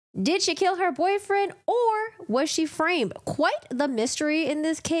Did she kill her boyfriend or was she framed? Quite the mystery in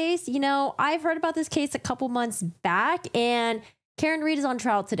this case. You know, I've heard about this case a couple months back, and Karen Read is on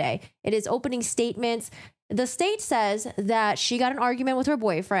trial today. It is opening statements. The state says that she got an argument with her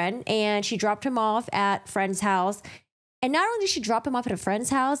boyfriend and she dropped him off at a friend's house. And not only did she drop him off at a friend's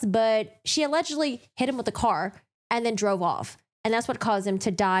house, but she allegedly hit him with the car and then drove off. And that's what caused him to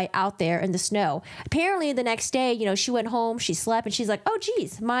die out there in the snow. Apparently, the next day, you know, she went home, she slept, and she's like, oh,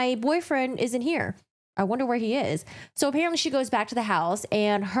 geez, my boyfriend isn't here. I wonder where he is. So apparently she goes back to the house,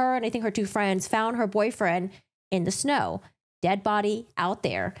 and her and I think her two friends found her boyfriend in the snow, dead body out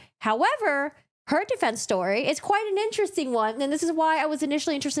there. However, her defense story is quite an interesting one. And this is why I was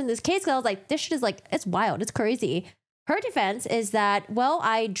initially interested in this case, because I was like, this shit is like, it's wild, it's crazy. Her defense is that, well,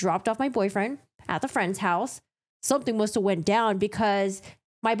 I dropped off my boyfriend at the friend's house. Something must have went down because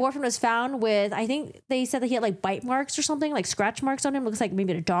my boyfriend was found with, I think they said that he had like bite marks or something, like scratch marks on him. Looks like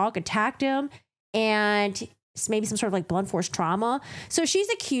maybe a dog attacked him and maybe some sort of like blunt force trauma. So she's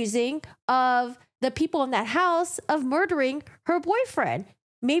accusing of the people in that house of murdering her boyfriend.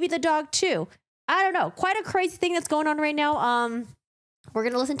 Maybe the dog too. I don't know. Quite a crazy thing that's going on right now. We're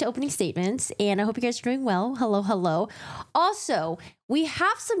going to listen to opening statements, and I hope you guys are doing well. Hello, hello. Also, we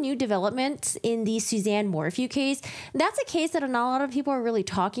have some new developments in the Suzanne Morphew case. That's a case that not a lot of people are really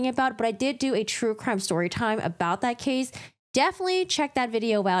talking about, but I did do a true crime story time about that case. Definitely check that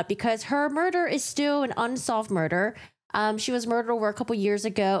video out because her murder is still an unsolved murder. She was murdered over a couple years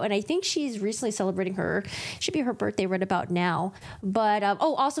ago, and I think she's recently celebrating should be her birthday right about now. But,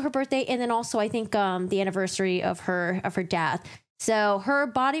 also her birthday, and then also I think the anniversary of her death. So her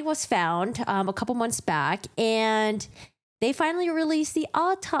body was found a couple months back, and they finally released the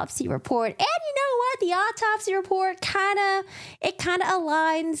autopsy report. And you know what? The autopsy report kind of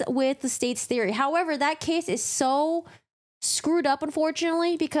aligns with the state's theory. However, that case is so screwed up,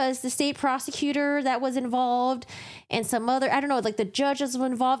 unfortunately, because the state prosecutor that was involved and some other, I don't know, like the judges were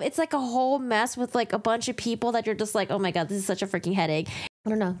involved. It's like a whole mess with like a bunch of people that you're just like, oh my God, this is such a freaking headache. I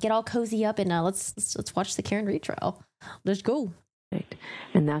don't know. Get all cozy up and let's watch the Karen Read trial. Let's go.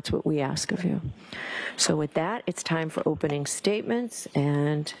 And that's what we ask of you. So with that, it's time for opening statements.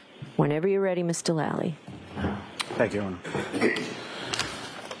 And whenever you're ready, Mr. Lally. Thank you, Your Honor.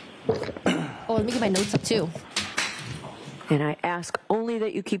 Oh, let me get my notes up too. And I ask only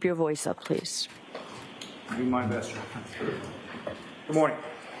that you keep your voice up, please. I'll do my best. Good morning.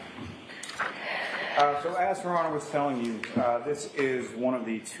 So as Your Honor was telling you, this is one of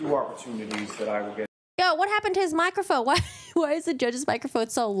the two opportunities that I will get. Yo, what happened to his microphone? Why is the judge's microphone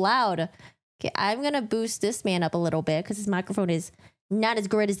so loud? Okay, I'm going to boost this man up a little bit because his microphone is not as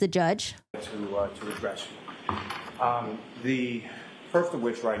great as the judge. To address you. The first of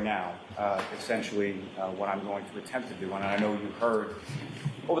which right now, essentially what I'm going to attempt to do, and I know you heard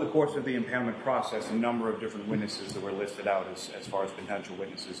over the course of the impoundment process a number of different witnesses that were listed out as far as potential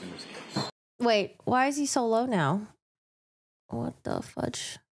witnesses in this case. Wait, why is he so low now? What the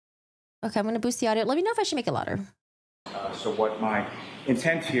fudge? Okay, I'm going to boost the audio. Let me know if I should make it louder. So what my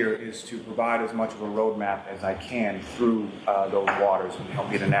intent here is to provide as much of a roadmap as I can through those waters and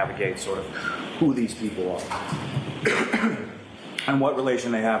help you to navigate sort of who these people are and what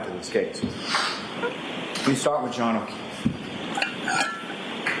relation they have to this case. We start with John O'Keefe.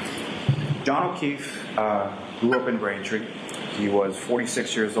 John O'Keefe grew up in Braintree. He was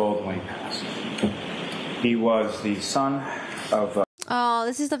 46 years old when he passed. He was the son of... Oh,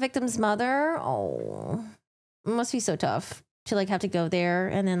 this is the victim's mother? Oh, it must be so tough to like have to go there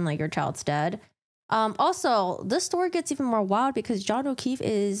and then like your child's dead. Also, this story gets even more wild because John O'Keefe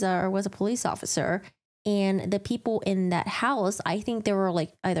was a police officer, and the people in that house, I think they were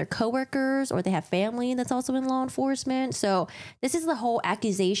like either coworkers or they have family that's also in law enforcement. So this is the whole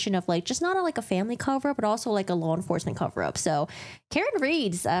accusation of like just not like a family cover up, but also like a law enforcement cover up. So Karen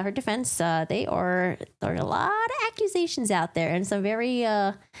Read's her defense, there are a lot of accusations out there and some very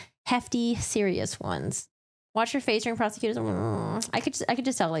hefty, serious ones. Watch her face during prosecutors. I could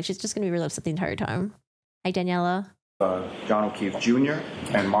just tell like she's just gonna be really upset the entire time. Hi, Daniela. John O'Keefe Jr.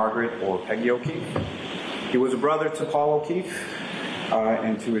 and Margaret or Peggy O'Keefe. He was a brother to Paul O'Keefe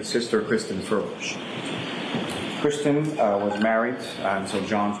and to his sister, Kristen Furbush. Kristen was married, and so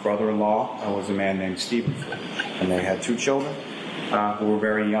John's brother-in-law was a man named Stephen Furbush. And they had two children who were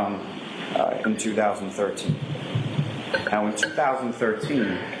very young in 2013. Now in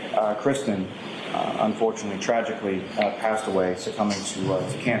 2013, Kristen, unfortunately, tragically passed away, succumbing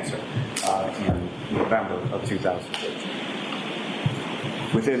to cancer in November of 2013.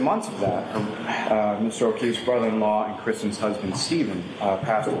 Within months of that, Mr. O'Keefe's brother-in-law and Kristen's husband, Stephen,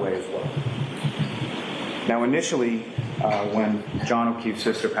 passed away as well. Now, initially, when John O'Keefe's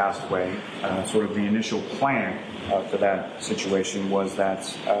sister passed away, sort of the initial plan for that situation was that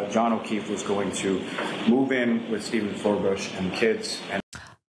John O'Keefe was going to move in with Stephen Furbush and the kids. And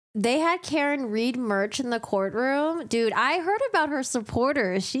they had Karen Reed merch in the courtroom. Dude, I heard about her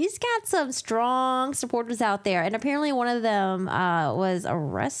supporters. She's got some strong supporters out there. And apparently one of them was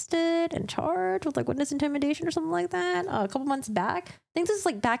arrested and charged with like witness intimidation or something like that a couple months back. I think this is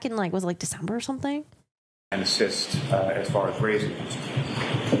like back in like, was it like December or something? And assist as far as raising them.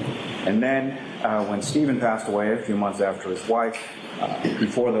 And then when Stephen passed away a few months after his wife,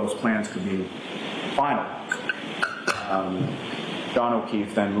 before those plans could be finalized, John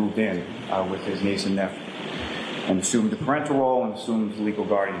O'Keefe then moved in with his niece and nephew and assumed the parental role and assumed legal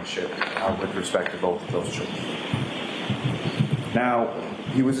guardianship with respect to both of those children. Now,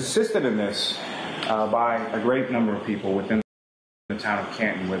 he was assisted in this by a great number of people within the town of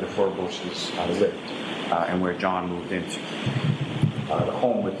Canton where the Furbushes lived and where John moved into, the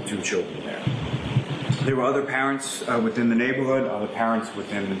home with the two children there. There were other parents within the neighborhood, other parents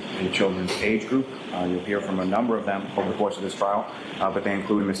within the children's age group. You'll hear from a number of them over the course of this trial, but they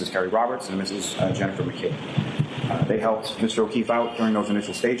include Mrs. Carrie Roberts and Mrs. Jennifer McKay. They helped Mr. O'Keefe out during those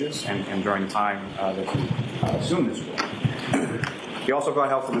initial stages and during the time that he assumed this role. He also got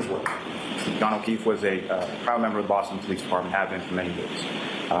help from his work. John O'Keefe was a proud member of the Boston Police Department, had been for many years.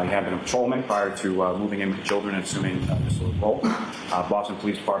 He had been a patrolman prior to moving in with the children and assuming this sort of role. Boston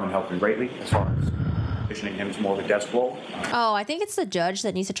Police Department helped him greatly as far as positioning him to more of a desk role. Oh, I think it's the judge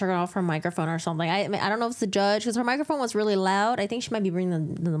that needs to turn off her microphone or something. I don't know if it's the judge because her microphone was really loud. I think she might be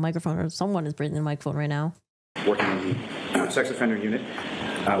bringing the microphone, or someone is bringing the microphone right now. Working in the sex offender unit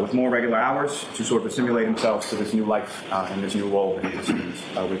with more regular hours to sort of assimilate himself to this new life and this new role that he assumes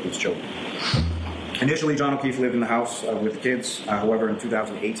with his children. Initially, John O'Keefe lived in the house with the kids. However, in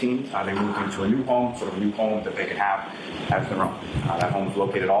 2018, they moved into a new home, sort of a new home that they could have as their own. That home is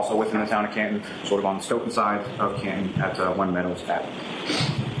located also within the town of Canton, sort of on the Stoughton side of Canton at One Meadows Avenue.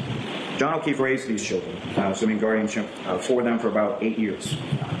 John O'Keefe raised these children, assuming guardianship for them for about 8 years.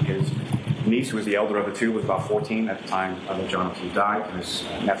 His niece, who was the elder of the two, was about 14 at the time that John O'Keefe died, and his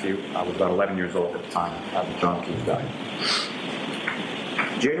nephew was about 11 years old at the time that John O'Keefe died.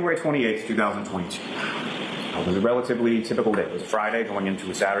 January 28th, 2022 was a relatively typical day. It was a Friday going into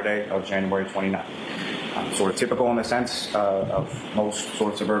a Saturday of January 29th. Sort of typical in the sense of most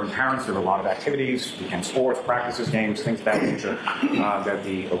sort of suburban parents. There were a lot of activities, weekend sports, practices, games, things of that nature that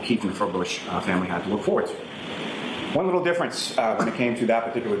the O'Keefe and Furbush family had to look forward to. One little difference when it came to that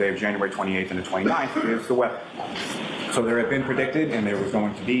particular day of January 28th and the 29th is the weather. So there had been predicted, and there was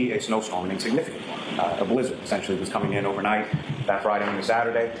going to be a snowstorm, an insignificant one. A blizzard essentially was coming in overnight that Friday into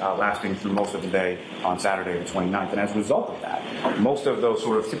Saturday, lasting through most of the day on Saturday the 29th. And as a result of that, most of those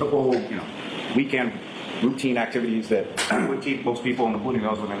sort of typical, weekend routine activities that would keep most people, including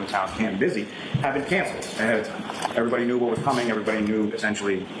those within the town, Canton busy, have been canceled ahead of time. Everybody knew what was coming. Everybody knew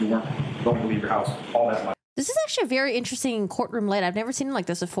essentially you weren't going to leave your house all that much. This is actually a very interesting courtroom layout. I've never seen it like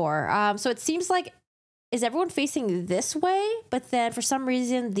this before. So it seems like, is everyone facing this way? But then for some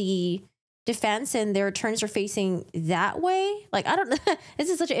reason, the defense and their attorneys are facing that way. Like, I don't know. This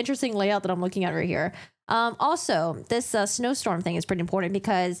is such an interesting layout that I'm looking at right here. Also, this snowstorm thing is pretty important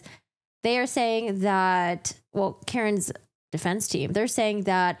because they are saying that, well, Karen's defense team, they're saying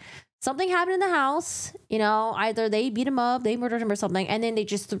that something happened in the house. Either they beat him up, they murdered him or something, and then they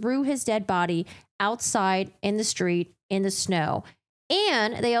just threw his dead body outside in the street in the snow.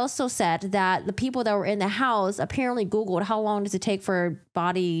 And they also said that the people that were in the house apparently Googled how long does it take for a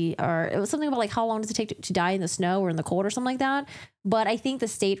body, or it was something about like how long does it take to die in the snow or in the cold or something like that. But I think the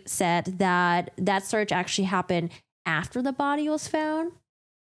state said that that search actually happened after the body was found.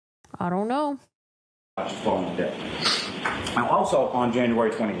 I don't know. Now, also on January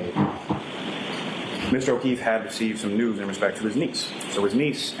 28th, Mr. O'Keefe had received some news in respect to his niece. So his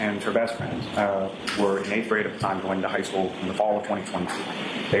niece and her best friend were in 8th grade at the time, going to high school in the fall of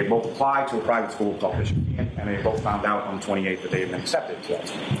 2022. They both applied to a private school called Bishop Ian, and they both found out on the 28th that they had been accepted to that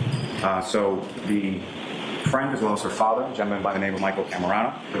school. So the friend, as well as her father, a gentleman by the name of Michael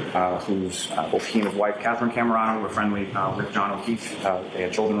Camerano, who's both he and his wife, Catherine Camerano, were friendly with John O'Keefe. They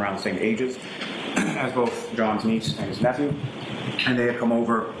had children around the same ages as both John's niece and his nephew. And they had come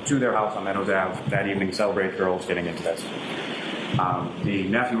over to their house on Meadows Ave that evening to celebrate girls getting into that school. The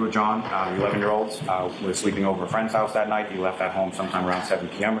nephew of John, the 11-year-old, was sleeping over a friend's house that night. He left that home sometime around 7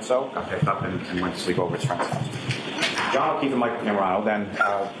 p.m. or so, got picked up and went to sleep over at his friend's house. John O'Keefe and Michael Camerano then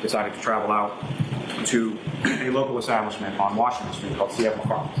decided to travel out to a local establishment on Washington Street called C.F.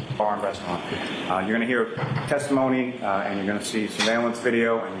 McCarthy's Bar and Restaurant. You're going to hear testimony, and you're going to see surveillance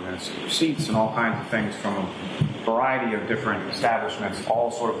video, and you're going to see receipts and all kinds of things from variety of different establishments,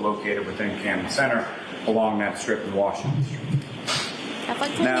 all sort of located within Camden Center along that strip in Washington Street. Have fun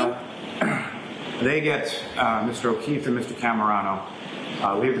cleaning. Now, they get Mr. O'Keefe and Mr. Camerano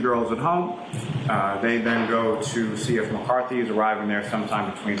leave the girls at home. They then go to see if McCarthy is arriving there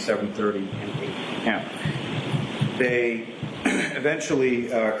sometime between 7:30 and 8 p.m. They eventually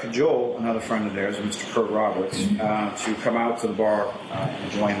cajole another friend of theirs, Mr. Kurt Roberts, to come out to the bar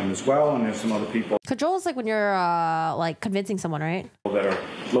and join them as well. And there's some other people. Cajole is like when you're like convincing someone, right? That are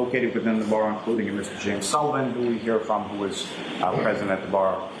located within the bar, including a Mr. James Sullivan, who we hear from, who was present at the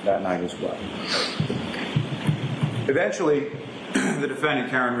bar that night as well. Eventually, the defendant,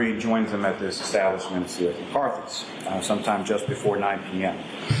 Karen Reed, joins them at this establishment with McCarthy's, sometime just before 9 p.m.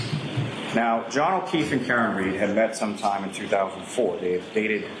 Now, John O'Keefe and Karen Reed had met sometime in 2004. They had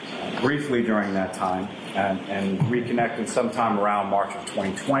dated briefly during that time and reconnected sometime around March of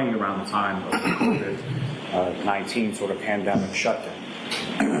 2020, around the time of the COVID-19 sort of pandemic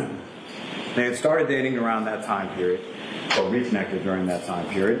shutdown. They had started dating around that time period, or reconnected during that time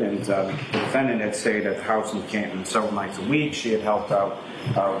period, and the defendant had stayed at the house in Canton several nights a week. She had helped out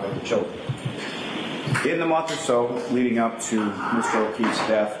with the children. In the month or so leading up to Mr. O'Keefe's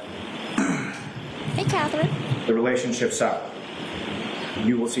death, Hey, Catherine. the relationship soured.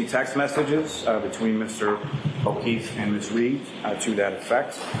 You will see text messages between Mr. O'Keefe and Ms. Reed to that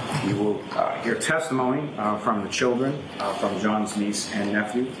effect. You will hear testimony from the children, from John's niece and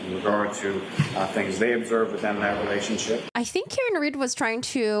nephew, in regard to things they observed within that relationship. I think Karen Reed was trying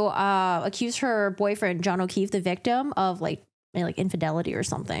to accuse her boyfriend, John O'Keefe, the victim, of like infidelity or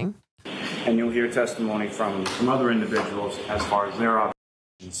something. And you'll hear testimony from other individuals as far as their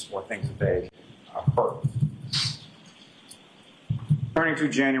observations or things that they heard. Turning to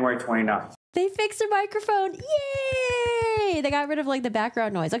January 29th. They fixed their microphone. Yay! They got rid of like the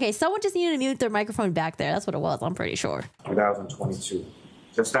background noise. Okay, someone just needed to mute their microphone back there. That's what it was, I'm pretty sure. 2022.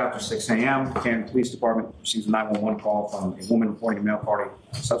 Just after 6 a.m., the Canton Police Department receives a 911 call from a woman reporting a male party,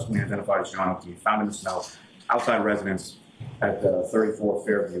 subsequently identified as John O'Keefe, found in the snow outside a residence at 34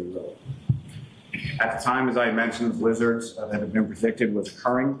 Fairview Road. At the time, as I mentioned, blizzards that had been predicted was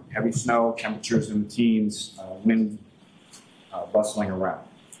occurring, heavy snow, temperatures in the teens, wind bustling around.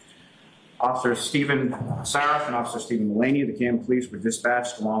 Officer Stephen Saraf and Officer Stephen Mullaney of the Canton Police were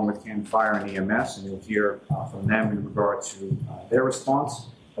dispatched along with Canton Fire and EMS, and you'll hear from them in regard to their response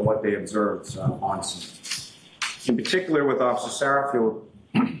and what they observed on scene. In particular, with Officer Saraf, he'll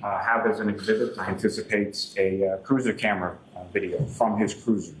have as an exhibit, I anticipate, a cruiser camera video from his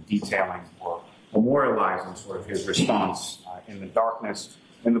cruiser detailing or memorializing sort of his response in the darkness,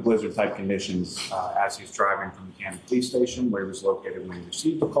 in the blizzard-type conditions as he's driving from the Canton Police Station, where he was located when he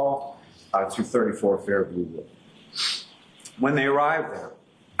received the call, to 34 Fairview Road. When they arrived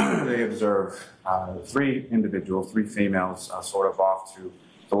there, they observed three individuals, three females, sort of off to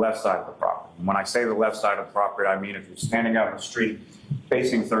the left side of the property. And when I say the left side of the property, I mean if you're standing out in the street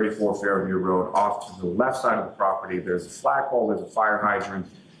facing 34 Fairview Road, off to the left side of the property, there's a flagpole, there's a fire hydrant,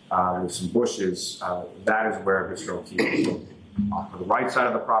 there's some bushes. That is where Mr. O'Keefe is located. On the right side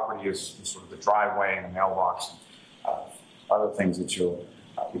of the property is sort of the driveway and the mailbox, other things that you'll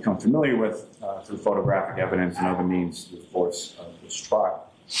become familiar with through photographic evidence and other means through the course of this trial.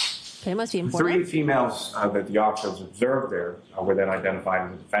 Okay, it must be The important. three females that the officers observed there were then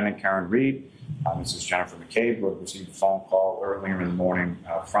identified as the defendant, Karen Reed, Mrs. Jennifer McCabe, who had received a phone call earlier in the morning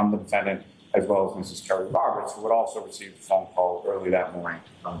from the defendant, as well as Mrs. Kerry Roberts, who had also received a phone call early that morning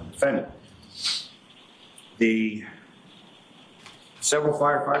from the defendant. The several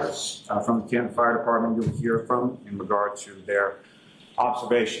firefighters from the Canton Fire Department you'll hear from in regard to their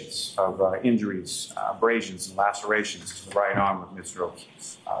observations of injuries, abrasions, and lacerations to the right arm of Mr.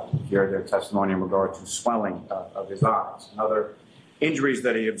 O'Keefe. You'll hear their testimony in regard to swelling of his eyes and other injuries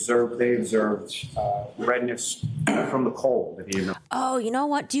that he observed. They observed redness from the cold that he had. Oh, you know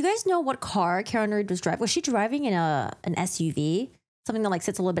what? Do you guys know what car Karen Reed was driving? Was she driving in an SUV? Something that like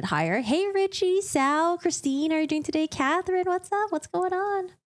sits a little bit higher. Hey, Richie, Sal, Christine, how are you doing today? Catherine, what's up? What's going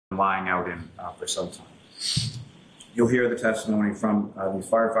on? Lying out in for some time. You'll hear the testimony from these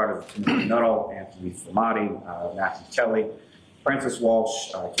firefighters, Timothy Nuttall, Anthony Flamati, Matthew Kelly, Francis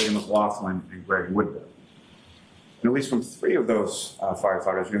Walsh, Katie McLaughlin, and Greg Woodbury. And at least from three of those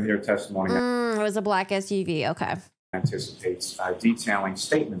firefighters, you'll hear testimony that It was a black SUV. Okay. anticipates detailing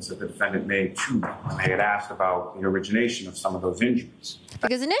statements that the defendant made to them when they had asked about the origination of some of those injuries.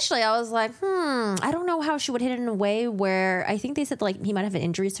 Because initially I was like, I don't know how she would hit it in a way where I think they said like he might have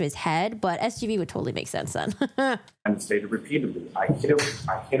injuries to his head, but SUV would totally make sense then. And stated repeatedly, I hit him,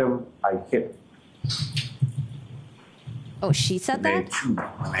 I hit him, I hit him. Oh, she said They, that?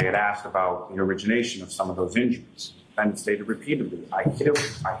 when they had asked about the origination of some of those injuries, the defendant stated repeatedly, I hit him,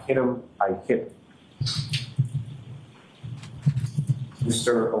 I hit him, I hit him.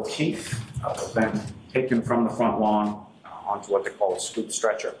 Mr. O'Keefe was then taken from the front lawn onto what they call a scoop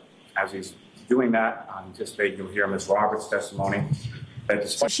stretcher. As he's doing that, I anticipate you'll hear Ms. Roberts' testimony. That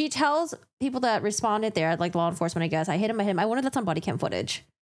So she tells people that responded there, like law enforcement, I guess, I hit him, I hit him. I wonder if that's on body cam footage.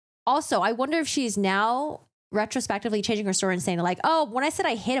 Also, I wonder if she's now retrospectively changing her story and saying like, oh, when I said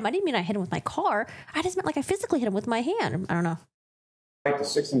I hit him, I didn't mean I hit him with my car. I just meant like I physically hit him with my hand. I don't know. The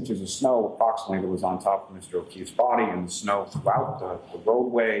 6 inches of snow approximately that was on top of Mr. O'Keefe's body, and the snow throughout the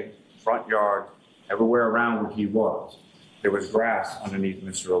roadway, front yard, everywhere around where he was. There was grass underneath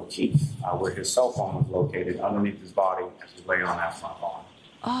Mr. O'Keefe, where his cell phone was located underneath his body as he lay on that front lawn.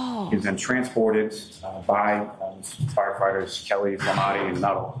 Oh. He was then transported by firefighters Kelly, Flamati, and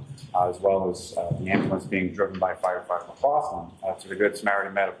Nuttall, as well as the ambulance being driven by firefighter McLaughlin to the Good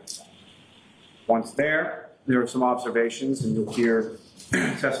Samaritan Medical Center. Once there are some observations, and you'll hear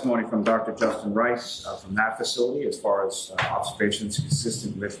testimony from Dr. Justin Rice from that facility as far as observations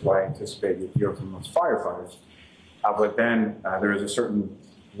consistent with what I anticipate you'll hear from those firefighters. But then there is a certain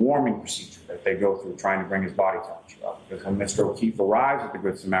warming procedure that they go through trying to bring his body temperature up. Because when Mr. O'Keefe arrives at the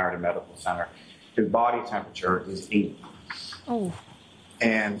Good Samaritan Medical Center, his body temperature is 80. Oh.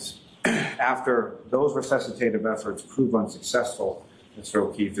 And after those resuscitative efforts prove unsuccessful, Mr.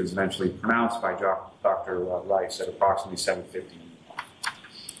 O'Keefe is eventually pronounced by Dr. Rice at approximately 7:50.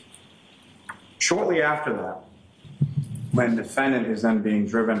 Shortly after that, when the defendant is then being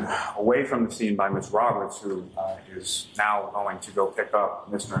driven away from the scene by Ms. Roberts, who is now going to go pick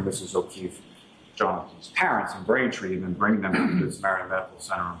up Mr. and Mrs. O'Keefe, Jonathan's parents in Braintree, and then bring them to the Samaritan Medical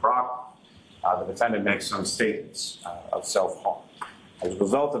Center in Brockton, the defendant makes some statements of self-harm. As a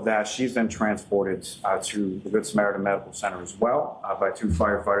result of that, she's then transported to the Good Samaritan Medical Center as well by 2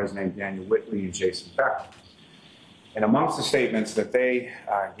 firefighters named Daniel Whitley and Jason Becker. And amongst the statements that they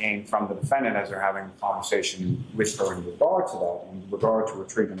gained from the defendant as they're having a conversation with her in regard to that, in regard to her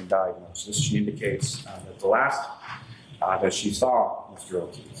treatment and diagnosis, she indicates that the last that she saw Mr.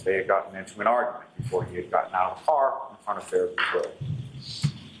 O'Keefe, they had gotten into an argument before he had gotten out of the car in front of Fairview Road.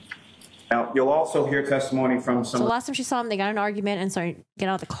 Now, you'll also hear testimony from some... So last time she saw him, they got in an argument and started get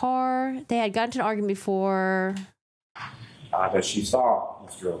out of the car. They had gotten into an argument before... that she saw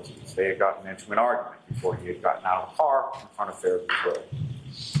Mr. O'Keefe. They had gotten into an argument before he had gotten out of the car in front of Fairview Road.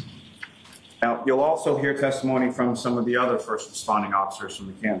 Now, you'll also hear testimony from some of the other first responding officers from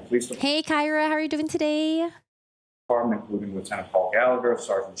the Canton Police Department. Hey, Kyra, how are you doing today? Including Lieutenant Paul Gallagher,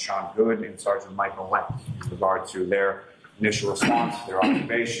 Sergeant Sean Good, and Sergeant Michael Lenk, in regard to their initial response, their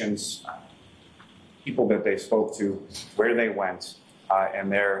observations, people that they spoke to, where they went, and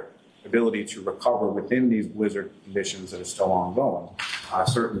their ability to recover within these blizzard conditions that are still ongoing,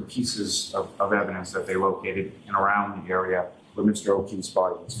 certain pieces of evidence that they located in around the area where Mr. O'Keefe's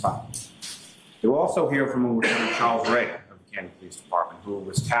body was found. You'll also hear from Lieutenant Charles Ray of the Canton Police Department, who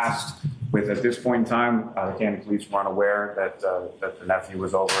was tasked with, at this point in time, the Canton Police were unaware that the nephew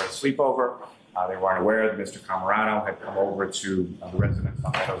was over at sleepover. They were unaware that Mr. Camerano had come over to the residence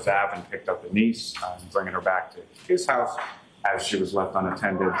on Meadows Ave and picked up the niece, bringing her back to his house, as she was left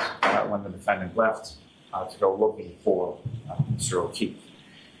unattended when the defendant left to go looking for Mr. O'Keefe.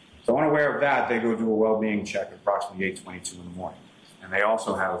 So unaware of that, they go do a well-being check at approximately 8:22 in the morning. And they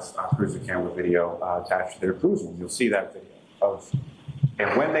also have cruiser camera video attached to their cruiser. You'll see that video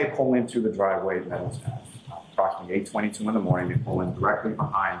and when they pull into the driveway at Meadows Ave, approximately 8:22 in the morning, they pull in directly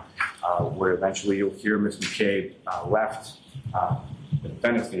behind where eventually you'll hear Ms. McCabe left the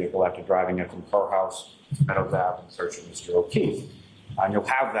defendant's vehicle after driving it from her house to Meadows Ave in search of Mr. O'Keefe. And you'll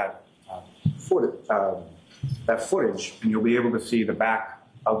have that footage, and you'll be able to see the back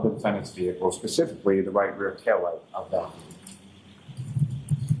of the defendant's vehicle, specifically the right rear taillight of that vehicle.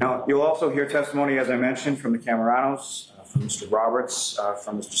 Now, you'll also hear testimony, as I mentioned, from the Cameranos, from Mr. Roberts,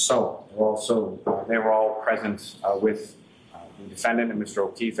 from Mr. Sullivan. They were all present with the defendant and Mr.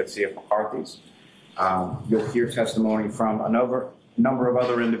 O'Keefe at C.F. McCarthy's. You'll hear testimony from a number of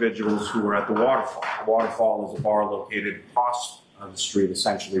other individuals who were at the Waterfall. The Waterfall is a bar located across the street,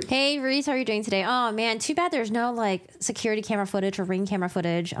 essentially. Hey, Reese, how are you doing today? Oh, man, too bad there's no, like, security camera footage or ring camera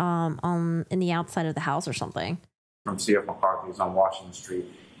footage in the outside of the house or something. From C.F. McCarthy's on Washington Street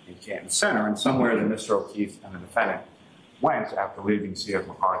in Canton Center, and somewhere that Mr. O'Keefe and the defendant went after leaving C.F.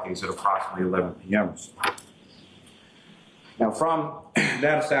 McCarthy's at approximately 11 p.m. Now, from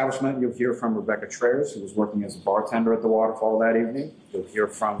that establishment, you'll hear from Rebecca Traers, who was working as a bartender at the Waterfall that evening. You'll hear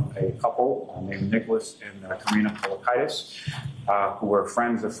from a couple named Nicholas and Karina Polakaitis, who were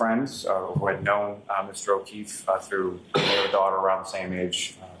friends of friends who had known Mr. O'Keefe through their daughter around the same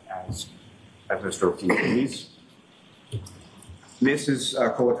age as Mr. O'Keefe. Mrs.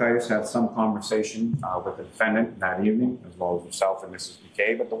 Polakaitis had some conversation with the defendant that evening, as well as herself and Mrs.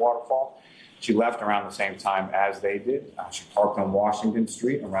 McCabe at the Waterfall. She left around the same time as they did. She parked on Washington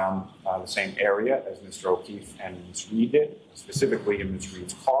Street around the same area as Mr. O'Keefe and Ms. Reed did, specifically in Ms.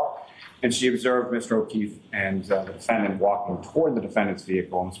 Reed's car. And she observed Mr. O'Keefe and the defendant walking toward the defendant's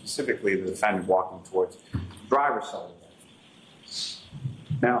vehicle, and specifically the defendant walking towards the driver's side of it.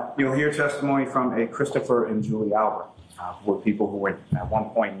 Now, you'll hear testimony from a Christopher and Julie Albert, who were people who were at one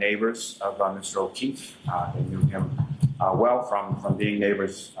point neighbors of Mr. O'Keefe. They knew him well from being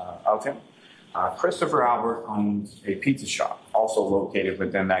neighbors of him. Christopher Albert owns a pizza shop, also located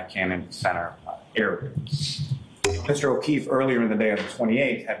within that Cannon Center area. Mr. O'Keefe, earlier in the day on the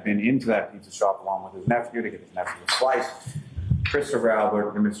 28th, had been into that pizza shop along with his nephew to get his nephew a slice. Christopher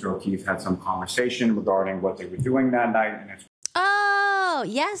Albert and Mr. O'Keefe had some conversation regarding what they were doing that night. And oh,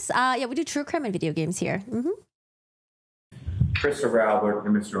 yes. Yeah, we do true crime and video games here. Mm-hmm. Christopher Albert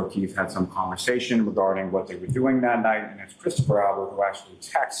and Mr. O'Keefe had some conversation regarding what they were doing that night, and it's Christopher Albert who actually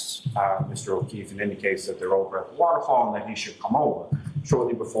texts Mr. O'Keefe and indicates that they're over at the Waterfall and that he should come over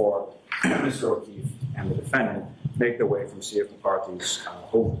shortly before Mr. O'Keefe and the defendant make their way from C.F. McCarthy's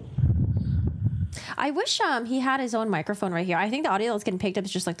home. I wish he had his own microphone right here. I think the audio that's getting picked up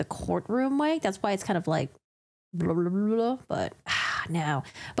is just like the courtroom mic. That's why it's kind of like blah, blah, blah, blah, but no.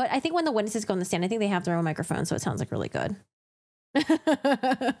 But I think when the witnesses go on the stand, I think they have their own microphone, so it sounds like really good.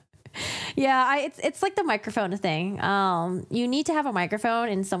 Yeah, it's like the microphone thing. You need to have a microphone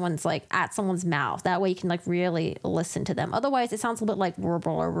in someone's like at someone's mouth. That way you can like really listen to them. Otherwise, it sounds a little bit like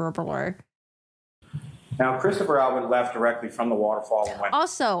warbler. Now, Christopher Albert left directly from the Waterfall and went.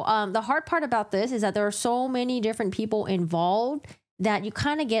 Also, the hard part about this is that there are so many different people involved that you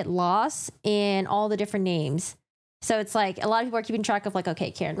kind of get lost in all the different names. So it's like a lot of people are keeping track of like,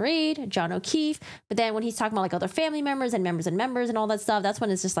 okay, Karen Reed, John O'Keefe. But then when he's talking about like other family members and members and all that stuff, that's when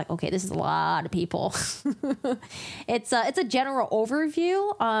it's just like, okay, this is a lot of people. It's a general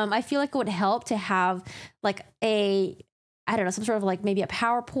overview. I feel like it would help to have like I don't know, some sort of like maybe a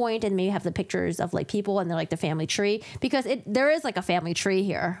PowerPoint and maybe have the pictures of like people and they're like the family tree, because there is like a family tree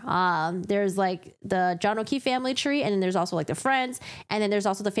here. There's like the John O'Keefe family tree, and then there's also like the friends, and then there's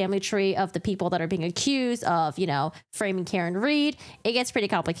also the family tree of the people that are being accused of, you know, framing Karen Reed. It gets pretty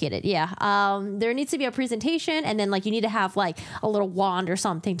complicated. Yeah. There needs to be a presentation, and then like you need to have like a little wand or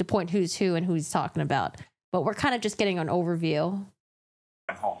something to point who's who and who he's talking about. But we're kind of just getting an overview.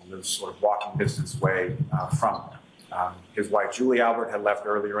 At home, lives sort of walking distance away from them. His wife, Julie Albert, had left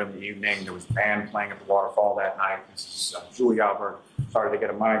earlier in the evening. There was a band playing at the Waterfall that night. Julie Albert started to get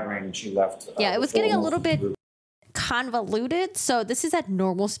a migraine, and she left. Yeah, it was getting a little bit convoluted. So this is at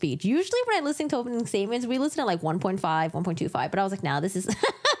normal speed. Usually when I listen to opening statements, we listen at like 1.5, 1.25. But I was like, nah, this is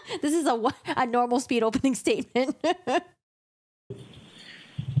this is a normal speed opening statement.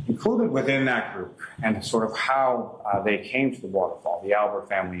 Included within that group, and sort of how they came to the Waterfall, the Albert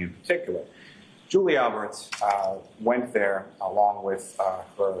family in particular, Julie Albert went there along with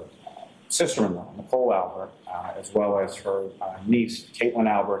her sister-in-law, Nicole Albert, as well as her niece, Caitlin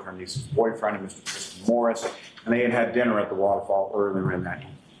Albert, her niece's boyfriend, and Mr. Tristan Morris, and they had dinner at the Waterfall earlier in that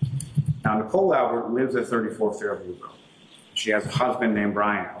evening. Now, Nicole Albert lives at 34 Fairview Road. She has a husband named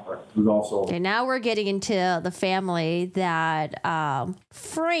Brian Albert, who's also... Okay, now we're getting into the family that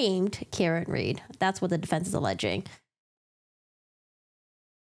framed Karen Reed. That's what the defense is alleging.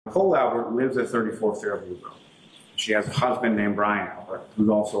 Nicole Albert lives at 34 Fairview Road. She has a husband named Brian Albert, who's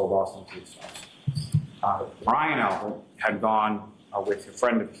also a Boston police officer. Brian Albert had gone with a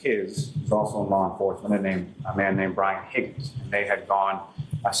friend of his, who's also in law enforcement, a man named Brian Higgins. And they had gone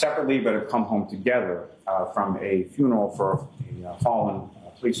separately, but had come home together from a funeral for a fallen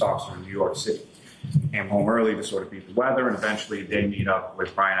police officer in New York City. They came home early to sort of beat the weather, and eventually they meet up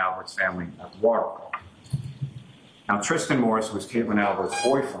with Brian Albert's family at the Waterfall. Now, Tristan Morris, who was Caitlin Albert's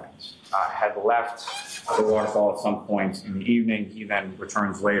boyfriend, had left the Waterfall at some point in the evening. He then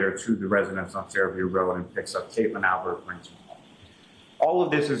returns later to the residence on Fairview Road and picks up Caitlin Albert and brings her home. All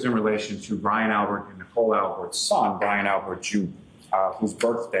of this is in relation to Brian Albert and Nicole Albert's son, Brian Albert Jr., whose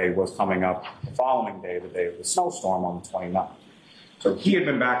birthday was coming up the following day, the day of the snowstorm on the 29th. So he had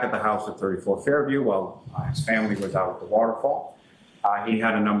been back at the house at 34 Fairview while his family was out at the Waterfall. He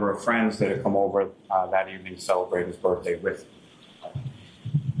had a number of friends that had come over that evening to celebrate his birthday with him.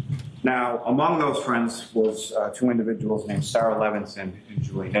 Now, among those friends was two individuals named Sarah Levinson and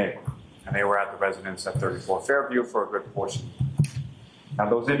Julie Nagel, and they were at the residence at 34 Fairview for a good portion. Now,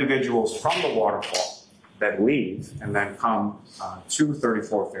 those individuals from the waterfall that leave and then come to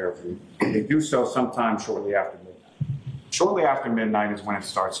 34 Fairview, they do so sometime shortly after midnight. Shortly after midnight is when it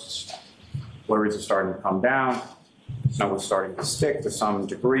starts to snow. Flurries are starting to come down. Snow is starting to stick to some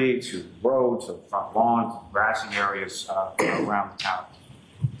degree to the roads, to the front lawn, to grassy areas around the town.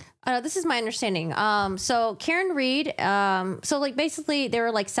 This is my understanding. So Karen Read, so like basically they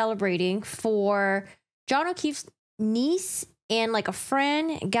were like celebrating for John O'Keefe's niece and like a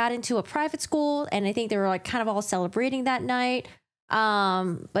friend got into a private school, and I think they were like kind of all celebrating that night.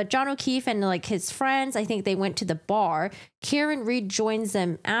 But John O'Keefe and like his friends, I think they went to the bar. Karen Read joins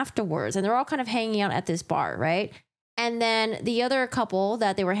them afterwards, and they're all kind of hanging out at this bar, right? And then the other couple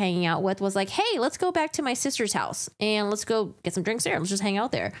that they were hanging out with was like, hey, let's go back to my sister's house and let's go get some drinks there. Let's just hang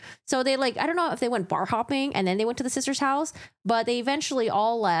out there. So they like, I don't know if they went bar hopping and then they went to the sister's house, but they eventually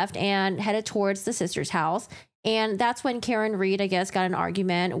all left and headed towards the sister's house. And that's when Karen Read, I guess, got an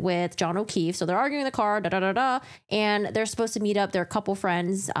argument with John O'Keefe. So they're arguing in the car, and they're supposed to meet up their couple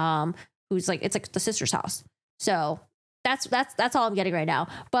friends, who's like, it's like the sister's house. So that's all I'm getting right now.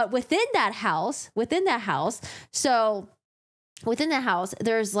 But within that house,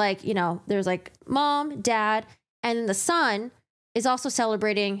 there's like, you know, there's like mom, dad, and then the son is also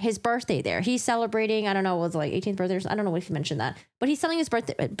celebrating his birthday there. He's celebrating, I don't know, it was like 18th birthday. I don't know if he mentioned that, but he's celebrating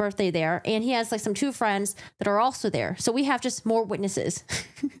his birthday there. And he has like some two friends that are also there. So we have just more witnesses,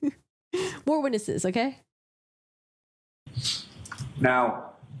 more witnesses. Okay. Now,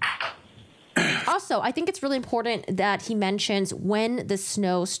 also, I think it's really important that he mentions when the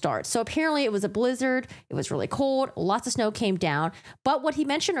snow starts. So apparently it was a blizzard. It was really cold. Lots of snow came down. But what he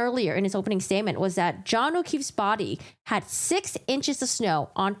mentioned earlier in his opening statement was that John O'Keefe's body had 6 inches of snow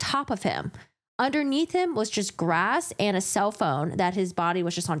on top of him. Underneath him was just grass and a cell phone that his body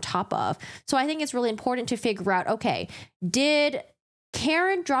was just on top of. So I think it's really important to figure out, okay, did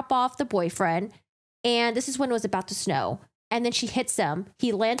Karen drop off the boyfriend? And this is when it was about to snow. And then she hits him,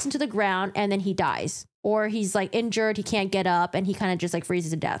 he lands into the ground, and then he dies. Or he's like injured, he can't get up, and he kind of just like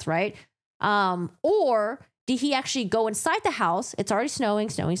freezes to death, right? Or did he actually go inside the house? It's already snowing.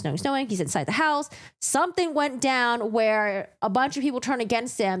 He's inside the house. Something went down where a bunch of people turn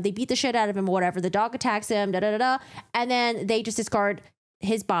against him. They beat the shit out of him or whatever. The dog attacks him, and then they just discard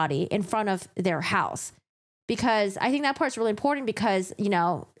his body in front of their house. Because I think that part's really important because, you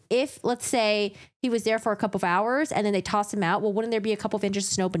know, if, let's say, he was there for a couple of hours and then they tossed him out, well, wouldn't there be a couple of inches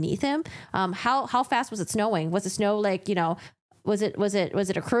of snow beneath him? How fast was it snowing? Was the snow like, you know, was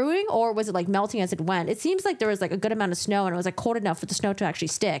it accruing or was it like melting as it went? It seems like there was like a good amount of snow and it was like cold enough for the snow to actually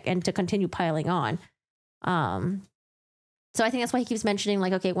stick and to continue piling on. So I think that's why he keeps mentioning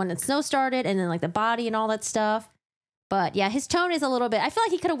like, okay, when the snow started and then like the body and all that stuff. But yeah, his tone is a little bit, I feel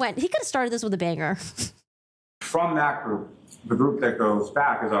like he could have started this with a banger. From that group, the group that goes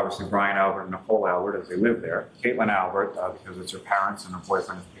back is obviously Brian Albert and Nicole Albert as they live there, Caitlin Albert, because it's her parents and her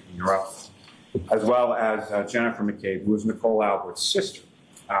boyfriend is picking her up, as well as Jennifer McCabe, who is Nicole Albert's sister,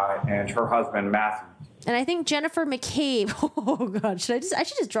 and her husband, Matthew. And I think Jennifer McCabe, oh God, I should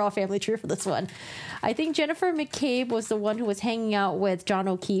just draw a family tree for this one. I think Jennifer McCabe was the one who was hanging out with John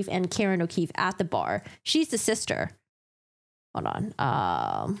O'Keefe and Karen O'Keefe at the bar. She's the sister. Hold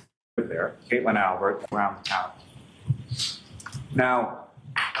on. There, Caitlin Albert, around the town. Now,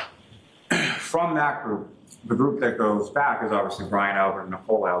 from that group, the group that goes back is obviously Brian Albert and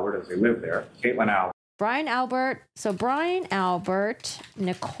Nicole Albert as they live there, Caitlin Albert. Brian Albert,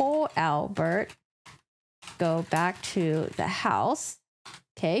 Nicole Albert go back to the house,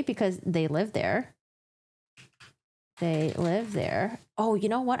 okay, because they live there. Oh, you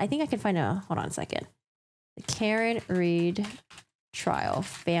know what? I think I can find hold on a second. The Karen Read trial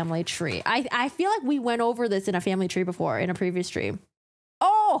family tree. I feel like we went over this in a family tree before in a previous stream.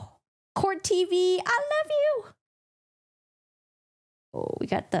 Oh, Court TV, I love you. Oh, we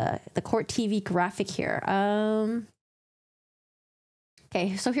got the Court TV graphic here.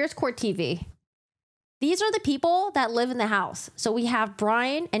 Okay, so here's Court TV. These are the people that live in the house. So we have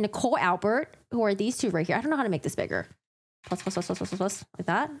Brian and Nicole Albert, who are these two right here. I don't know how to make this bigger. Plus, like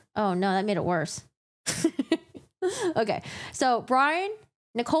that. Oh no, that made it worse. Okay, so Brian,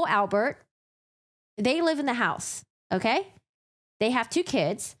 Nicole Albert, they live in the house, okay? They have 2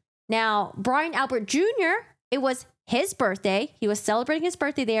 kids. Now, Brian Albert Jr., it was his birthday. He was celebrating his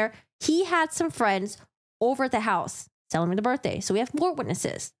birthday there. He had some friends over at the house celebrating the birthday. So we have more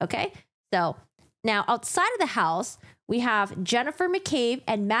witnesses, okay? So now outside of the house, we have Jennifer McCabe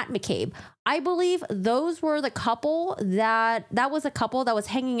and Matt McCabe. I believe those were the couple that was a couple that was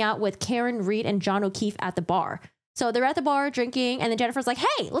hanging out with Karen Reed and John O'Keefe at the bar. So they're at the bar drinking, and then Jennifer's like,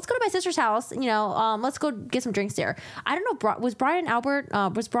 "Hey, let's go to my sister's house. Let's go get some drinks there." I don't know. Was Brian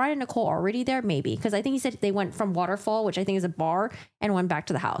and Nicole already there? Maybe, because I think he said they went from Waterfall, which I think is a bar, and went back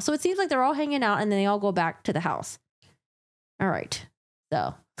to the house. So it seems like they're all hanging out, and then they all go back to the house. All right.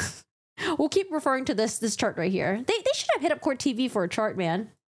 So we'll keep referring to this chart right here. They should have hit up Court TV for a chart, man.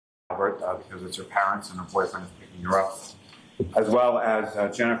 Albert, because it's her parents and her boyfriend is picking her up, as well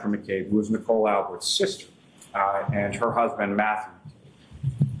as Jennifer McCabe, who is Nicole Albert's sister. And her husband, Matthew.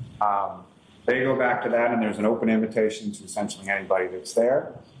 They go back to that, and there's an open invitation to essentially anybody that's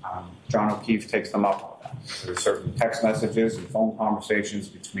there. John O'Keefe takes them up on that. There's certain text messages and phone conversations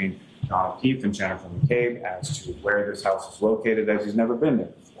between John O'Keefe and Jennifer McCabe as to where this house is located, as he's never been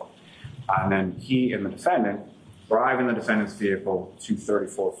there before. And then he and the defendant drive in the defendant's vehicle to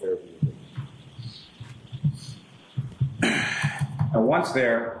 34 Fairview. And once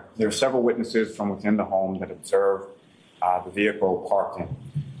there are several witnesses from within the home that observed the vehicle parked in.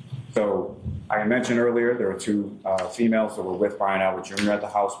 So I mentioned earlier there were two females that were with Brian Albert Jr. at the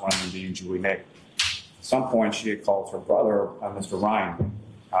house, one of them being Julie Nagel. At some point, she had called her brother, Mr. Ryan,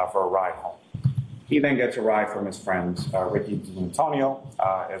 for a ride home. He then gets a ride from his friends, Ricky D'Antonio,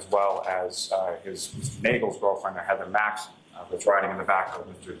 as well as Mr. Nagel's girlfriend, Heather Maxson, that's riding in the back of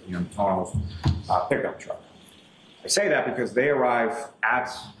Mr. D'Antonio's pickup truck. I say that because they arrive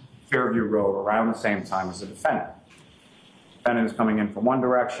at Fairview Road around the same time as the defendant. The defendant is coming in from one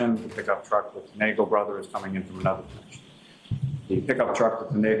direction. The pickup truck with the Nagel brother is coming in from another direction. The pickup truck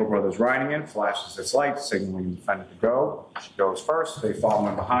that the Nagel brother is riding in flashes its lights, signaling the defendant to go. She goes first. They follow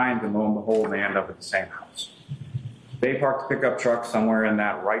in behind, and lo and behold, they end up at the same house. They park the pickup truck somewhere in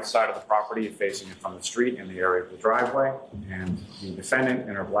that right side of the property, facing it from the street in the area of the driveway, and the defendant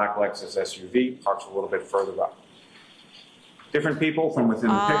in her black Lexus SUV parks a little bit further up. Different people from within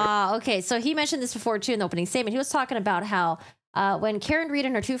the pickup. Okay, so he mentioned this before, too, in the opening statement. He was talking about how when Karen Reed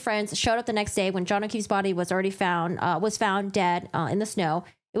and her two friends showed up the next day, when John O'Keefe's body was already found dead in the snow,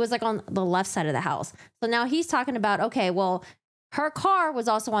 it was like on the left side of the house. So now he's talking about, okay, well, her car was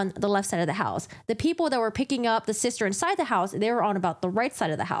also on the left side of the house. The people that were picking up the sister inside the house, they were on about the right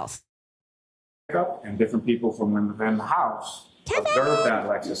side of the house. And different people from within the house observed that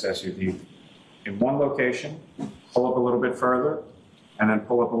Lexus SUV in one location, pull up a little bit further, and then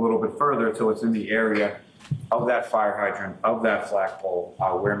pull up a little bit further until it's in the area of that fire hydrant, of that flagpole,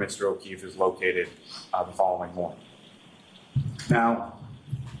 where Mr. O'Keefe is located the following morning. Now,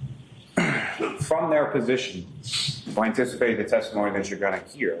 from their position, I anticipate the testimony that you're going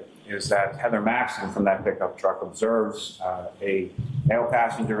to hear is that Heather Maxson from that pickup truck observes a male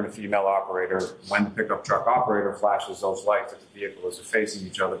passenger and a female operator when the pickup truck operator flashes those lights that the vehicles are facing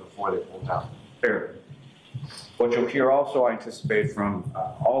each other before they pull down. What you'll hear also, I anticipate, from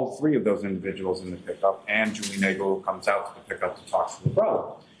all three of those individuals in the pickup and Julie Nagel, who comes out to the pickup to talk to the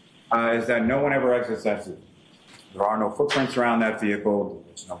brother, is that no one ever exits that vehicle. There are no footprints around that vehicle.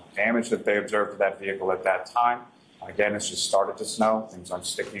 There's no damage that they observed to that vehicle at that time. Again, it's just started to snow. Things aren't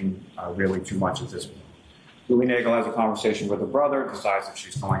sticking really too much at this point. Julie Nagel has a conversation with her brother, decides if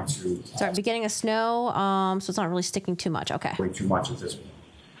she's going to... Sorry, beginning of snow, so it's not really sticking too much. Okay. Way too much at this point.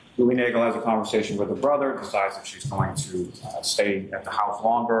 Julie Nagel has a conversation with her brother, decides if she's going to stay at the house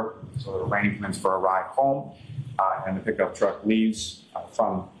longer, so the arrangements for a ride home, and the pickup truck leaves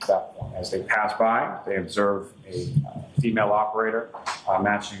from that point. As they pass by, they observe a female operator,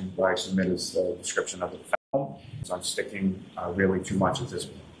 matching what I submit as the description of the film. It's not sticking really too much at this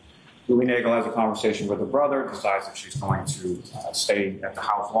point. Julie Nagel has a conversation with her brother, decides if she's going to stay at the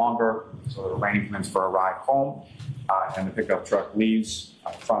house longer, so the arrangements for a ride home, and the pickup truck leaves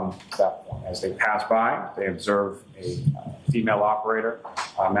from that point. As they pass by, they observe a female operator,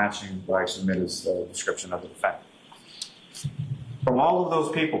 matching what I submit as the description of the defendant. From all of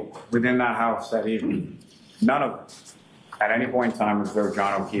those people within that house that evening, none of them at any point in time observed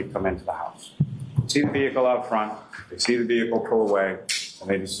John O'Keefe come into the house. They see the vehicle out front, they see the vehicle pull away, and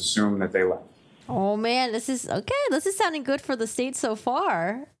they just assume that they left. Oh, man, this is okay. This is sounding good for the state so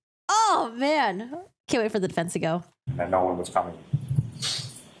far. Oh, man. Can't wait for the defense to go. And that no one was coming.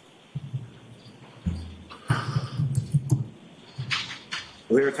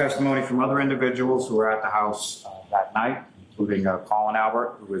 We'll hear testimony from other individuals who were at the house that night, including Colin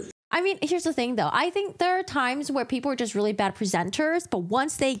Albert, who was I mean, here's the thing, though. I think there are times where people are just really bad presenters, but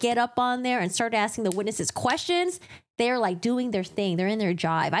once they get up on there and start asking the witnesses questions, they're like doing their thing. They're in their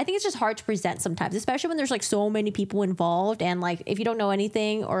jive. I think it's just hard to present sometimes, especially when there's like so many people involved. And like, if you don't know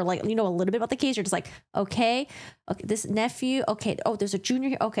anything or like, you know, a little bit about the case, you're just like, okay, this nephew. Okay. Oh, there's a junior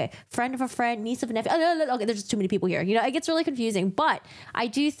here. Okay. Friend of a friend, niece of a nephew. Okay. There's just too many people here. You know, it gets really confusing, but I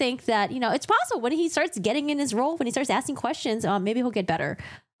do think that, you know, it's possible when he starts getting in his role, when he starts asking questions, maybe he'll get better.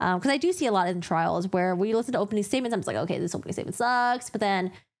 Because I do see a lot in trials where we listen to opening statements, I'm just like, okay, this opening statement sucks. But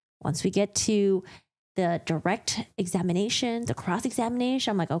then once we get to the direct examination, the cross-examination,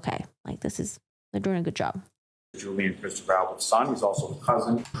 I'm like, okay, like they're doing a good job. Julian Christopher Albert's son. He's also the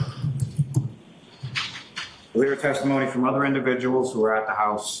cousin. We'll hear testimony from other individuals who were at the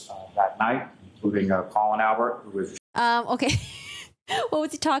house that night, including Colin Albert, who was... Okay. What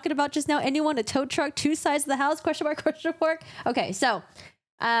was he talking about just now? Anyone, a tow truck, two sides of the house, question mark, question mark. Okay, so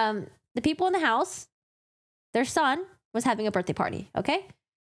the people in the house, their son was having a birthday party, okay?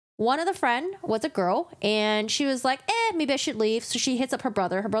 One of the friend was a girl, and she was like, maybe I should leave. So she hits up her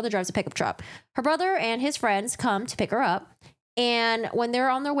brother. Her brother drives a pickup truck. Her brother and his friends come to pick her up. And when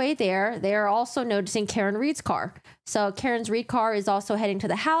they're on their way there, they're also noticing Karen Reed's car. So Karen's Reed car is also heading to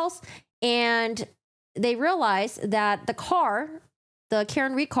the house. And they realize that the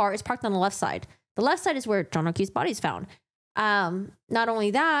Karen Reed car is parked on the left side. The left side is where John O'Keefe's body is found. Not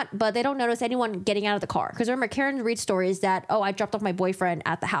only that, but they don't notice anyone getting out of the car. Because remember, Karen Reed's story is that, I dropped off my boyfriend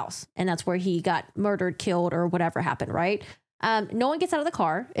at the house. And that's where he got murdered, killed, or whatever happened, right? No one gets out of the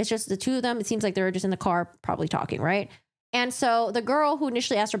car. It's just the two of them. It seems like they're just in the car probably talking, right? And so the girl who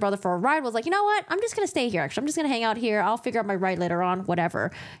initially asked her brother for a ride was like, you know what? I'm just going to stay here. Actually, I'm just going to hang out here. I'll figure out my ride later on,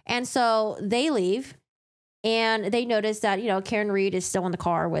 whatever. And so they leave. And they notice that, Karen Reed is still in the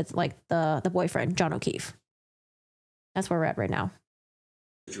car with like the boyfriend, John O'Keefe. That's where we're at right now.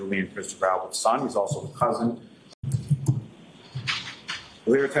 Julian Christopher Albert's son. He's also the cousin.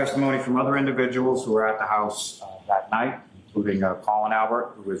 We'll hear testimony from other individuals who were at the house that night, including Colin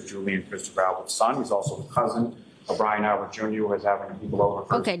Albert, who is Julian Christopher Albert's son. He's also the cousin of Brian Albert Jr., who was having people over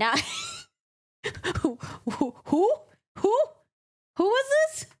first. Okay, now who was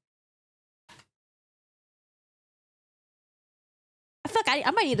this? I feel like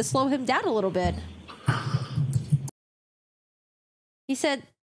I might need to slow him down a little bit. He said,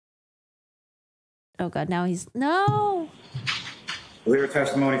 oh God, now no. We'll hear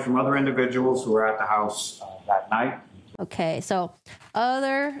testimony from other individuals who were at the house that night. Okay, so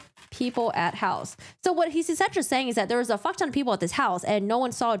other people at house. So what he's essentially saying is that there was a fuck ton of people at this house and no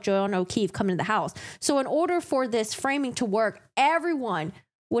one saw John O'Keefe come into the house. So in order for this framing to work, everyone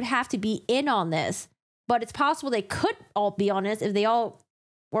would have to be in on this. But it's possible they could all be on this if they all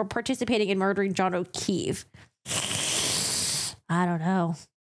were participating in murdering John O'Keefe. I don't know.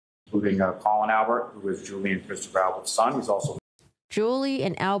 Including Colin Albert, who is Julian Christopher Albert's son. He's also... Julie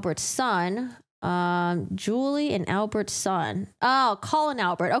and Albert's son. Julie and Albert's son. Oh, Colin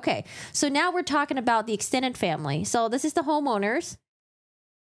Albert. Okay. So now we're talking about the extended family. So this is the homeowners.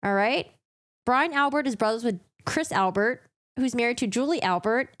 All right. Brian Albert is brothers with Chris Albert, who's married to Julie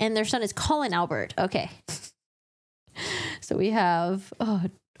Albert, and their son is Colin Albert. Okay. So we have, oh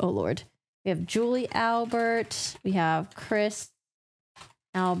Lord. We have Julie Albert. We have Chris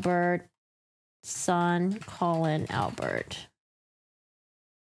Albert, son, Colin Albert.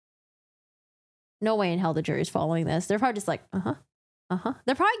 No way in hell the jury's following this. They're probably just like,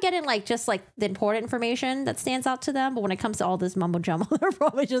 They're probably getting like just like the important information that stands out to them. But when it comes to all this mumbo jumbo, they're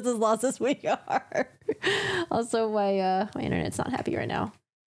probably just as lost as we are. Also, my internet's not happy right now.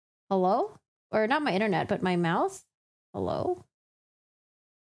 Hello? Or not my internet, but my mouse? Hello?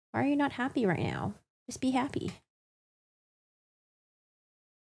 Why are you not happy right now? Just be happy.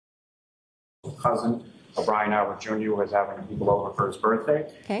 Cousin of Brian Albert Jr., who was having people over for his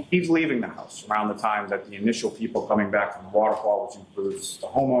birthday. Okay. He's leaving the house around the time that the initial people coming back from the waterfall, which includes the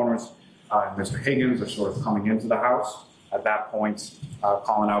homeowners and Mr. Higgins, are sort of coming into the house. At that point,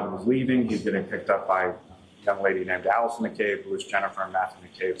 Colin Albert was leaving. He's getting picked up by a young lady named Allison McCabe, who is Jennifer and Matthew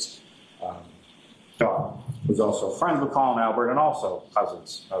McCabe's daughter, who's also friends with Colin Albert and also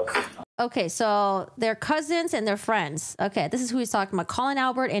cousins of... Okay, so they're cousins and they're friends. Okay, this is who he's talking about. Colin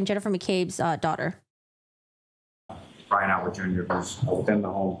Albert and Jennifer McCabe's daughter. Brian Albert Jr., who's within the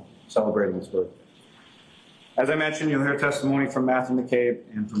home celebrating his birthday. As I mentioned, you'll hear testimony from Matthew McCabe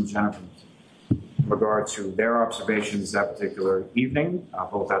and from Jennifer McCabe in regard to their observations that particular evening,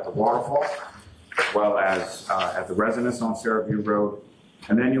 both at the waterfall as well as at the residence on Fairview Road.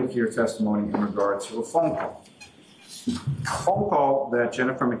 And then you'll hear testimony in regard to a phone call. A phone call that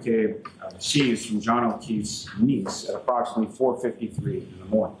Jennifer McCabe receives from John O'Keefe's niece at approximately 4:53 in the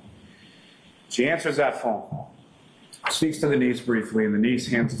morning. She answers that phone call, speaks to the niece briefly, and the niece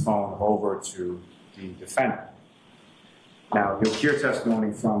hands the phone over to the defendant. Now, you'll hear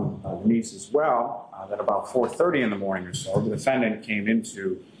testimony from the niece as well that about 4:30 in the morning or so, the defendant came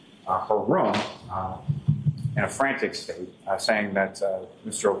into her room in a frantic state, saying that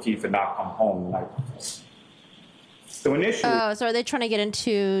Mr. O'Keefe had not come home the night before. So initially, so are they trying to get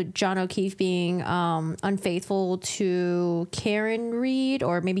into John O'Keefe being unfaithful to Karen Read,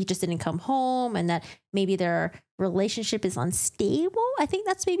 or maybe he just didn't come home and that maybe their relationship is unstable? I think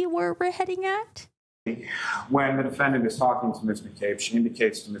that's maybe where we're heading at. When the defendant is talking to Ms. McCabe, she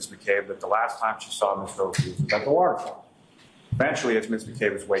indicates to Ms. McCabe that the last time she saw Mr. O'Keefe was at the waterfall. Eventually, as Ms.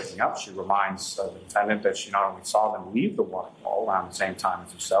 McCabe is waking up, she reminds the defendant that she not only saw them leave the waterfall around the same time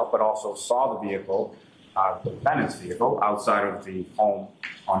as herself, but also saw the vehicle, the defendant's vehicle, outside of the home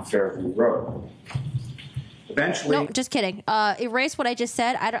on Fairview Road. Eventually, no, just kidding. Erase what I just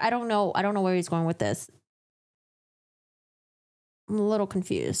said. I don't know. I don't know where he's going with this. I'm a little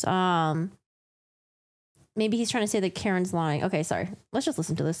confused. Maybe he's trying to say that Karen's lying. Okay, sorry. Let's just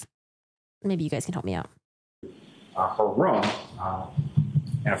listen to this. Maybe you guys can help me out. Her room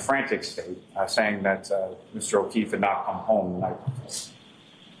in a frantic state, saying that Mr. O'Keefe had not come home the night before.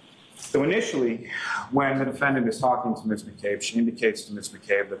 So initially, when the defendant is talking to Ms. McCabe, she indicates to Ms.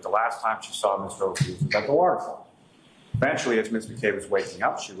 McCabe that the last time she saw Mr. O'Keefe was at the waterfall. Eventually, as Ms. McCabe is waking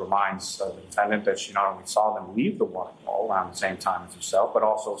up, she reminds the defendant that she not only saw them leave the waterfall around the same time as herself, but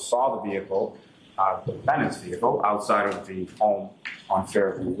also saw the vehicle, the defendant's vehicle, outside of the home on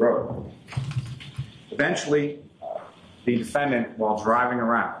Fairview Road. Eventually, the defendant, while driving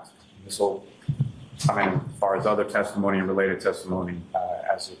around, this will come in as far as other testimony and related testimony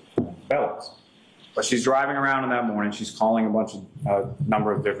as it develops, but she's driving around in that morning. She's calling a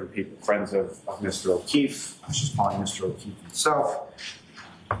number of different people, friends of Mr. O'Keefe. She's calling Mr. O'Keefe himself.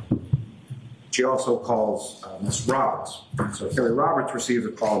 She also calls Ms. Roberts. So Carrie Roberts receives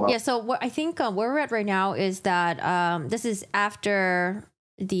a call about... Yeah, so I think where we're at right now is that this is after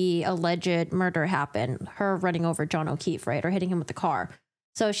the alleged murder happened, her running over John O'Keefe, right? Or hitting him with the car.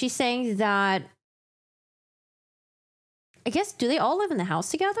 So she's saying that, I guess, do they all live in the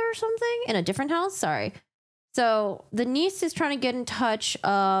house together or something? In a different house? Sorry. So the niece is trying to get in touch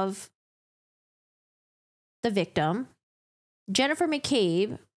of the victim. Jennifer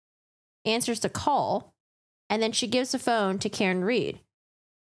McCabe answers the call, and then she gives the phone to Karen Read.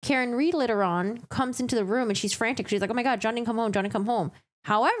 Karen Read later on comes into the room and she's frantic. She's like, oh my God, John didn't come home. John didn't come home.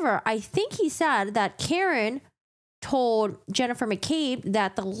 However, I think he said that Karen told Jennifer McCabe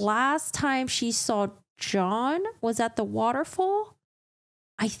that the last time she saw John was at the waterfall.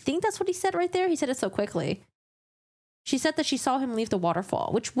 I think that's what he said right there. He said it so quickly. She said that she saw him leave the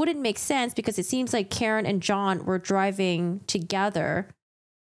waterfall, which wouldn't make sense because it seems like Karen and John were driving together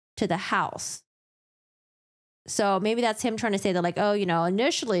to the house. So maybe that's him trying to say that, like, oh, you know,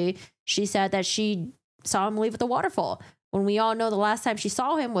 initially she said that she saw him leave at the waterfall, when we all know the last time she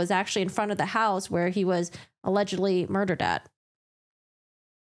saw him was actually in front of the house where he was allegedly murdered at.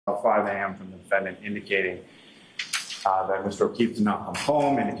 5 a.m. from the defendant indicating that Mr. O'Keefe did not come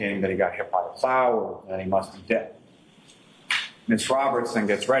home, indicating that he got hit by a plow or that he must be dead. Ms. Roberts then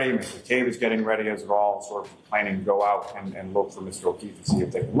gets ready. Ms. McCabe is getting ready as they're all sort of planning to go out and look for Mr. O'Keefe and see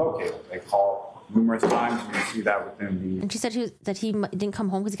if they can locate him. They call numerous times, and you see that within the... And she said that he didn't come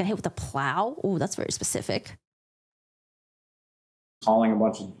home because he got hit with a plow? Oh, that's very specific. Calling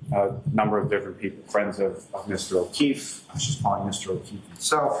a number of different people, friends of Mr. O'Keefe. She's calling Mr. O'Keefe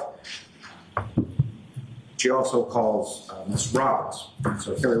himself. She also calls Ms. Roberts.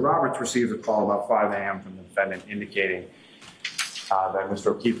 So Carrie Roberts receives a call about 5 a.m. from the defendant indicating that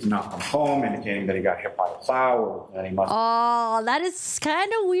Mr. O'Keefe did not come home, indicating that he got hit by a plow or that he must... Oh, that is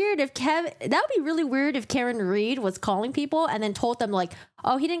kind of weird. That would be really weird if Karen Read was calling people and then told them, like,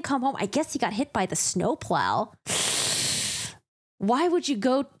 oh, he didn't come home. I guess he got hit by the snowplow. Why would you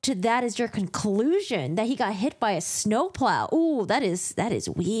go to that as your conclusion, that he got hit by a snowplow? Ooh, that is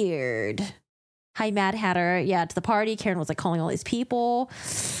weird. Hi, Mad Hatter. Yeah, to the party. Karen was like calling all these people.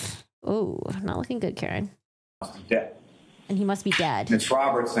 Ooh, not looking good, Karen. Must be dead. And he must be dead. Ms.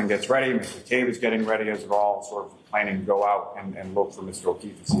 Roberts then gets ready. Ms. McCabe is getting ready as they're all sort of planning to go out and look for Mr.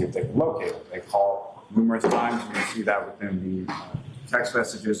 O'Keefe and see if they can locate him. They call numerous times, and you see that within the text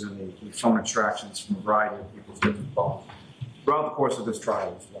messages and the phone extractions from a variety of people's different phones throughout the course of this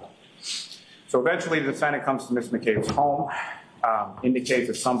trial as well. So eventually the defendant comes to Ms. McCabe's home, indicates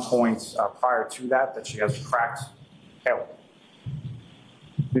at some point prior to that she has a cracked tailgate.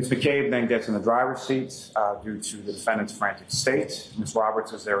 Ms. McCabe then gets in the driver's seat due to the defendant's frantic state. Ms.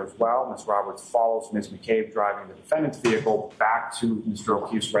 Roberts is there as well. Ms. Roberts follows Ms. McCabe driving the defendant's vehicle back to Mr.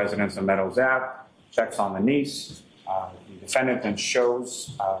 O'Keefe's residence in Meadows Ave, checks on the niece. The defendant then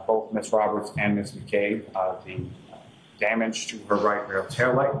shows both Ms. Roberts and Ms. McCabe the damage to her right rear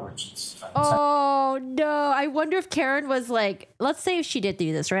taillight, which is... Oh, no. I wonder if Karen was like, let's say if she did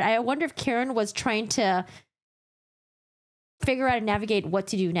do this, right? I wonder if Karen was trying to figure out and navigate what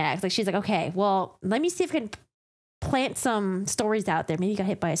to do next. Like, she's like, okay, well, let me see if I can plant some stories out there. Maybe you got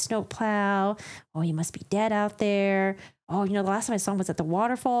hit by a snowplow. Oh, you must be dead out there. Oh, you know, the last time I saw him was at the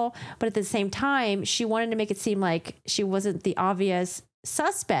waterfall. But at the same time, she wanted to make it seem like she wasn't the obvious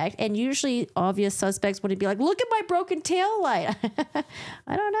suspect. And usually obvious suspects wouldn't be like, look at my broken tail light.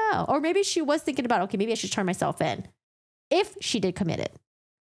 I don't know. Or maybe she was thinking about, okay, maybe I should turn myself in if she did commit it.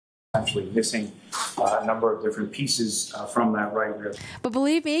 Essentially missing a number of different pieces from that right rear. But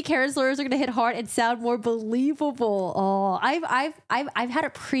believe me, Karen's lawyers are going to hit hard and sound more believable. Oh, I've had a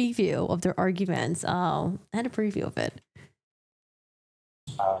preview of their arguments. Oh, I had a preview of it.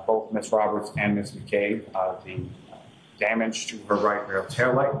 Both Ms. Roberts and Ms. McCabe, the damage to her right rear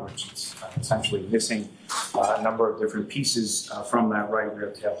taillight, which is essentially missing a number of different pieces from that right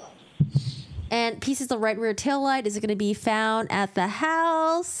rear taillight. And pieces of right rear taillight, is it going to be found at the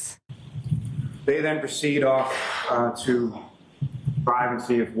house? They then proceed off to drive and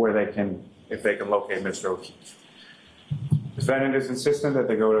see if they can locate Mr. O'Keefe. The defendant is insistent that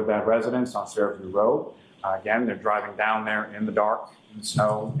they go to that residence on Fairview Road. Again, they're driving down there in the dark, in the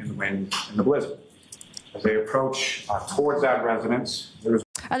snow, in the wind, in the blizzard. As they approach towards that residence,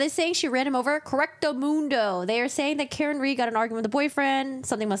 Are they saying she ran him over? Correcto mundo. They are saying that Karen Reed got an argument with the boyfriend.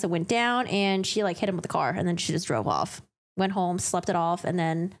 Something must have went down, and she like hit him with the car, and then she just drove off. Went home, slept it off, and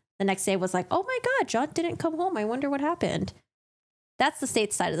then the next day was like, oh my God, John didn't come home. I wonder what happened. That's the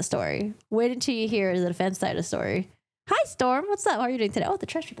state side of the story. Wait until you hear the defense side of the story. Hi, Storm. What's up? How are you doing today? Oh, the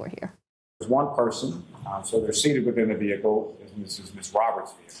trash people are here. There's one person, so they're seated within the vehicle. This is Ms.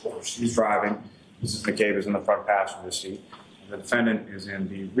 Roberts' vehicle. She's driving. Mrs. McCabe is in the front passenger seat. And the defendant is in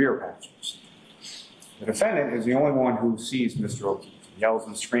the rear passenger seat. The defendant is the only one who sees Mr. O'Keefe. He yells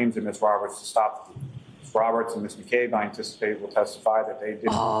and screams at Ms. Roberts to stop the vehicle. Ms. Roberts and Ms. McCabe, I anticipate, will testify that they didn't.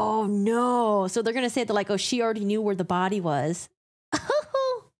 Oh, no. So they're going to say that, like, oh, she already knew where the body was.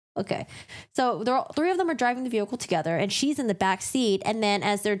 Okay. So three of them are driving the vehicle together, and she's in the back seat. And then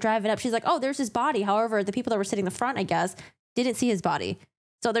as they're driving up, she's like, oh, there's his body. However, the people that were sitting in the front, I guess, didn't see his body.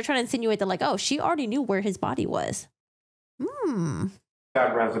 So they're trying to insinuate that, like, oh, she already knew where his body was.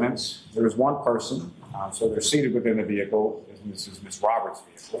 That residence, there's one person, so they're seated within the vehicle. This is Ms. Roberts'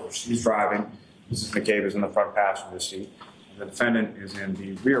 vehicle. She's driving. Mrs. McCabe is in the front passenger seat. And the defendant is in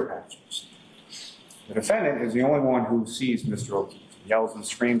the rear passenger seat. The defendant is the only one who sees Mr. O'Keefe. He yells and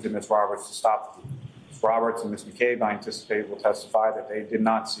screams at Ms. Roberts to stop the vehicle. Ms. Roberts and Ms. McCabe, I anticipate, will testify that they did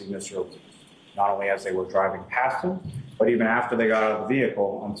not see Mr. O'Keefe, not only as they were driving past him, but even after they got out of the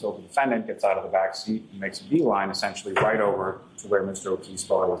vehicle, until the defendant gets out of the back seat and makes a beeline essentially right over to where Mr. O'Keefe's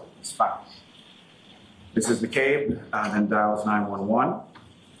body was found. Mrs. McCabe then dials 911,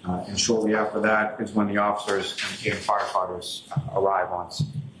 and shortly after that is when the officers and firefighters arrive on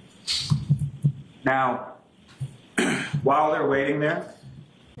scene. Now, while they're waiting there...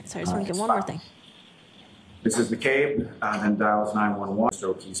 Sorry, I just want to get one more thing. Mrs. McCabe then dials 911. Mr.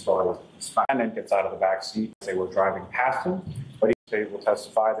 O'Keefe's body is found. The defendant gets out of the back seat as they were driving past him, but they will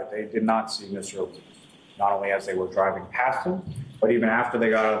testify that they did not see Mr. O'Keefe, not only as they were driving past him, but even after they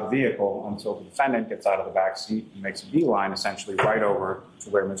got out of the vehicle, until the defendant gets out of the back seat and makes a beeline essentially right over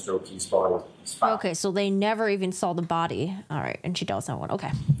to where Mr. O'Keefe's body was found. Okay, so they never even saw the body. All right, and she dials 911.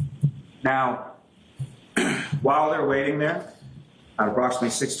 Okay. Now, while they're waiting there, at approximately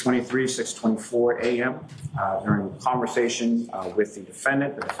 6:23, 6:24 a.m., during a conversation with the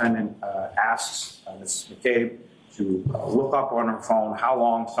defendant asks Ms. McCabe to look up on her phone how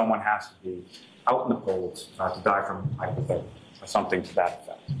long someone has to be out in the cold to die from hypothermia, or something to that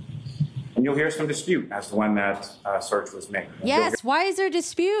effect. And you'll hear some dispute as to when that search was made. Yes, why is there a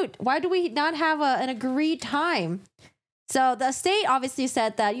dispute? Why do we not have an agreed time? So the state obviously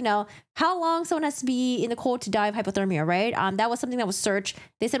said that, you know, how long someone has to be in the cold to die of hypothermia, right? That was something that was searched.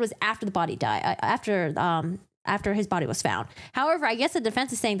 They said it was after the body died, after his body was found. However, I guess the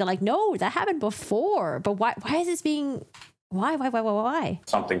defense is saying that, like, no, that happened before. But why is this being, why?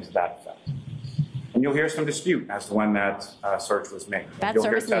 Something to that effect. And you'll hear some dispute as to when that search was made. Bad You'll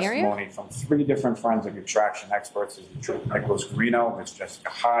service hear in the area? testimony from 3 different forensic extraction experts, Nicholas Guarino, Ms. Jessica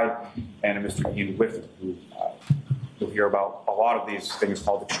Hyde, and Mr. Ian Whiffen, who you'll hear about a lot of these things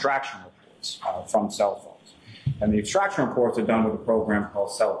called extraction reports from cell phones. And the extraction reports are done with a program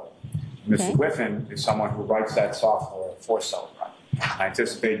called Celebrate. Mr. Whiffen is someone who writes that software for Celebrate. I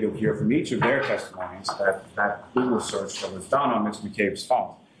anticipate you'll hear from each of their testimonies that Google search that was done on Ms. McCabe's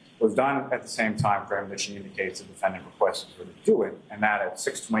phone was done at the same time frame that she indicates the defendant requested her to do it, and that at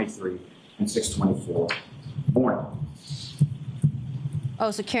 6:23 and 6:24 morning.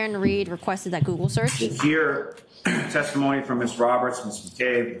 Oh, so Karen Reed requested that Google search? You'll hear testimony from Ms. Roberts, Ms.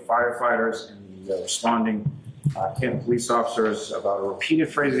 McCabe, the firefighters, and the responding Canton police officers about a repeated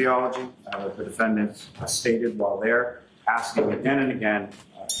phraseology that the defendant stated while there, asking again and again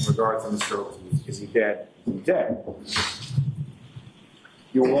in regards to Mr. O'Keefe, is he dead? Is he dead?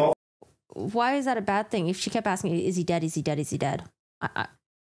 You will. Why is that a bad thing? If she kept asking, is he dead? Is he dead? Is he dead? I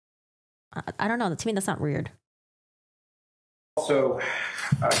don't know. To me, that's not weird. Also,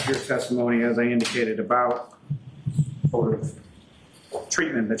 hear testimony, as I indicated, about sort of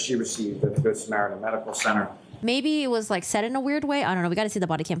treatment that she received at the Good Samaritan Medical Center. Maybe it was like said in a weird way. I don't know. We got to see the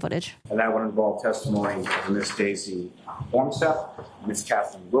body cam footage. And that would involve testimony of Ms. Daisy Hornstead, Ms.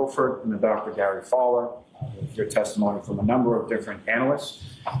 Kathleen Wilford, and the Dr. Gary Fowler. You'll hear testimony from a number of different analysts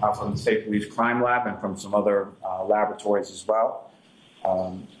from the State Police Crime Lab and from some other laboratories as well.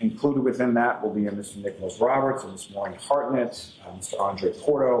 Included within that will be Mr. Nicholas Roberts and Ms. Maureen Hartnett, Mr. Andre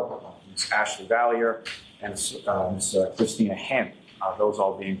Porto, Ms. Ashley Vallier, and Ms. Christina Hanley, those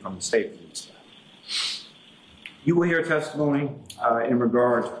all being from the State Police Lab. You will hear testimony in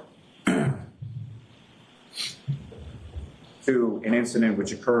regard to an incident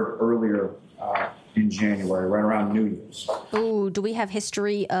which occurred earlier in January, right around New Year's. Oh, do we have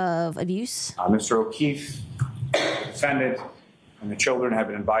history of abuse? Mr. O'Keefe, the defendant, and the children have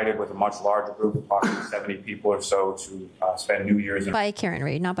been invited with a much larger group, approximately 70 people or so, to spend New Year's in by Karen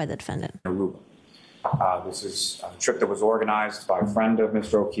Reed, not by the defendant. Aruba. This is a trip that was organized by a friend of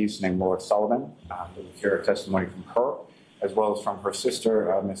Mr. O'Keefe's named Laura Sullivan. We'll hear a testimony from her, as well as from her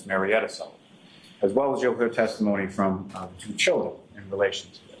sister, Miss Marietta Sullivan, as well as you'll hear testimony from the two children in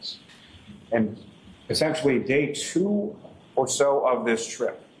relation to this. And essentially, day 2 or so of this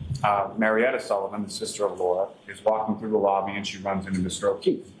trip, Marietta Sullivan, the sister of Laura, is walking through the lobby and she runs into Mr.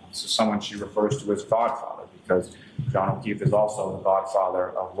 O'Keefe. This is someone she refers to as godfather because John O'Keefe is also the godfather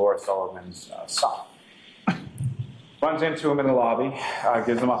of Laura Sullivan's son. Runs into him in the lobby,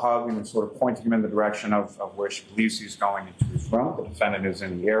 gives him a hug, and is sort of pointing him in the direction of where she believes he's going into his room. The defendant is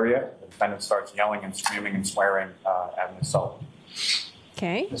in the area. The defendant starts yelling and screaming and swearing at Ms. Sullivan.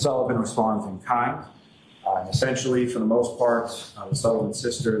 Okay. Ms. Sullivan responds in kind. Essentially, for the most part, the Sullivan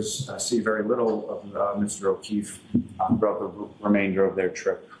sisters see very little of Mr. O'Keefe throughout the remainder of their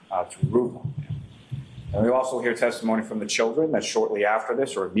trip to Aruba. And we also hear testimony from the children that shortly after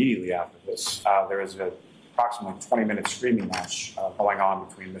this, or immediately after this, there is a approximately 20-minute screaming match going on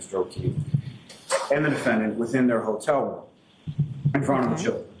between Mr. O'Keefe and the defendant within their hotel room in front of the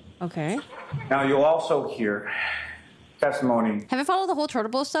children. Okay. Now, you'll also hear testimony. Haven't followed the whole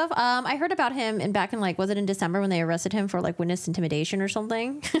Turtle stuff. I heard about him back in was it in December when they arrested him for witness intimidation or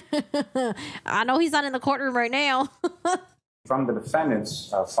something? I know he's not in the courtroom right now. From the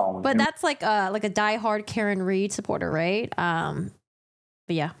defendant's phone. But that's like a diehard Karen Reed supporter, right? But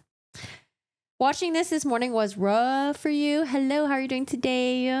yeah. Watching this morning was rough for you. Hello, how are you doing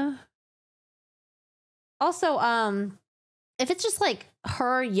today? Also, if it's just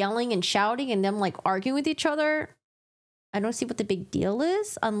her yelling and shouting and them arguing with each other, I don't see what the big deal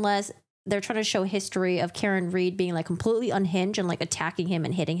is unless they're trying to show history of Karen Reed being completely unhinged and attacking him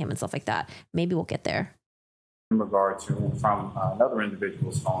and hitting him and stuff like that. Maybe we'll get there. In regard to, from another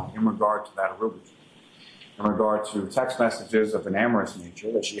individual's phone, in regard to that Aruba trip. In regard to text messages of an amorous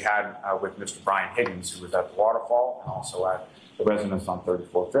nature that she had with Mr. Brian Higgins, who was at the waterfall and also at the residence on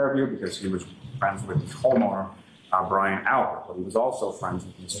 34 Fairview, because he was friends with the homeowner, Brian Albert. But he was also friends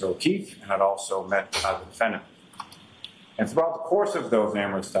with Mr. O'Keefe and had also met the defendant. And throughout the course of those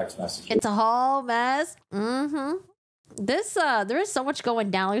amorous text messages, it's a whole mess. Mm-hmm. There is so much going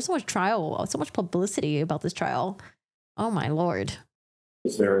down. There's so much trial, so much publicity about this trial. Oh my Lord.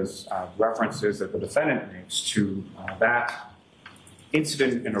 There is references that the defendant makes to that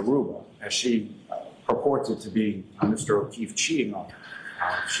incident in Aruba, as she purports it to be Mr. O'Keefe cheating on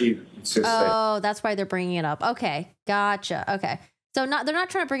her. She insists that's why they're bringing it up. Okay, gotcha. Okay, so they're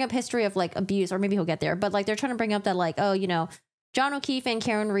not trying to bring up history of abuse, or maybe he'll get there, but they're trying to bring up that John O'Keefe and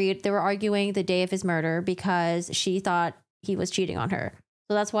Karen Reed, they were arguing the day of his murder because she thought he was cheating on her.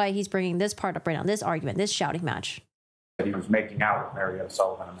 So that's why he's bringing this part up right now, this argument, this shouting match. That he was making out with Marietta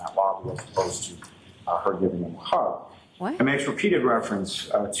Sullivan in that lobby as opposed to her giving him a hug. What? It makes repeated reference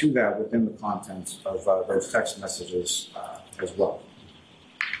to that within the content of those text messages as well.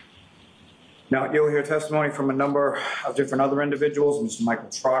 Now, you'll hear testimony from a number of different other individuals. Mr. Michael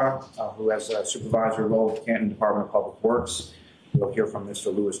Trotter, who has a supervisory role at Canton Department of Public Works. You'll hear from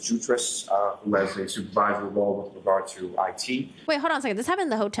Mr. Louis Jutras, who has a supervisory role with regard to IT. Wait, hold on a second. This happened in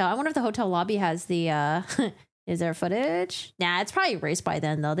the hotel. I wonder if the hotel lobby has the, is there footage? Nah, it's probably erased by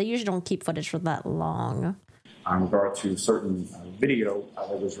then, though. They usually don't keep footage for that long. In regard to certain video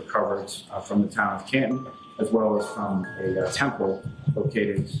that was recovered from the town of Canton, as well as from a temple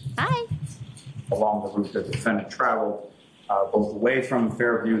located along the route that the defendant traveled, both away from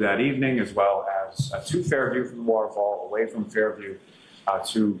Fairview that evening, as well as to Fairview from the waterfall, away from Fairview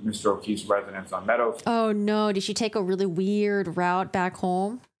to Mr. O'Keefe's residence on Meadows. Oh, no. Did she take a really weird route back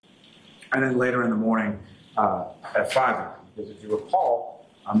home? And then later in the morning at 5 because if you recall,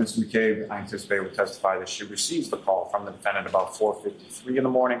 Ms. McCabe, I anticipate, would testify that she receives the call from the defendant about 4:53 in the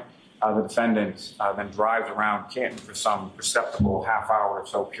morning. The defendant then drives around Canton for some perceptible half-hour or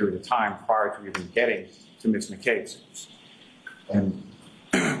so period of time prior to even getting to Ms. McCabe's house. And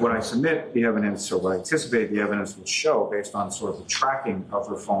what I submit the evidence, or what I anticipate the evidence will show, based on sort of the tracking of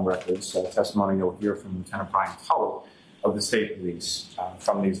her phone records, testimony you'll hear from Lieutenant Brian Tully of the State Police,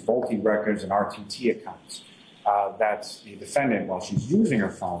 from these Volti records and RTT accounts, that the defendant, while she's using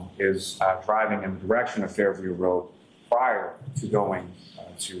her phone, is driving in the direction of Fairview Road prior to going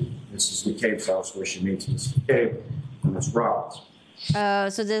to Mrs. McCabe's house, where she meets Mrs. McCabe and Ms. Roberts.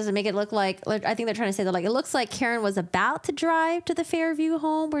 So does it make it look like, I think they're trying to say that, like, it looks like Karen was about to drive to the Fairview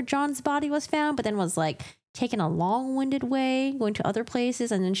home where John's body was found, but then was like taking a long-winded way, going to other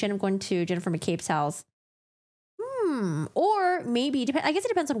places, and then she ended up going to Jennifer McCabe's house. Or maybe, I guess it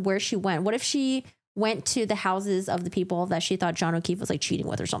depends on where she went. What if she went to the houses of the people that she thought John O'Keefe was like cheating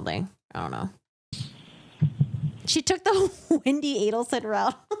with or something? I don't know. She took the Wendy Adelson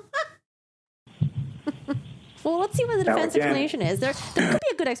route. Well, let's see what the defense explanation is. There could be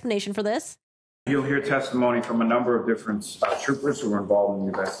a good explanation for this. You'll hear testimony from a number of different troopers who were involved in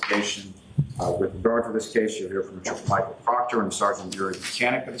the investigation. With regard to this case, you'll hear from Trooper Michael Proctor and Sergeant Yuri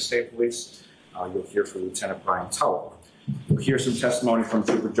Mechanic of the State Police. You'll hear from Lieutenant Brian Tulloch. You'll hear some testimony from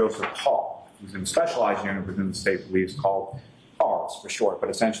Trooper Joseph Hall, who's in a specialized unit within the State Police called PARS for short, but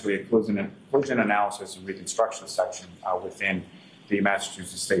essentially a collision analysis and reconstruction section within the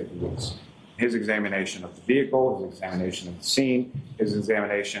Massachusetts State Police. His examination of the vehicle, his examination of the scene, his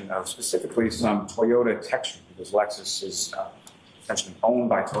examination of specifically some Toyota texture, because Lexus is essentially owned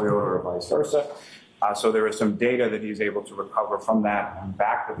by Toyota or vice versa. So there is some data that he's able to recover from that and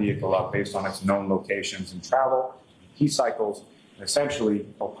back the vehicle up based on its known locations and travel, key cycles, and essentially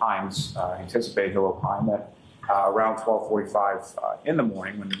opines, anticipate he'll opine that around 12:45 in the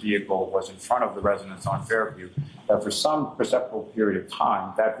morning, when the vehicle was in front of the residence on Fairview, that for some perceptible period of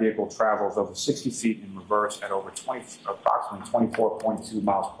time, that vehicle travels over 60 feet in reverse at over approximately 24.2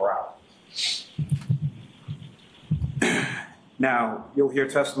 miles per hour. Now, you'll hear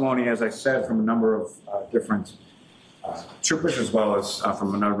testimony, as I said, from a number of different troopers, as well as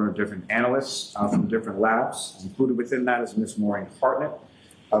from a number of different analysts from different labs. Included within that is Ms. Maureen Hartnett,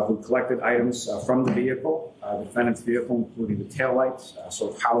 who collected items from the vehicle, the defendant's vehicle, including the taillights,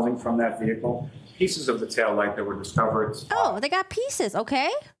 sort of housing from that vehicle, pieces of the taillight that were discovered. Oh, they got pieces, okay.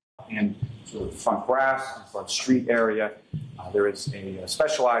 In sort of front grass and front street area. There is a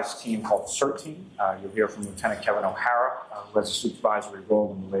specialized team called the CERT team. You'll hear from Lieutenant Kevin O'Hara, who has a supervisory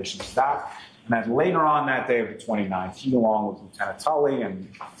role in relation to that. And then later on that day of the 29th, he, along with Lieutenant Tully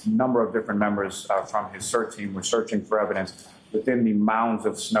and a number of different members from his CERT team, were searching for evidence within the mounds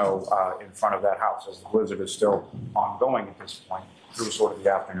of snow in front of that house, as the blizzard is still ongoing at this point through sort of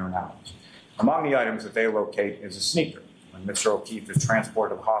the afternoon hours. Among the items that they locate is a sneaker. When Mr. O'Keefe is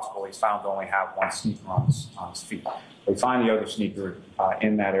transported to the hospital, he's found to only have one sneaker on his feet. They find the other sneaker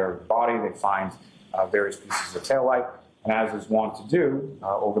in that area of the body. They find various pieces of taillight. And as is wont to do,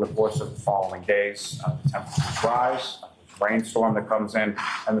 over the course of the following days, the temperatures rise, there's a rainstorm that comes in,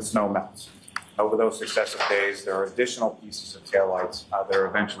 and the snow melts. Over those successive days, there are additional pieces of taillights that are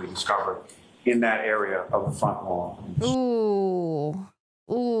eventually discovered in that area of the front lawn.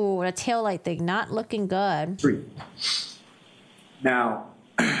 Ooh, a taillight thing, not looking good. Three. Now,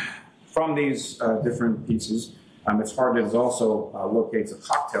 from these different pieces, Ms. Hartnett also locates a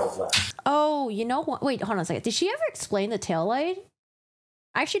cocktail glass. Oh, you know what? Wait, hold on a second. Did she ever explain the taillight?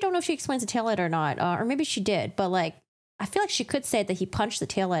 I actually don't know if she explains the taillight or not, or maybe she did, but like, I feel like she could say that he punched the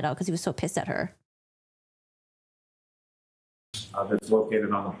taillight out because he was so pissed at her. That's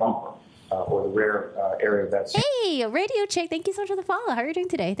located on the bumper or the rear area of that. Hey, Radio Chick, thank you so much for the follow. How are you doing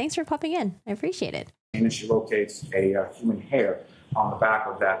today? Thanks for popping in. I appreciate it. And she locates a human hair on the back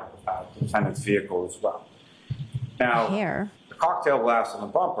of that defendant's vehicle as well. Now, hair. The cocktail glass on the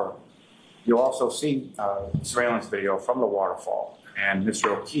bumper You'll also see surveillance video from the waterfall, and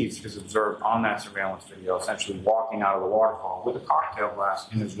Mr. O'Keefe is observed on that surveillance video essentially walking out of the waterfall with a cocktail glass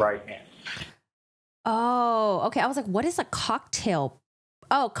in his right hand. Oh, okay. I was like, what is a cocktail?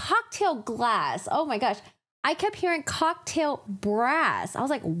 Oh, cocktail glass. Oh my gosh. I kept hearing cocktail brass. I was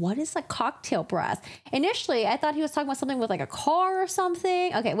like, what is a cocktail brass? Initially, I thought he was talking about something with like a car or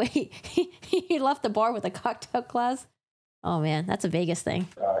something. Okay, wait, he left the bar with a cocktail glass. Oh man, that's a Vegas thing.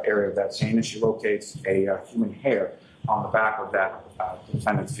 Area of that scene, and she locates a human hair on the back of that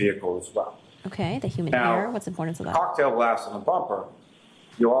defendant's vehicle as well. Okay, the human Now, hair. What's the importance of that? Cocktail glass on the bumper.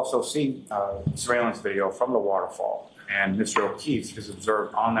 You'll also see surveillance video from the waterfall, and Mr. O'Keefe is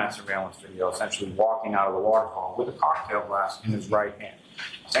observed on that surveillance video essentially walking out of the waterfall with a cocktail glass in his right hand.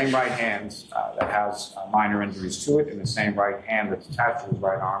 Same right hand that has minor injuries to it, and the same right hand that's attached to his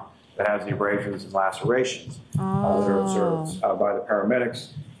right arm that has the abrasions and lacerations that are observed by the paramedics,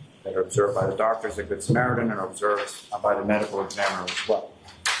 that are observed by the doctors at Good Samaritan, and are observed by the medical examiner as well.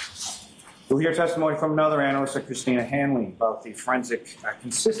 You'll hear testimony from another analyst, Christina Hanley, about the forensic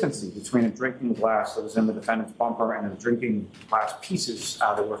consistency between a drinking glass that was in the defendant's bumper and the drinking glass pieces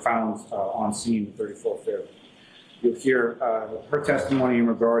that were found on scene at 34 Fairview. You'll hear her testimony in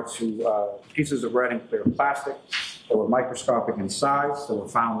regard to pieces of red and clear plastic that were microscopic in size that were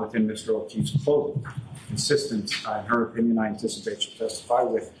found within Mr. O'Keefe's clothing. Consistent, in her opinion, I anticipate she'll testify,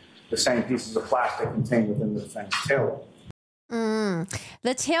 with the same pieces of plastic contained within the defendant's taillight.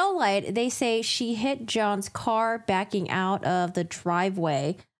 The tail light, they say she hit John's car backing out of the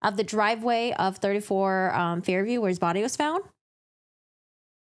driveway of 34 Fairview where his body was found.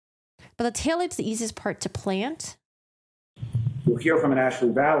 But the tail light's the easiest part to plant. You'll hear from an Ashley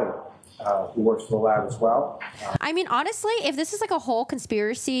Valley who works for the lab as well. I mean, honestly, if this is like a whole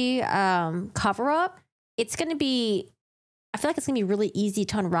conspiracy cover up, it's going to be, I feel like it's going to be really easy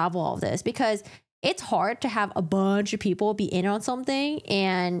to unravel all of this, because it's hard to have a bunch of people be in on something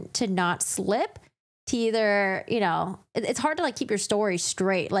and to not slip, to either, you know, it's hard to like keep your story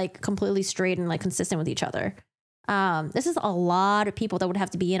straight, like completely straight and like consistent with each other. This is a lot of people that would have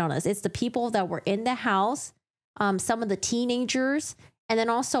to be in on this. It's the people that were in the house, some of the teenagers, and then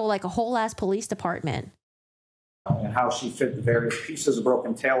also like a whole ass police department. And how she fit the various pieces of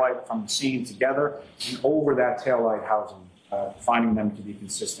broken taillight from the scene together and over that taillight housing, finding them to be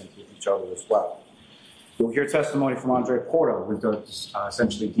consistent with each other as well. You'll hear testimony from Andre Porto, who's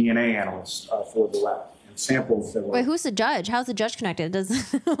essentially DNA analyst for the lab, and samples that were... Wait, who's the judge? How's the judge connected?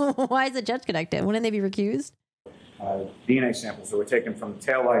 Why is the judge connected? Wouldn't they be recused? DNA samples that were taken from the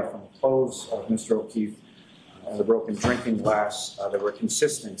taillight, from the clothes of Mr. O'Keefe, and the broken drinking glass that were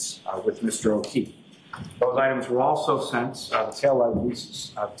consistent with Mr. O'Keefe. Those items were also sent, the taillight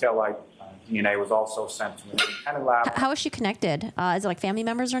pieces, the taillight DNA was also sent to an independent lab. How is she connected? Is it like family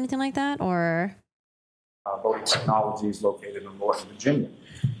members or anything like that, or... Bodie Technologies located in Northern Virginia.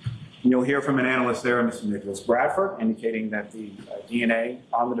 And you'll hear from an analyst there, Mr. Nicholas Bradford, indicating that the DNA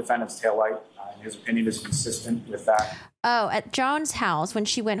on the defendant's taillight, in his opinion, is consistent with that. Oh, at John's house when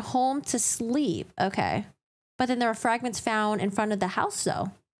she went home to sleep. Okay. But then there were fragments found in front of the house,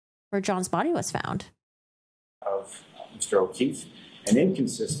 though, where John's body was found. Of Mr. O'Keefe, and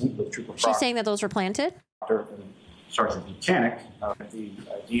inconsistent with Trooper Proctor. She's saying that those were planted? Sergeant Buchanan, the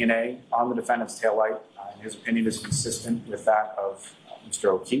DNA on the defendant's taillight, in his opinion, is consistent with that of Mr.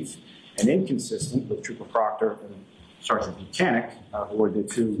 O'Keefe, and inconsistent with Trooper Proctor and Sergeant Buchanan, who were the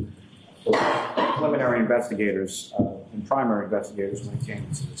two preliminary investigators and primary investigators when it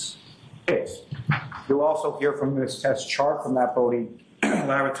came to this case. You'll also hear from this test chart from that Bodie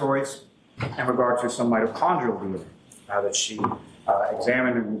Laboratories in regard to some mitochondrial DNA that she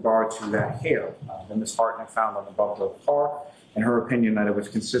examined in regard to that hair that Ms. Hartnett found on the bumper of the car, in her opinion that it was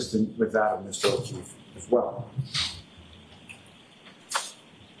consistent with that of Mr. O'Keefe as well.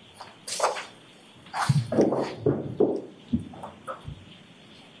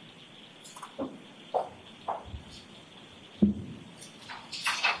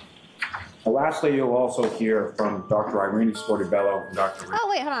 Lastly, you'll also hear from Dr. Irene Sportibello and Dr. Oh,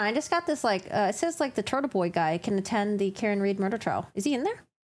 wait, hold on. I just got this, like, it says, like, the Turtle Boy guy can attend the Karen Reed murder trial. Is he in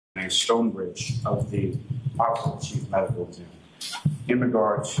there? Stonebridge of the Office of the Chief Medical Examiner in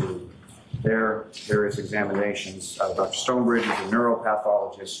regard to their various examinations. Dr. Stonebridge is a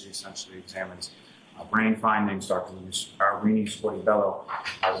neuropathologist. She essentially examines brain findings. Dr. Irene Sportibello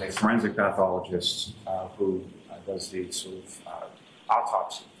is a forensic pathologist who does the sort of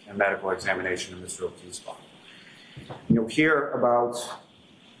autopsy and medical examination of Mr. O'Keefe's body. You'll hear about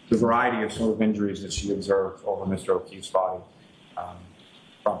the variety of sort of injuries that she observed over Mr. O'Keefe's body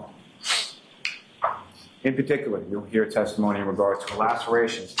from him. In particular, you'll hear testimony in regard to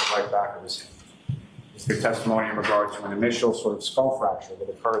lacerations to the right back of his head. You'll hear testimony in regard to an initial sort of skull fracture that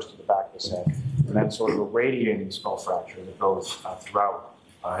occurs to the back of his head, and then sort of a radiating skull fracture that goes throughout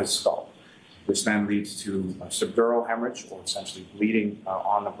his skull, which then leads to subdural hemorrhage, or essentially bleeding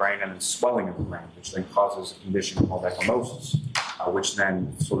on the brain, and then swelling of the brain, which then causes a condition called ecchymosis, which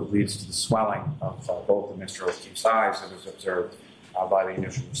then sort of leads to the swelling of both of Mr. O'Keefe's eyes that was observed by the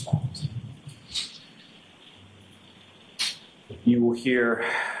initial respondents. You will hear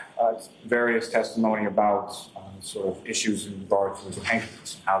various testimony about sort of issues in regard to his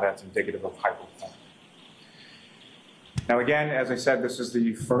pancreas, how that's indicative of hypothermia. Now, again, as I said, this is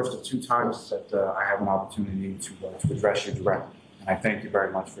the first of 2 times that I have an opportunity to address you directly. And I thank you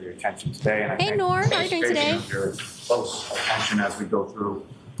very much for your attention today. And I Hey, Nor, how are you doing today? Your close attention as we go through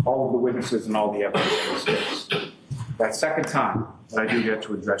all of the witnesses and all the evidence in this case. That second time that I do get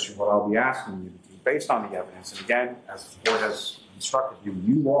to address you, what I'll be asking you to do, based on the evidence, and again, as the court has instructed you,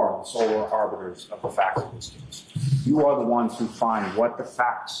 you are the sole arbiters of the facts of this case. You are the ones who find what the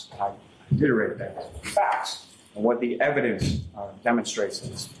facts, and I reiterate that, facts, and what the evidence demonstrates in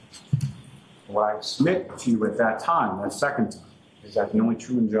this case. And what I submit to you at that time, that second time, is that the only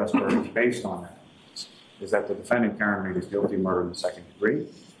true and just verdict based on that is that the defendant, Karen Reid, is guilty of murder in the 2nd degree,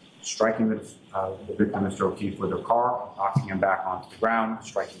 striking the victim, Mr. O'Keefe, with her car, knocking him back onto the ground,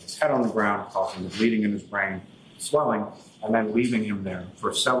 striking his head on the ground, causing the bleeding in his brain, swelling, and then leaving him there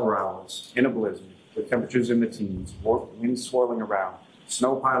for several hours in a blizzard, with temperatures in the teens, wind swirling around,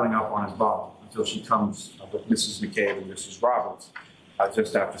 snow piling up on his body, until she comes with Mrs. McCabe and Mrs. Roberts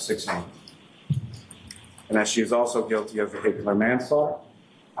just after 6 a.m. And that she is also guilty of vehicular manslaughter,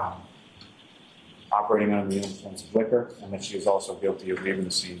 operating under the influence of liquor, and that she is also guilty of leaving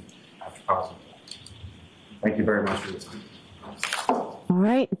the scene after causing death. Thank you very much for your time. All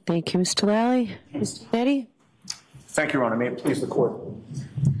right. Thank you, Mr. Lally. Mr. Nettie? Thank you, Your Honor. May it please the court.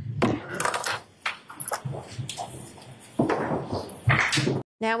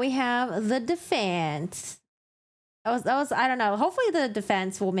 Now we have the defense. That was I don't know. Hopefully the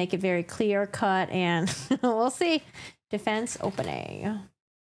defense will make it very clear cut, and we'll see. Defense opening.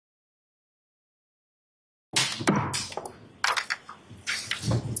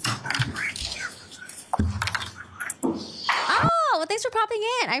 Oh, well, thanks for popping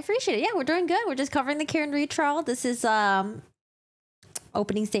in. I appreciate it. Yeah, we're doing good. We're just covering the Karen Reid trial. This is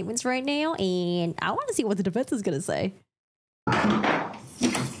opening statements right now, and I want to see what the defense is going to say.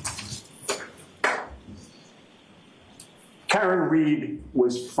 Karen Reid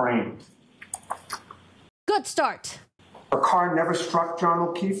was framed. Good start. Her car never struck John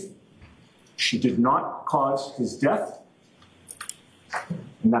O'Keefe. She did not cause his death.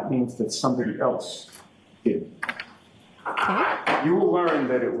 And that means that somebody else did. Okay. You will learn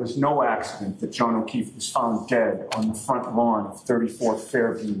that it was no accident that John O'Keefe was found dead on the front lawn of 34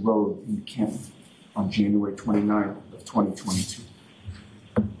 Fairview Road in Canton on January 29th of 2022.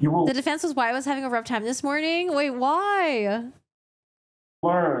 The defense was why I was having a rough time this morning. Wait, why?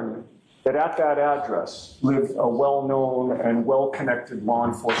 Learn that at that address lived a well-known and well-connected law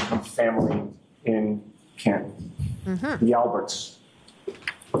enforcement family in Canton, the Alberts.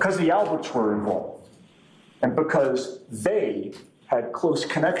 Because the Alberts were involved, and because they had close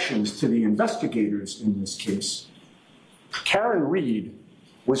connections to the investigators in this case, Karen Reid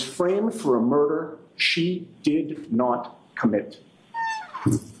was framed for a murder she did not commit.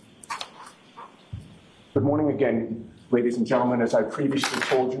 Good morning again, ladies and gentlemen. As I previously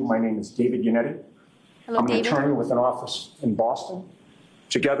told you, my name is David Yannetti. Hello, I'm David. an attorney with an office in Boston.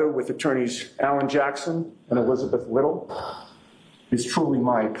 Together with attorneys Alan Jackson and Elizabeth Little, it is truly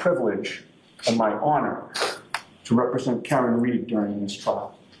my privilege and my honor to represent Karen Reid during this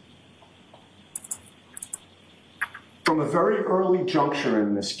trial. From a very early juncture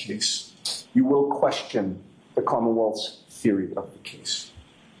in this case, you will question the Commonwealth's theory of the case.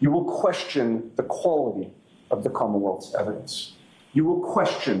 You will question the quality of the Commonwealth's evidence. You will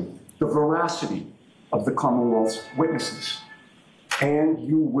question the veracity of the Commonwealth's witnesses. And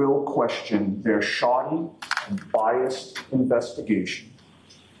you will question their shoddy and biased investigation,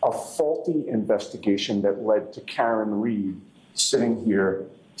 a faulty investigation that led to Karen Reid sitting here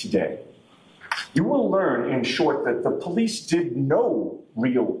today. You will learn, in short, that the police did no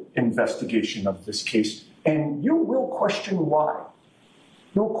real investigation of this case, and you will question why.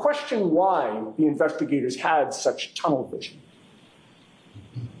 You'll question why the investigators had such tunnel vision.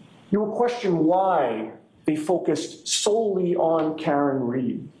 You will question why they focused solely on Karen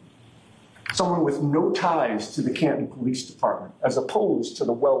Reid, someone with no ties to the Canton Police Department, as opposed to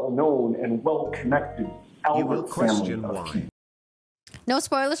the well-known and well-connected Albert family of Canton. No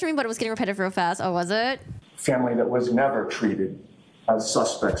spoilers for me, but it was getting repetitive real fast. Oh, was it? Family that was never treated as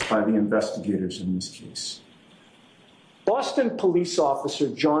suspects by the investigators in this case. Boston police officer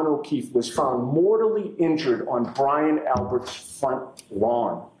John O'Keefe was found mortally injured on Brian Albert's front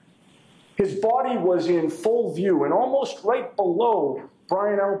lawn. His body was in full view and almost right below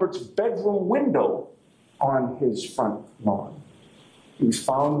Brian Albert's bedroom window on his front lawn. He was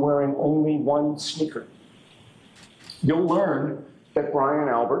found wearing only one sneaker. You'll learn that Brian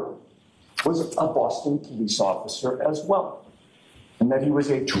Albert was a Boston police officer as well, and that he was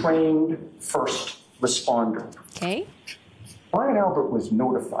a trained first responder. Okay. Brian Albert was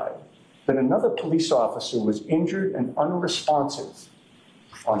notified that another police officer was injured and unresponsive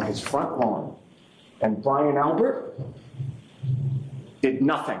on his front lawn, and Brian Albert did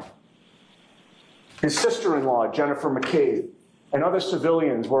nothing. His sister-in-law, Jennifer McCabe, and other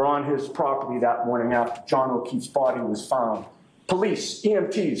civilians were on his property that morning after John O'Keefe's body was found. Police,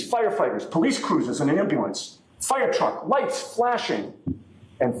 EMTs, firefighters, police cruisers, an ambulance, fire truck, lights flashing,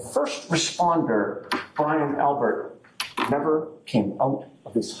 and first responder Brian Albert never came out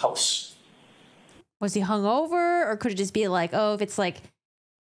of his house. Was he hungover, or could it just be like, oh, if it's like,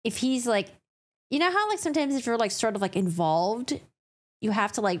 if he's like, you know how like sometimes if you're like sort of like involved, you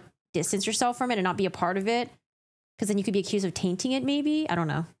have to like distance yourself from it and not be a part of it, because then you could be accused of tainting it. Maybe, I don't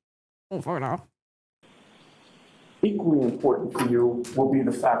know. I don't know. Equally important for you will be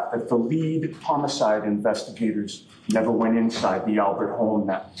the fact that the lead homicide investigators never went inside the Albert home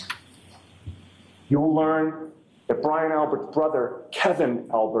that night. You'll learn that Brian Albert's brother, Kevin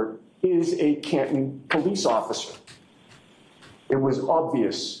Albert, is a Canton police officer. It was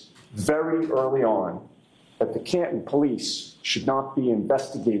obvious very early on that the Canton police should not be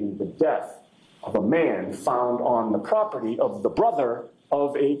investigating the death of a man found on the property of the brother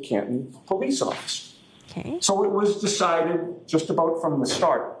of a Canton police officer. Okay. So it was decided just about from the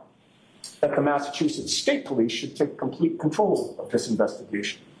start that the Massachusetts State Police should take complete control of this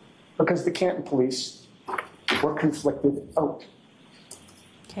investigation, because the Canton police were conflicted out.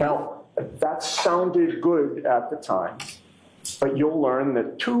 Okay. Now, that sounded good at the time, but you'll learn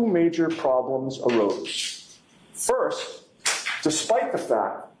that two major problems arose. First, despite the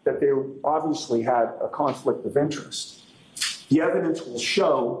fact that they obviously had a conflict of interest, the evidence will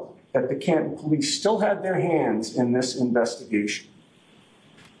show that the Canton police still had their hands in this investigation.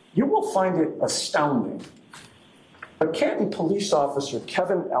 You will find it astounding. But Canton police officer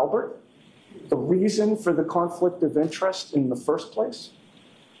Kevin Albert, the reason for the conflict of interest in the first place,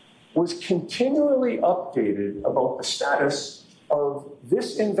 was continually updated about the status of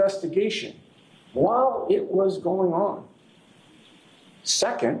this investigation while it was going on.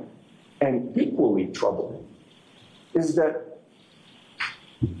 Second, and equally troubling, is that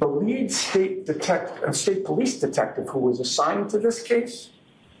the lead state police detective who was assigned to this case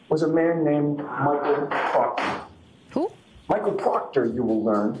was a man named Michael Proctor. Who? Michael Proctor, you will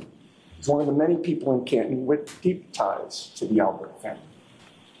learn, is one of the many people in Canton with deep ties to the Albert family.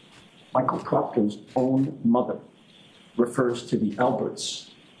 Michael Proctor's own mother refers to the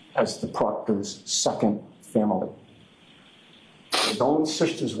Alberts as the Proctor's second family. His own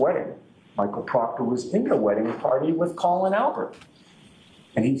sister's wedding, Michael Proctor was in the wedding party with Colin Albert.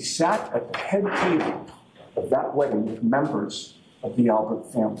 And he sat at the head table of that wedding with members of the Albert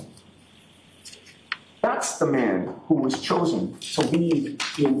family. That's the man who was chosen to lead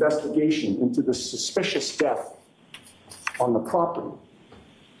the investigation into the suspicious death on the property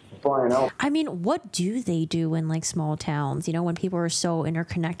of Brian Albert. I mean, what do they do in like small towns, you know, when people are so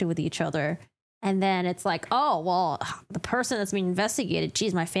interconnected with each other? And then it's like, oh, well, the person that's being investigated,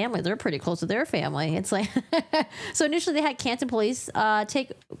 geez, my family, they're pretty close to their family. It's like, so initially they had Canton Police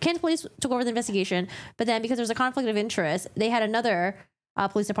took over the investigation, but then because there was a conflict of interest, they had another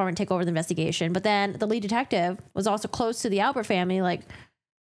police department take over the investigation. But then the lead detective was also close to the Albert family, like,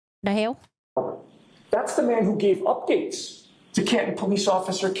 the hell? That's the man who gave updates to Canton police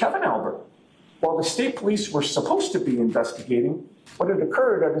officer Kevin Albert, while the state police were supposed to be investigating what had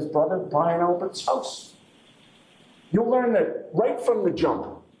occurred at his brother Brian Albert's house. You'll learn that right from the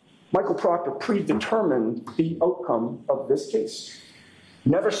jump, Michael Proctor predetermined the outcome of this case.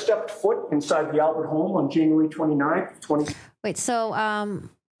 Never stepped foot inside the Albert home on January 29th, Wait, so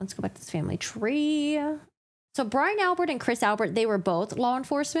let's go back to this family tree. So Brian Albert and Chris Albert, they were both law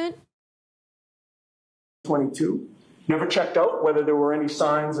enforcement? 22. Never checked out whether there were any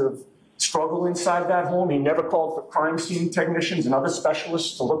signs of struggle inside that home. He never called for crime scene technicians and other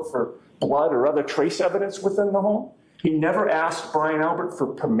specialists to look for blood or other trace evidence within the home. He never asked Brian Albert for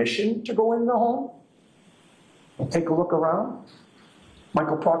permission to go in the home and take a look around.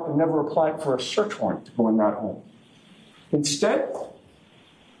 Michael Proctor never applied for a search warrant to go in that home. Instead,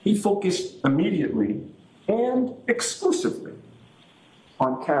 he focused immediately and exclusively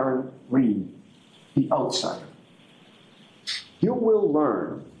on Karen Reed, the outsider. You will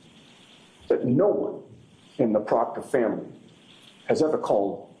learn that no one in the Proctor family has ever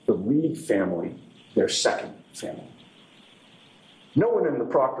called the Reed family their second family. No one in the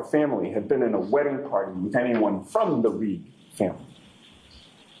Proctor family had been in a wedding party with anyone from the Reed family.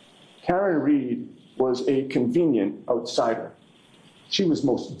 Karen Reed was a convenient outsider. She was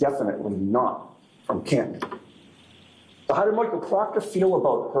most definitely not from Canton. So how did Michael Proctor feel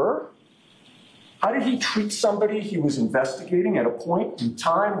about her? How did he treat somebody he was investigating at a point in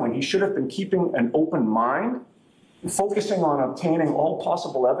time when he should have been keeping an open mind, focusing on obtaining all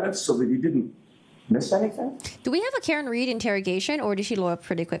possible evidence so that he didn't miss anything? Do we have a Karen Reed interrogation, or did she blow up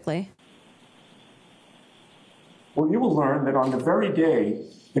pretty quickly? Well, you will learn that on the very day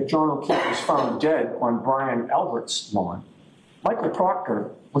that John O'Keefe was found dead on Brian Albert's lawn, Michael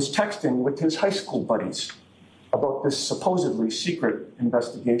Proctor was texting with his high school buddies about this supposedly secret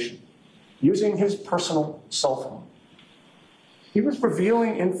investigation, using his personal cell phone. He was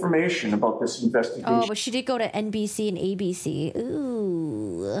revealing information about this investigation. Oh, but she did go to NBC and ABC.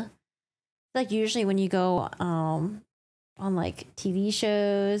 Ooh. Like usually when you go on like TV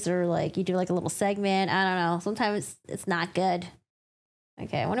shows or like you do like a little segment, I don't know. Sometimes it's not good.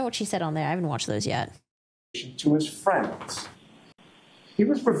 Okay, I wonder what she said on there. I haven't watched those yet. To his friends. He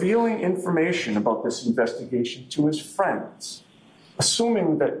was revealing information about this investigation to his friends,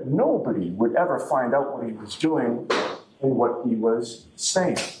 assuming that nobody would ever find out what he was doing and what he was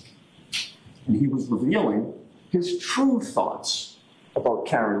saying. And he was revealing his true thoughts about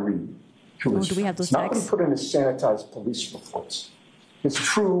Karen Reed to his do we have those friends. Not what texts? he put in his sanitized police reports. His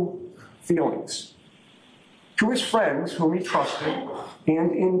true feelings. To his friends whom he trusted,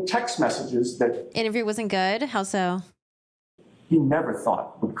 and in text messages that Interview wasn't good? How so? he never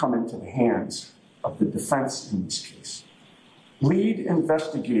thought would come into the hands of the defense in this case. Lead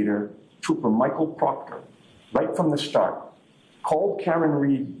investigator Trooper Michael Proctor, right from the start, called Karen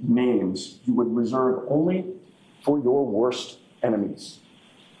Reed names you would reserve only for your worst enemies.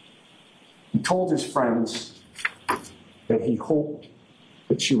 He told his friends that he hoped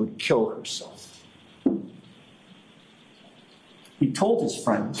that she would kill herself. He told his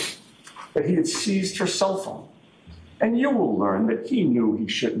friends that he had seized her cell phone. And you will learn that he knew he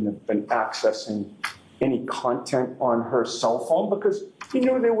shouldn't have been accessing any content on her cell phone because he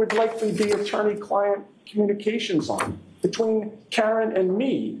knew there would likely be attorney-client communications on between Karen and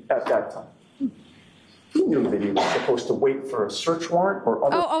me at that time. He knew that he was supposed to wait for a search warrant or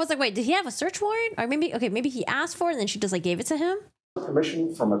other Oh, I was like, wait, did he have a search warrant? Or maybe he asked for it and then she just like gave it to him?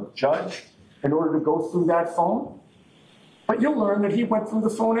 permission from a judge in order to go through that phone. But you'll learn that he went through the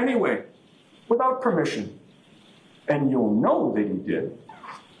phone anyway, without permission. And you'll know that he did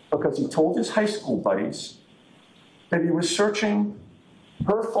because he told his high school buddies that he was searching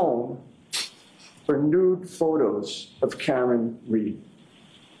her phone for nude photos of Karen Reed.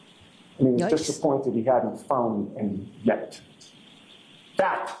 And he was Yikes. disappointed he hadn't found any yet.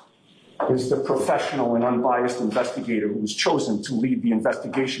 That is the professional and unbiased investigator who was chosen to lead the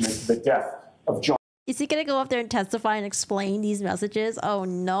investigation into the death of John Is he going to go up there and testify and explain these messages? Oh,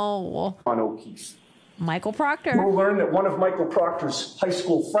 no. O'Keefe. Michael Proctor. We'll learn that one of Michael Proctor's high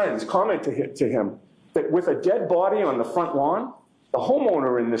school friends commented to him that with a dead body on the front lawn, the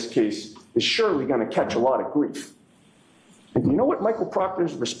homeowner in this case is surely going to catch a lot of grief. And do you know what Michael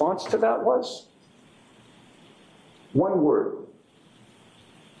Proctor's response to that was? One word.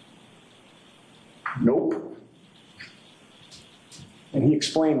 Nope. And he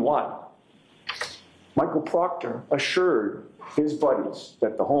explained why. Michael Proctor assured his buddies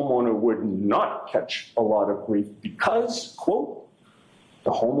that the homeowner would not catch a lot of grief because, quote,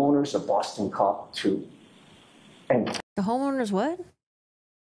 the homeowner's a Boston cop too. And The homeowner's what?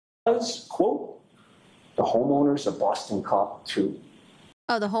 because, quote, the homeowner's a Boston cop too.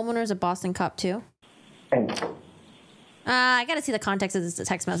 Oh, the homeowner's a Boston cop too? And I got to see the context of this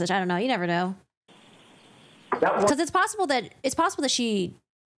text message. I don't know. You never know. that was Because it's possible that she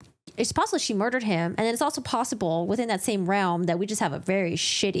murdered him, and then it's also possible within that same realm that we just have a very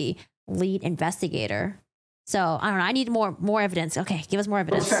shitty lead investigator. So I don't know. I need more evidence. Okay, give us more the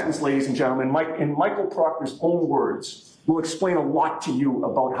evidence. sentence, ladies and gentlemen, in Michael Proctor's own words, will explain a lot to you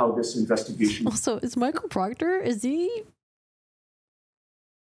about how this investigation Also, is Michael Proctor? Is he?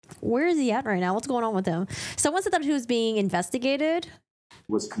 Where is he at right now? What's going on with him? Someone said that he was being investigated.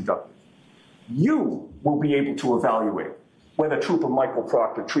 was conducted. You will be able to evaluate whether Trooper Michael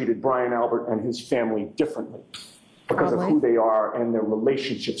Proctor treated Brian Albert and his family differently because Probably. of who they are and their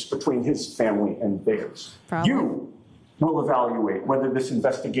relationships between his family and theirs. Probably. You will evaluate whether this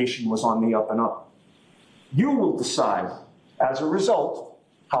investigation was on the up and up. You will decide, as a result,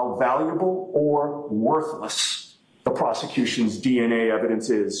 how valuable or worthless the prosecution's DNA evidence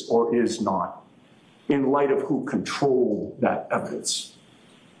is or is not, in light of who controlled that evidence.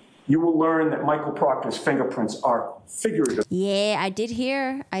 You will learn that Michael Proctor's fingerprints are figurative. Yeah, I did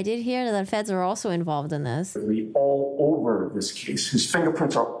hear that the feds are also involved in this. All over this case. His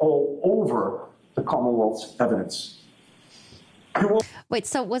fingerprints are all over the Commonwealth's evidence. Wait,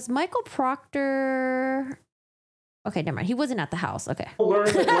 so was Michael Proctor... Okay, never mind. He wasn't at the house. Okay. I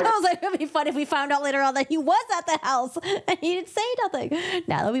was like, it'd be fun if we found out later on that he was at the house and he didn't say nothing.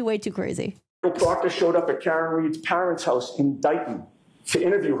 Nah, that'd be way too crazy. Michael Proctor showed up at Karen Read's parents' house in Dighton to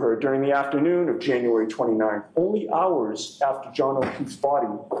interview her during the afternoon of January 29th, only hours after John O'Keefe's body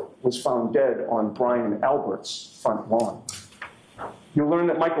was found dead on Brian Albert's front lawn. You'll learn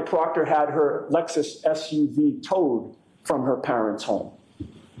that Michael Proctor had her Lexus SUV towed from her parents' home.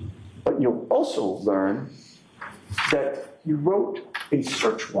 But you'll also learn that he wrote a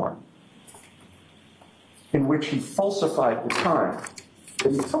search warrant in which he falsified the time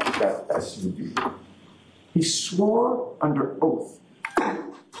that he took that SUV. He swore under oath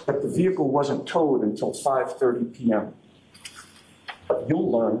that the vehicle wasn't towed until 5:30 p.m. But you'll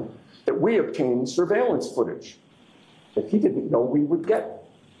learn that we obtained surveillance footage that he didn't know we would get.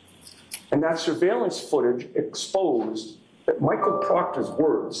 And that surveillance footage exposed that Michael Proctor's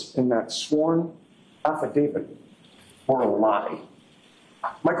words in that sworn affidavit were a lie.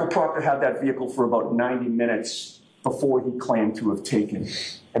 Michael Proctor had that vehicle for about 90 minutes before he claimed to have taken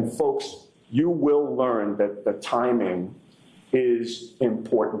it. And folks, you will learn that the timing is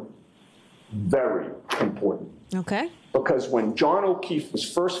important, very important. Okay. Because when John O'Keefe was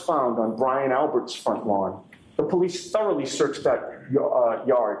first found on Brian Albert's front lawn, the police thoroughly searched that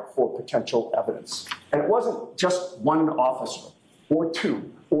yard for potential evidence. And it wasn't just one officer, or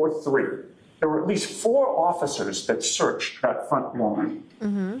two, or three. There were at least 4 officers that searched that front lawn.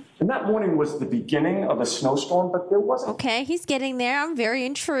 Mm-hmm. And that morning was the beginning of a snowstorm, but there wasn't Okay, he's getting there. I'm very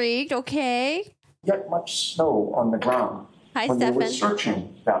intrigued. Okay. yet much snow on the ground when they were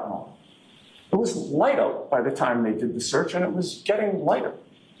searching that lawn. It was light out by the time they did the search, and it was getting lighter.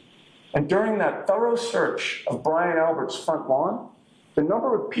 And during that thorough search of Brian Albert's front lawn, the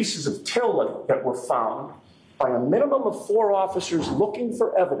number of pieces of taillight that were found by a minimum of 4 officers looking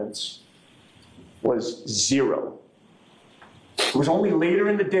for evidence was 0. It was only later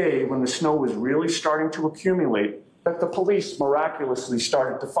in the day, when the snow was really starting to accumulate, that the police miraculously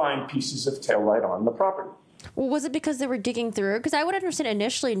started to find pieces of taillight on the property. Well, was it because they were digging through? Because I would understand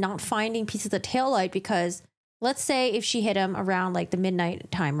initially not finding pieces of taillight because let's say if she hit him around like the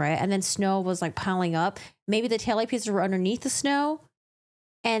midnight time, right? And then snow was like piling up. Maybe the taillight pieces were underneath the snow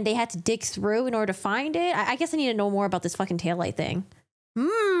and they had to dig through in order to find it. I guess I need to know more about this fucking taillight thing.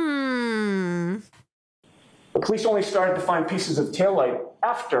 The police only started to find pieces of taillight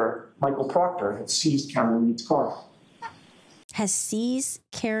after Michael Proctor had seized Karen Read's car. Has seized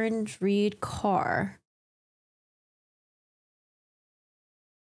Karen Read's car.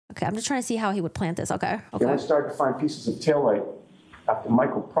 Okay, I'm just trying to see how he would plant this. Okay. They only started to find pieces of taillight after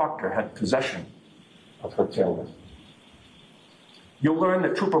Michael Proctor had possession of her taillight. You'll learn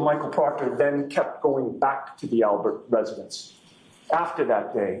that Trooper Michael Proctor then kept going back to the Albert residence after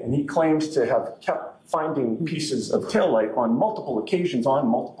that day, and he claims to have kept finding pieces of taillight on multiple occasions on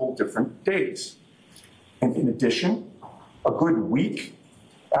multiple different days. And in addition, a good week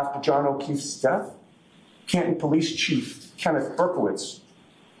after John O'Keefe's death, Canton Police Chief Kenneth Berkowitz,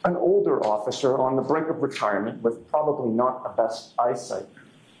 an older officer on the brink of retirement with probably not the best eyesight,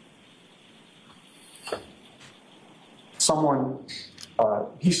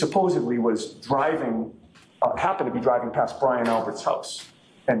 he supposedly was driving, happened to be driving past Brian Albert's house.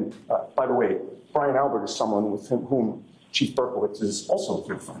 And by the way, Brian Albert is someone with whom Chief Berkowitz is also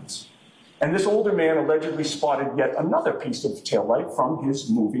good friends. And this older man allegedly spotted yet another piece of taillight from his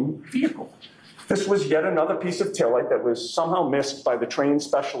moving vehicle. This was yet another piece of taillight that was somehow missed by the trained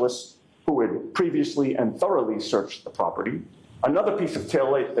specialists who had previously and thoroughly searched the property. Another piece of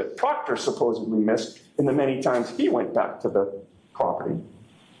taillight that Proctor supposedly missed in the many times he went back to the property.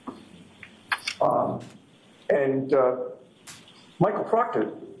 Michael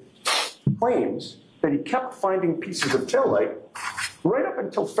Proctor claims that he kept finding pieces of taillight right up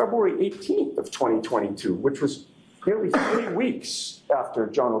until February 18th of 2022, which was nearly 3 weeks after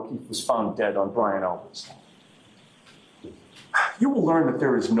John O'Keefe was found dead on Brian Albert's lawn. You will learn that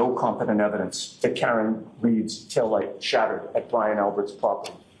there is no competent evidence that Karen Read's taillight shattered at Brian Albert's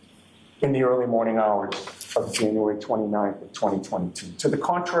property in the early morning hours of January 29th of 2022. To the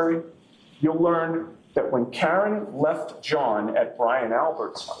contrary, you'll learn that when Karen left John at Brian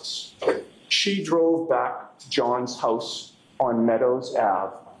Albert's house, she drove back to John's house on Meadows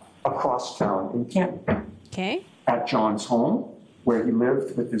Ave across town in Canton. Okay. At John's home, where he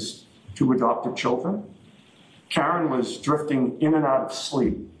lived with his 2 adopted children, Karen was drifting in and out of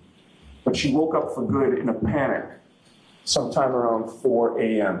sleep, but she woke up for good in a panic sometime around 4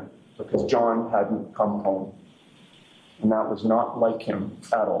 a.m. because John hadn't come home. And that was not like him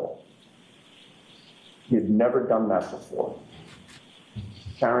at all. He had never done that before.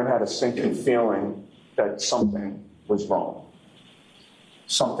 Karen had a sinking feeling that something was wrong.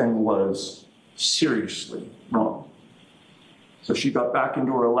 Something was seriously wrong. So she got back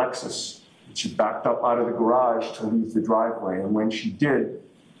into her Lexus and she backed up out of the garage to leave the driveway. And when she did,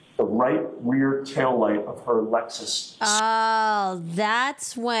 the right rear taillight of her Lexus. Oh,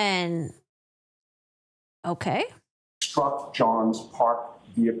 that's when. Okay. Struck John's parked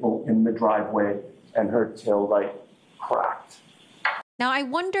vehicle in the driveway and her taillight cracked. Now, I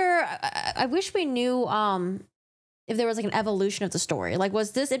wonder, I wish we knew if there was like an evolution of the story. Like,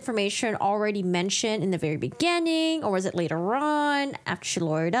 was this information already mentioned in the very beginning, or was it later on after she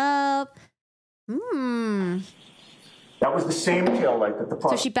lawyered up? That was the same taillight that the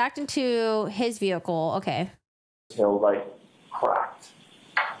So she backed into his vehicle. Okay. Taillight cracked.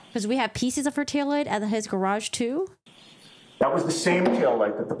 Because we have pieces of her taillight at his garage too? That was the same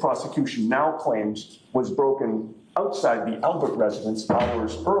taillight that the prosecution now claims was broken outside the Albert residence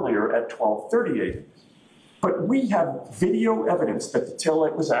hours earlier at 12:38. But we have video evidence that the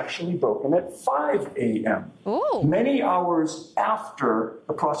taillight was actually broken at 5 a.m. Oh. Many hours after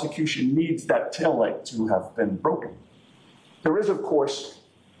the prosecution needs that taillight to have been broken. There is, of course,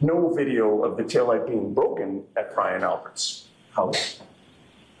 no video of the taillight being broken at Brian Albert's house.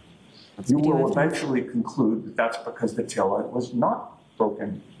 You will eventually conclude that that's because the taillight was not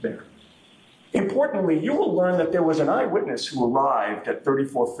broken there. Importantly, you will learn that there was an eyewitness who arrived at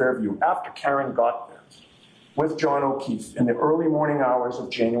 34 Fairview after Karen got there with John O'Keefe in the early morning hours of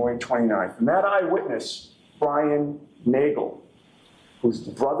January 29th. And that eyewitness, Brian Nagel, who's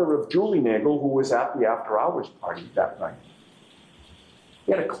the brother of Julie Nagel, who was at the after-hours party that night.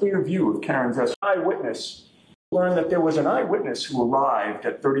 He had a clear view of Karen's eyewitness. Learned that there was an eyewitness who arrived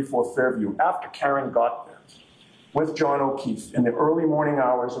at 34 Fairview after Karen got there with John O'Keefe in the early morning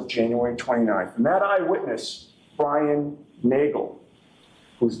hours of January 29th. And that eyewitness, Brian Nagel,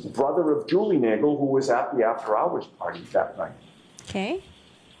 who's the brother of Julie Nagel, who was at the after-hours party that night. Okay.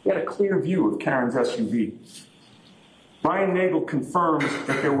 He had a clear view of Karen's SUV. Brian Nagel confirms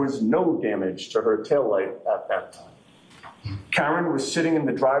that there was no damage to her taillight at that time. Karen was sitting in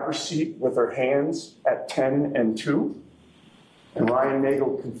the driver's seat with her hands at 10 and 2. And Ryan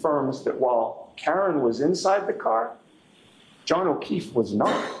Nagel confirms that while Karen was inside the car, John O'Keefe was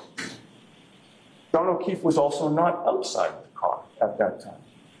not. John O'Keefe was also not outside the car at that time.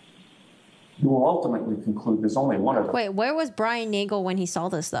 You will ultimately conclude there's only one of them. Wait, where was Brian Nagel when he saw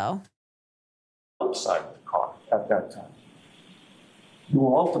this, though? Outside the car at that time. You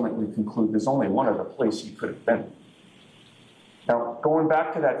will ultimately conclude there's only one other place he could have been. Now, going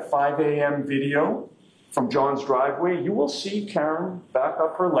back to that 5 a.m. video from John's driveway, you will see Karen back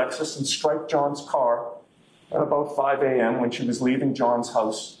up her Lexus and strike John's car at about 5 a.m. when she was leaving John's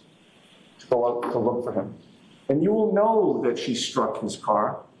house to go out to look for him. And you will know that she struck his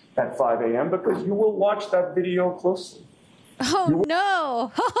car at 5 a.m. because you will watch that video closely. Oh,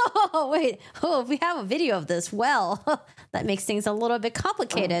 no. Oh, wait. Oh, we have a video of this. Well, that makes things a little bit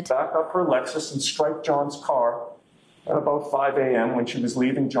complicated. Back up her Lexus and strike John's car at about 5 a.m. when she was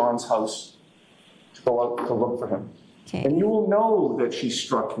leaving John's house to go out to look for him. Okay. And you will know that she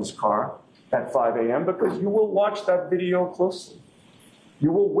struck his car at 5 a.m. because you will watch that video closely.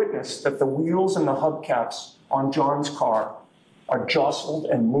 You will witness that the wheels and the hubcaps on John's car are jostled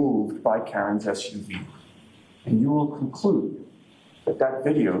and moved by Karen's SUV. And you will conclude that that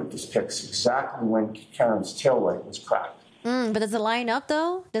video depicts exactly when Karen's taillight was cracked. But does it line up,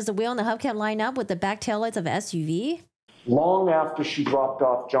 though? Does the wheel and the hubcap line up with the back taillights of the SUV? Long after she dropped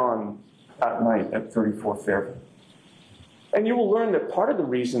off John that night at 34 Fairview. And you will learn that part of the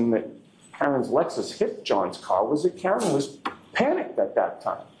reason that Karen's Lexus hit John's car was that Karen was panicked at that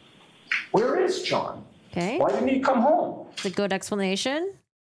time. Where is John? Okay. Why didn't he come home? It's a good explanation.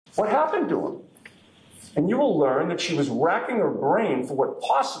 What happened to him? And you will learn that she was racking her brain for what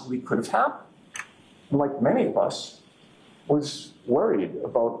possibly could have happened. And like many of us, was worried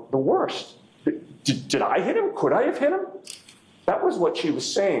about the worst. Did I hit him? Could I have hit him? That was what she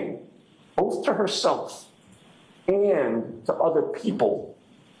was saying, both to herself and to other people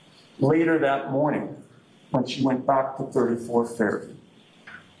later that morning when she went back to 34 Fairview.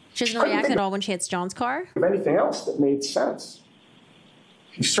 She doesn't react at all when she hits John's car? Of anything else that made sense.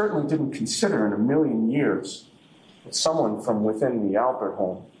 She certainly didn't consider in a million years that someone from within the Albert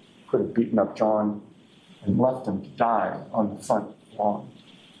home could have beaten up John and left him to die on the front lawn.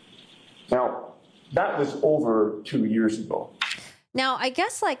 Now, that was over 2 years ago. Now, I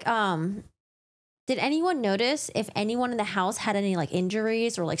guess, like, did anyone notice if anyone in the house had any, like,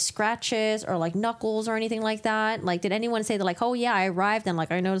 injuries or, like, scratches or, like, knuckles or anything like that? Like, did anyone say that, like, oh, yeah, I arrived and,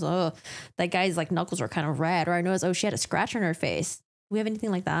 like, I noticed, oh, that guy's, like, knuckles are kind of red, or I noticed, oh, she had a scratch on her face? Do we have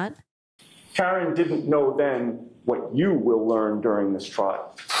anything like that? Karen didn't know then what you will learn during this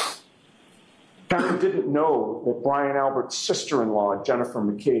trial. Karen didn't know that Brian Albert's sister-in-law, Jennifer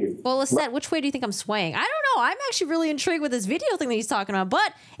McCabe... Well, Lisette, which way do you think I'm swaying? I don't know. I'm actually really intrigued with this video thing that he's talking about,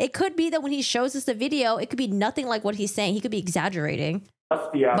 but it could be that when he shows us the video, it could be nothing like what he's saying. He could be exaggerating.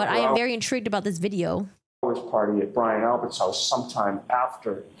 But I am very intrigued about this video. ...party at Brian Albert's house sometime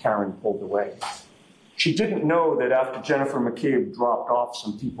after Karen pulled away. She didn't know that after Jennifer McCabe dropped off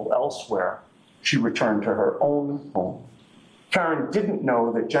some people elsewhere, she returned to her own home. Karen didn't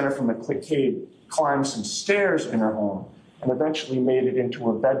know that Jennifer McCabe climbed some stairs in her home and eventually made it into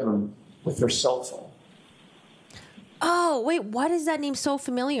her bedroom with her cell phone. Oh, wait, why does that name so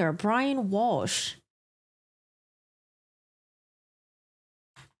familiar? Brian Walsh.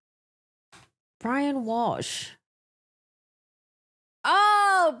 Brian Walsh.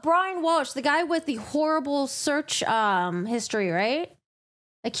 Oh, Brian Walsh, the guy with the horrible search history, right?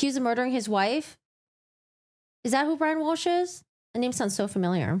 Accused of murdering his wife. Is that who Brian Walsh is? The name sounds so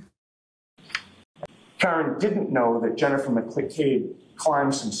familiar. Karen didn't know that Jennifer McCabe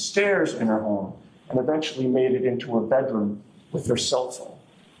climbed some stairs in her home and eventually made it into her bedroom with her cell phone.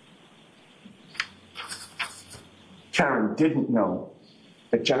 Karen didn't know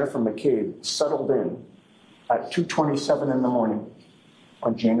that Jennifer McCabe settled in at 2:27 in the morning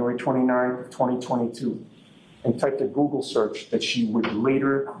on January 29th of 2022 and typed a Google search that she would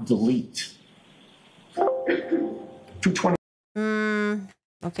later delete. 2:20.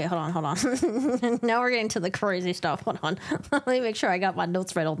 Okay, hold on. Now we're getting to the crazy stuff. Hold on. Let me make sure I got my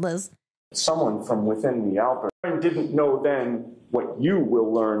notes right on this. Someone from within the Albert didn't know then what you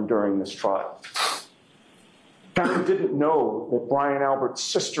will learn during this trial. Karen didn't know that Brian Albert's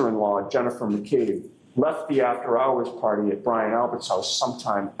sister-in-law, Jennifer McCabe, left the after-hours party at Brian Albert's house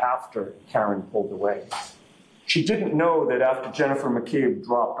sometime after Karen pulled away. She didn't know that after Jennifer McCabe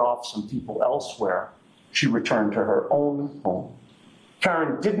dropped off some people elsewhere, she returned to her own home.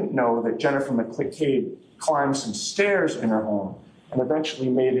 Karen didn't know that Jennifer McCabe climbed some stairs in her home and eventually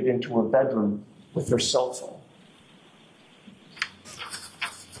made it into her bedroom with her cell phone.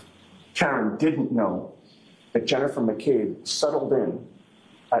 Karen didn't know that Jennifer McCabe settled in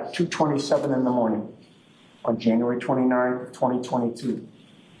at 2:27 in the morning on January 29th of 2022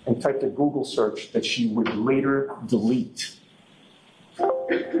 and typed a Google search that she would later delete.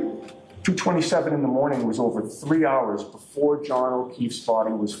 2:27 in the morning was over 3 hours before John O'Keefe's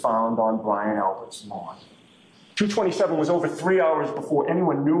body was found on Brian Albert's lawn. 2:27 was over 3 hours before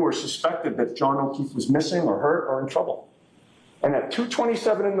anyone knew or suspected that John O'Keefe was missing or hurt or in trouble. And at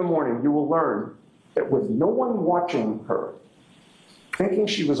 2:27 in the morning, you will learn that with no one watching her, thinking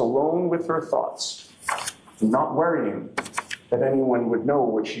she was alone with her thoughts, and not worrying that anyone would know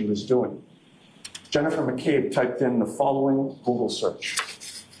what she was doing, Jennifer McCabe typed in the following Google search: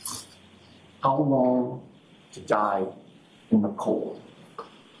 how long to die in the cold.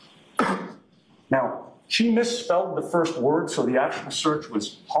 Now, she misspelled the first word, so the actual search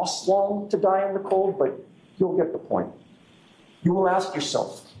was how long to die in the cold, but you'll get the point. You will ask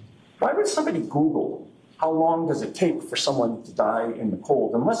yourself, why would somebody Google how long does it take for someone to die in the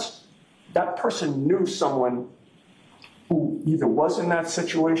cold, unless that person knew someone who either was in that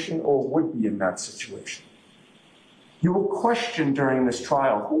situation or would be in that situation? You will question during this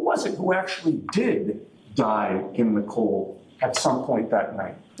trial, who was it who actually did die in the cold at some point that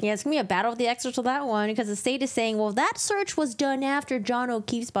night? Yeah, it's going to be a battle of the experts with that one, because the state is saying, well, that search was done after John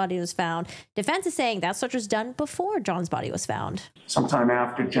O'Keefe's body was found. Defense is saying that search was done before John's body was found. Sometime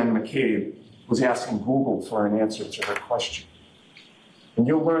after Jen McCabe was asking Google for an answer to her question. And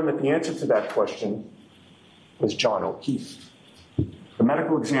you'll learn that the answer to that question was John O'Keefe. The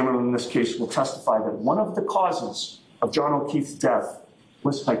medical examiner in this case will testify that one of the causes of John O'Keefe's death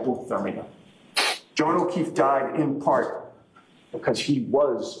was hypothermia. John O'Keefe died in part because he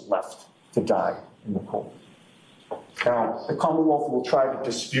was left to die in the cold. Now, the Commonwealth will try to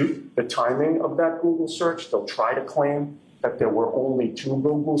dispute the timing of that Google search. They'll try to claim that there were only 2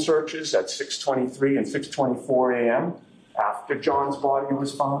 Google searches at 6:23 and 6:24 a.m. after John's body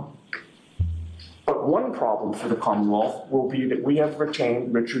was found. But one problem for the Commonwealth will be that we have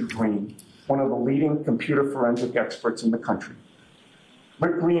retained Richard Green, one of the leading computer forensic experts in the country.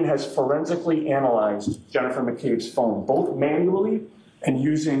 Rick Green has forensically analyzed Jennifer McCabe's phone, both manually and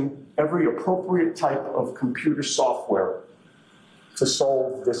using every appropriate type of computer software to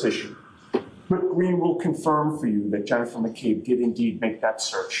solve this issue. Rick Green will confirm for you that Jennifer McCabe did indeed make that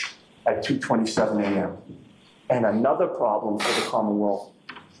search at 2:27 a.m. And another problem for the Commonwealth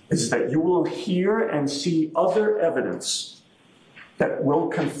is that you will hear and see other evidence that will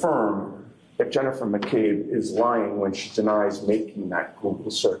confirm that Jennifer McCabe is lying when she denies making that Google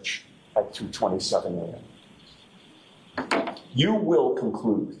search at 2:27 a.m. You will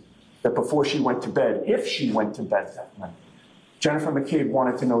conclude that before she went to bed, if she went to bed that night, Jennifer McCabe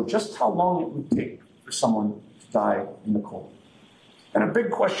wanted to know just how long it would take for someone to die in the cold. And a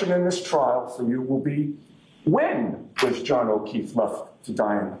big question in this trial for you will be, when was John O'Keefe left to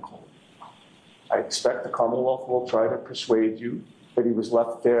die in the cold? I expect the Commonwealth will try to persuade you that he was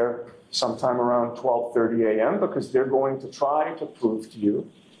left there sometime around 12:30 a.m. because they're going to try to prove to you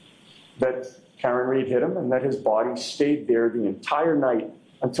that Karen Read hit him and that his body stayed there the entire night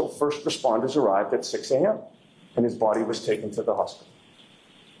until first responders arrived at 6 a.m. and his body was taken to the hospital.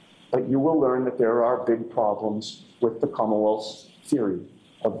 But you will learn that there are big problems with the Commonwealth's theory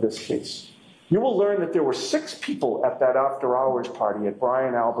of this case. You will learn that there were 6 people at that after-hours party at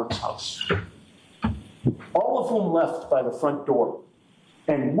Brian Albert's house, all of whom left by the front door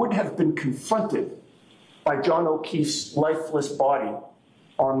and would have been confronted by John O'Keefe's lifeless body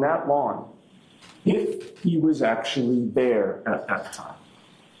on that lawn if he was actually there at that time.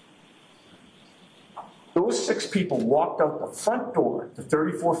 Those 6 people walked out the front door to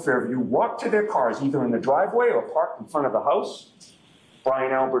 34 Fairview, walked to their cars, either in the driveway or parked in front of the house.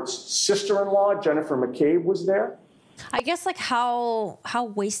 Brian Albert's sister-in-law, Jennifer McCabe, was there. I guess, like, how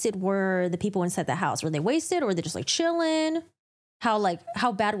wasted were the people inside the house? Were they wasted, or were they just, like, chilling?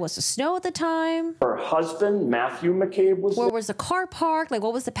 How bad was the snow at the time? Her husband, Matthew McCabe, was there. Where was the car parked? Like,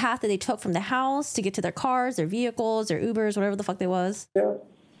 what was the path that they took from the house to get to their cars, their vehicles, their Ubers, whatever the fuck they was? Yeah.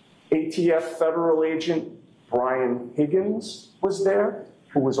 ATF federal agent Brian Higgins was there,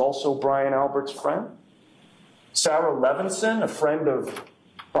 who was also Brian Albert's friend. Sarah Levinson, a friend of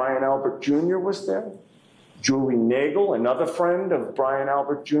Brian Albert Jr., was there. Julie Nagel, another friend of Brian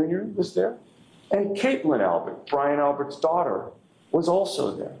Albert Jr., was there. And Caitlin Albert, Brian Albert's daughter, was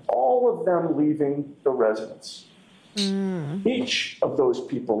also there. All of them leaving the residence. Each of those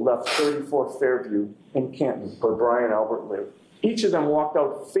people left 34 Fairview in Canton, where Brian Albert lived. Each of them walked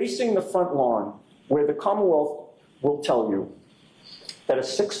out facing the front lawn, where the Commonwealth will tell you that a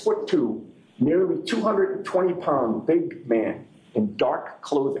 6'2", nearly 220-pound big man in dark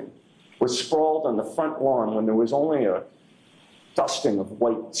clothing was sprawled on the front lawn when there was only a dusting of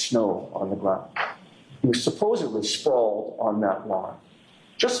white snow on the ground. He was supposedly sprawled on that lawn,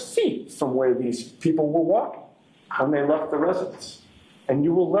 just feet from where these people were walking when they left the residence. And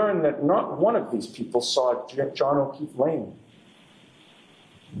you will learn that not one of these people saw John O'Keefe laying.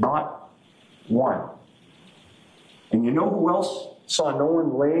 Not one. And you know who else saw no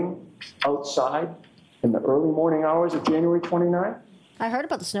one laying outside in the early morning hours of January 29th? I heard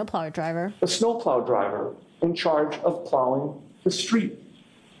about the snowplow driver. The snowplow driver in charge of plowing the street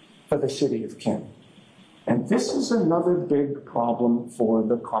for the city of Canton. And this is another big problem for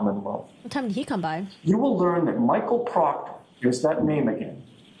the Commonwealth. What time did he come by? You will learn that Michael Proctor, here's that name again,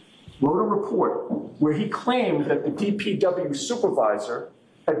 wrote a report where he claimed that the DPW supervisor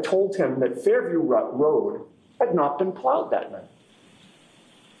had told him that Fairview Road had not been plowed that night.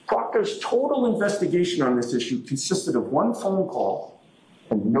 Proctor's total investigation on this issue consisted of one phone call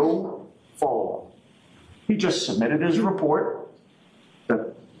and no follow-up. He just submitted his report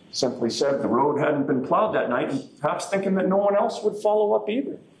that simply said the road hadn't been plowed that night, and perhaps thinking that no one else would follow up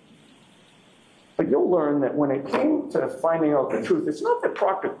either. But you'll learn that when it came to finding out the truth, it's not that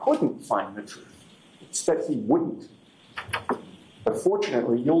Proctor couldn't find the truth, it's that he wouldn't. But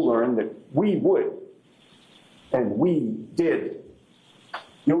fortunately, you'll learn that we would, and we did.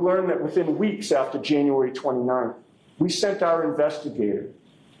 You'll learn that within weeks after January 29th, we sent our investigator,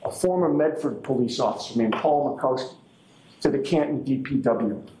 a former Medford police officer named Paul Makowski, to the Canton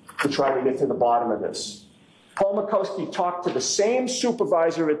DPW to try to get to the bottom of this. Paul Makowski talked to the same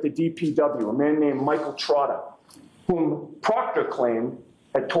supervisor at the DPW, a man named Michael Trotta, whom Proctor claimed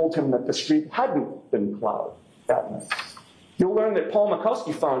had told him that the street hadn't been plowed that night. You'll learn that Paul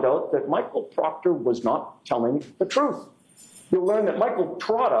Makowski found out that Michael Proctor was not telling the truth. You'll learn that Michael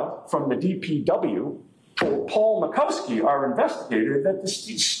Trotta from the DPW told Paul Makowski, our investigator, that the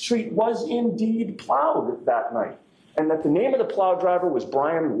street was indeed plowed that night, and that the name of the plow driver was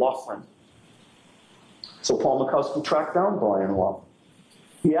Brian Loughran. So Paul Makowski tracked down Brian Loughran.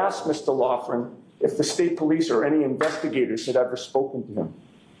 He asked Mr. Loughran if the state police or any investigators had ever spoken to him.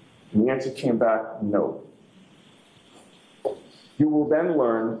 And the answer came back, no. You will then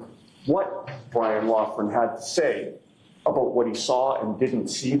learn what Brian Loughran had to say about what he saw and didn't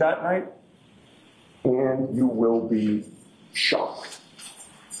see that night, and you will be shocked.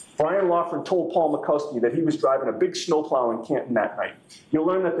 Brian Loughran told Paul Makowski that he was driving a big snowplow in Canton that night. You'll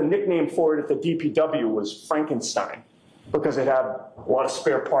learn that the nickname for it at the DPW was Frankenstein, because it had a lot of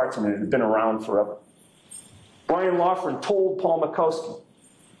spare parts and it had been around forever. Brian Loughran told Paul Makowski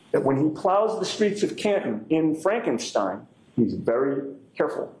that when he plows the streets of Canton in Frankenstein, he's very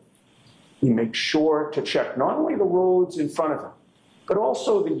careful. He makes sure to check not only the roads in front of him, but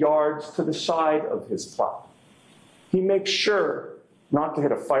also the yards to the side of his plow. He makes sure not to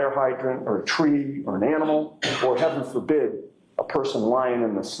hit a fire hydrant or a tree or an animal, or heaven forbid, a person lying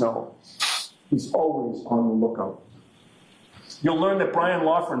in the snow. He's always on the lookout. You'll learn that Brian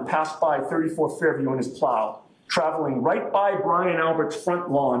Loughran passed by 34 Fairview in his plow, traveling right by Brian Albert's front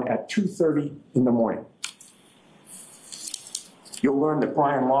lawn at 2:30 in the morning. You'll learn that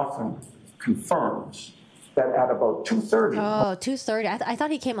Brian Loughran confirms that at about 2:30. Oh, 2:30. I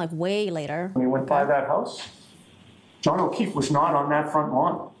thought he came like way later. When he went by that house, John O'Keefe was not on that front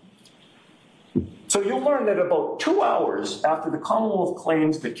lawn. So you'll learn that about 2 hours after the Commonwealth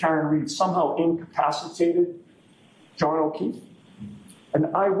claims that Karen Read somehow incapacitated John O'Keefe, an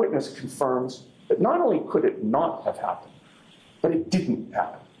eyewitness confirms that not only could it not have happened, but it didn't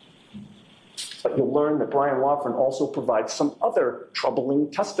happen. But you'll learn that Brian Loughran also provides some other troubling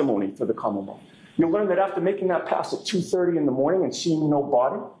testimony for the Commonwealth. You'll learn that after making that pass at 2:30 in the morning and seeing no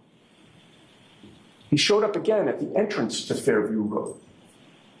body, he showed up again at the entrance to Fairview Road,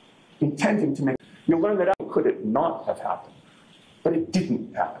 intending to make. You'll learn that could it not have happened, but it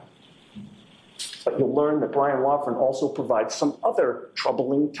didn't happen. But you'll learn that Brian Loughran also provides some other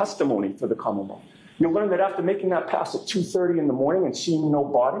troubling testimony for the Commonwealth. You'll learn that after making that pass at 2:30 in the morning and seeing no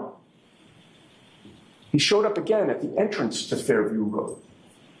body, he showed up again at the entrance to Fairview Road,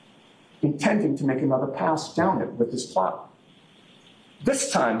 intending to make another pass down it with his plow.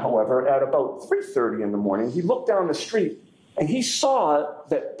 This time, however, at about 3:30 in the morning, he looked down the street and he saw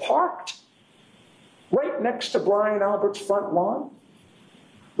that parked right next to Brian Albert's front lawn,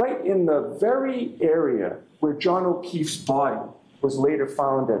 right in the very area where John O'Keefe's body was later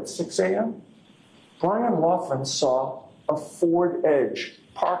found at 6 a.m., Brian Loughran saw a Ford Edge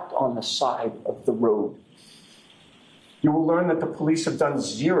parked on the side of the road. You will learn that the police have done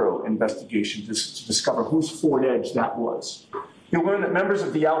zero investigation to discover whose Ford Edge that was. You'll learn that members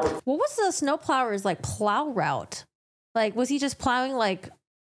of the Albert... What was the snowplower's like plow route? Like, was he just plowing like...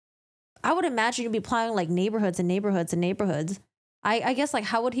 I would imagine you'd be plowing like neighborhoods and neighborhoods and neighborhoods. I guess, like,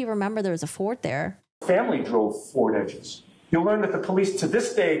 how would he remember there was a Ford there? Family drove Ford Edges. You'll learn that the police to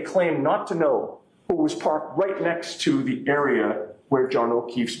this day claim not to know who was parked right next to the area where John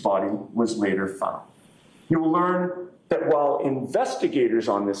O'Keefe's body was later found. You will learn that while investigators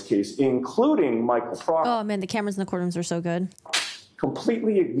on this case, including Michael Proctor... Oh, man, the cameras in the courtrooms are so good.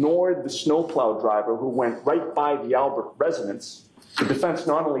 ...completely ignored the snowplow driver who went right by the Albert residence, the defense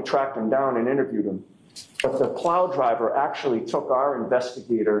not only tracked him down and interviewed him, but the plow driver actually took our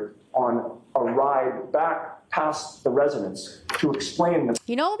investigator on a ride back past the residence to explain the...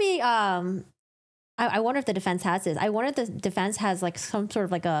 You know, it'll be, I wonder if the defense has this. I wonder if the defense has like some sort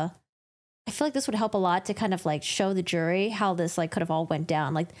of like a... I feel like this would help a lot to kind of like show the jury how this like could have all went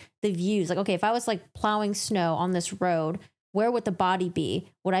down. Like the views, like, okay, if I was like plowing snow on this road, where would the body be?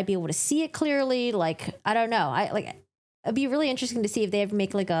 Would I be able to see it clearly? Like, I don't know. It'd be really interesting to see if they ever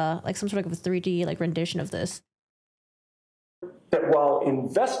make like some sort of a 3D like rendition of this. That while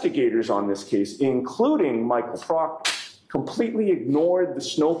investigators on this case, including Michael Proctor, completely ignored the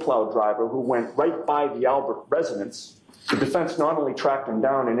snowplow driver who went right by the Albert residence, the defense not only tracked him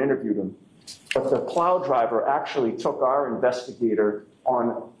down and interviewed him, but the plow driver actually took our investigator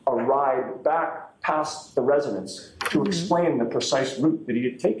on a ride back past the residence to explain the precise route that he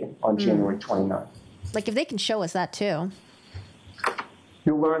had taken on January 29th. Like, if they can show us that too.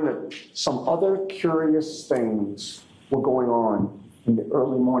 You'll learn that some other curious things were going on in the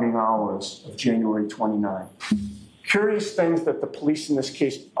early morning hours of January 29th. Curious things that the police in this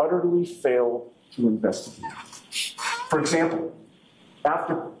case utterly failed to investigate. For example,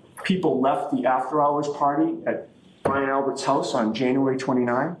 after people left the after-hours party at Brian Albert's house on January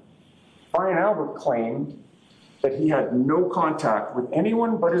 29, Brian Albert claimed that he had no contact with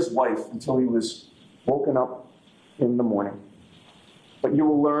anyone but his wife until he was woken up in the morning. But you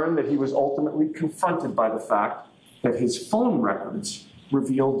will learn that he was ultimately confronted by the fact that his phone records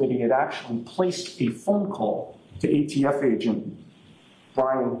revealed that he had actually placed a phone call to ATF agent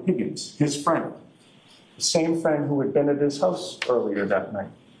Brian Higgins, his friend, the same friend who had been at his house earlier that night.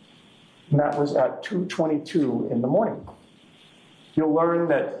 And that was at 2:22 in the morning. You'll learn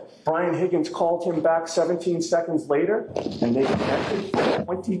that Brian Higgins called him back 17 seconds later, and they connected for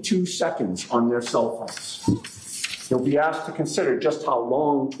 22 seconds on their cell phones. You'll be asked to consider just how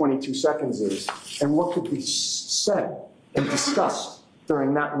long 22 seconds is and what could be said and discussed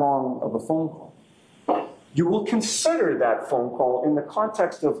during that long of a phone call. You will consider that phone call in the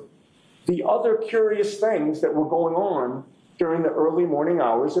context of the other curious things that were going on during the early morning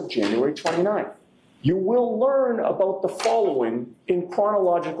hours of January 29th. You will learn about the following in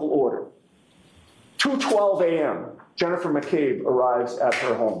chronological order. 2:12 a.m., Jennifer McCabe arrives at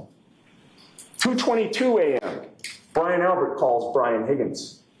her home. 2:22 a.m., Brian Albert calls Brian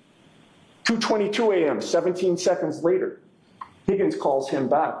Higgins. 2:22 a.m., 17 seconds later, Higgins calls him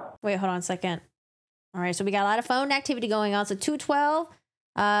back. Wait, hold on a second. All right, so we got a lot of phone activity going on. So 2:12,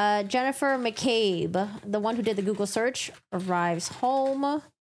 Jennifer McCabe, the one who did the Google search, arrives home.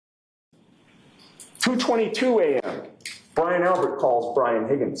 2:22 a.m., Brian Albert calls Brian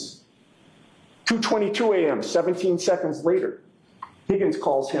Higgins. 2:22 a.m., 17 seconds later, Higgins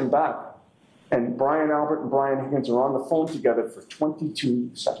calls him back. And Brian Albert and Brian Higgins are on the phone together for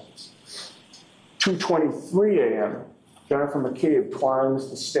 22 seconds. 2:23 a.m., Jennifer McCabe climbs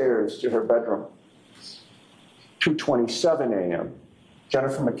the stairs to her bedroom. 2:27 a.m.,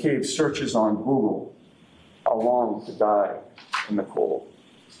 Jennifer McCabe searches on Google how long to die in the cold.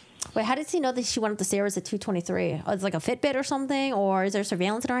 Wait, how did she know that she went up the stairs at 2:23? Oh, it's like a Fitbit or something? Or is there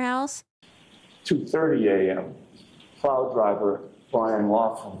surveillance in our house? 2:30 a.m., plow driver Brian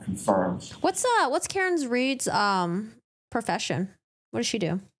Laughlin confirms. What's Karen Reed's profession? What does she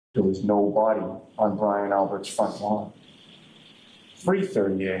do? There was no body on Brian Albert's front lawn.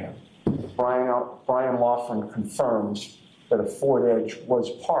 3:30 a.m., Brian Laughlin confirms that a Ford Edge was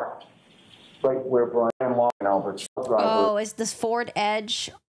parked right where Brian Laughlin, Albert's driver. Oh, is this Ford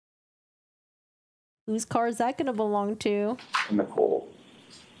Edge? Whose car is that going to belong to? In the cold.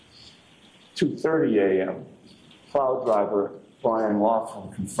 2:30 a.m., plow driver Brian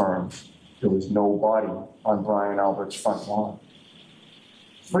Laughlin confirms there was no body on Brian Albert's front lawn.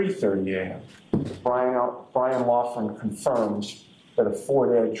 3:30 a.m., Brian Laughlin confirms that a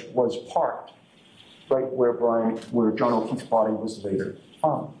Ford Edge was parked right where John O'Keefe's body was later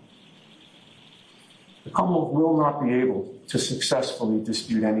found. The Commonwealth will not be able to successfully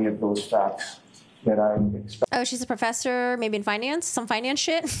dispute any of those facts that I expect. Oh, she's a professor, maybe in finance, some finance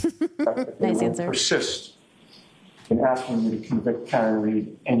shit. Nice answer. Persist in asking you to convict Karen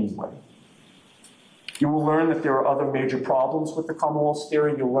Reed anyway. You will learn that there are other major problems with the Commonwealth's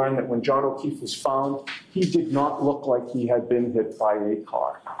theory. You'll learn that when John O'Keefe was found, he did not look like he had been hit by a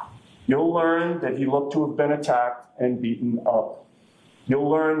car. You'll learn that he looked to have been attacked and beaten up. You'll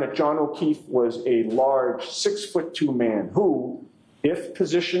learn that John O'Keefe was a large 6'2" man who, if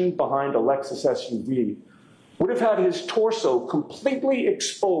positioned behind a Lexus SUV, would have had his torso completely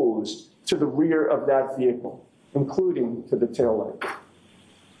exposed to the rear of that vehicle, including to the taillight.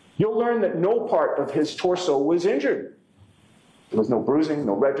 You'll learn that no part of his torso was injured. There was no bruising,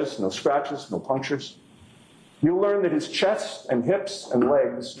 no ridges, no scratches, no punctures. You'll learn that his chest and hips and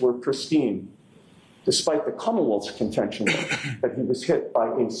legs were pristine, despite the Commonwealth's contention that he was hit by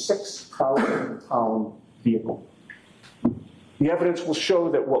a 6,000-pound vehicle. The evidence will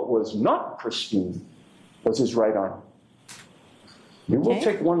show that what was not pristine was his right arm. You will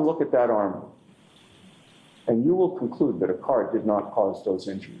take one look at that arm, and you will conclude that a car did not cause those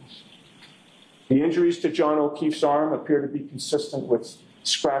injuries. The injuries to John O'Keefe's arm appear to be consistent with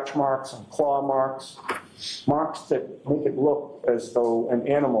scratch marks and claw marks, marks that make it look as though an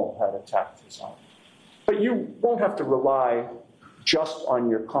animal had attacked his arm. But you won't have to rely just on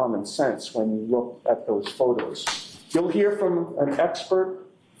your common sense when you look at those photos. You'll hear from an expert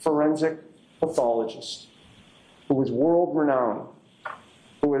forensic pathologist who is world-renowned,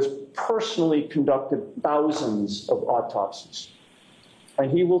 who has personally conducted thousands of autopsies.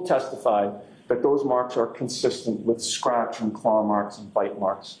 And he will testify that those marks are consistent with scratch and claw marks and bite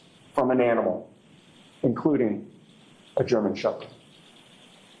marks from an animal, including a German Shepherd.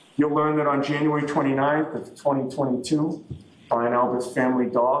 You'll learn that on January 29th of 2022, Brian Albert's family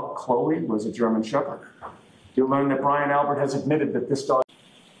dog, Chloe, was a German Shepherd. You'll learn that Brian Albert has admitted that this dog.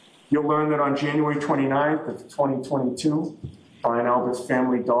 You'll learn that on January 29th of 2022, Brian Albert's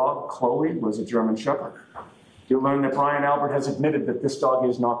family dog, Chloe, was a German Shepherd. You'll learn that Brian Albert has admitted that this dog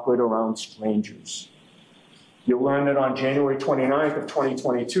is not good around strangers. You'll learn that on January 29th of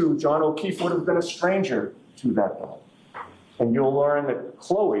 2022, John O'Keefe would have been a stranger to that dog. And you'll learn that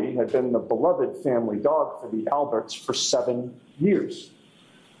Chloe had been the beloved family dog for the Alberts for 7 years.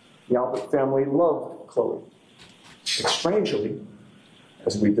 The Albert family loved Chloe. But strangely,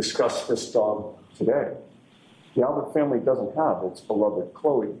 as we discuss this dog today, the Albert family doesn't have its beloved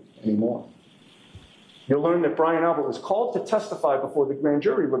Chloe anymore. You'll learn that Brian Albert was called to testify before the grand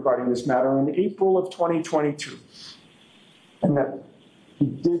jury regarding this matter in April of 2022, and that he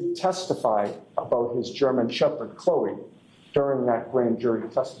did testify about his German Shepherd, Chloe, during that grand jury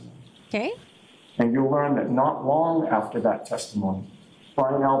testimony. Okay. And you'll learn that not long after that testimony,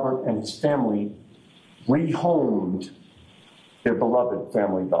 Brian Albert and his family rehomed their beloved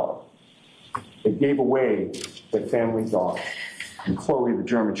family dog. They gave away their family dog, and Chloe, the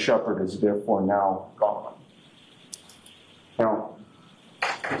German Shepherd, is therefore now gone. Now,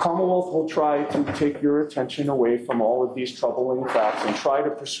 the Commonwealth will try to take your attention away from all of these troubling facts and try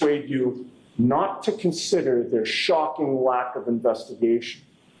to persuade you not to consider their shocking lack of investigation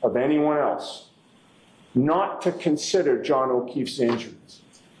of anyone else, not to consider John O'Keefe's injuries,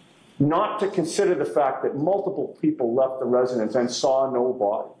 not to consider the fact that multiple people left the residence and saw no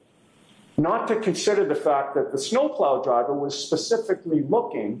body, not to consider the fact that the snowplow driver was specifically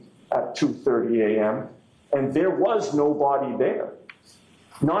looking at 2:30 a.m. and there was no body there,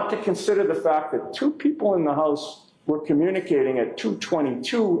 not to consider the fact that 2 people in the house were communicating at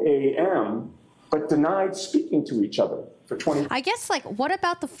 2:22 a.m. but denied speaking to each other for 20. I guess, like, what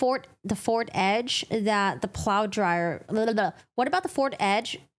about the Ford Edge that the plow dryer? What about the Ford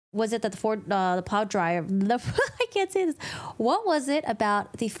Edge? Was it that the plow dryer? I can't say this. What was it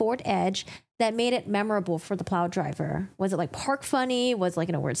about the Ford Edge that made it memorable for the plow driver? Was it like park funny? Was it like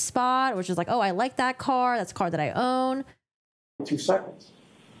in a weird spot? Or just like, oh, I like that car. That's a car that I own. 2 seconds,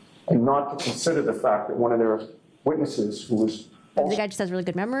 and not to consider the fact that one of their witnesses, who was The guy just has really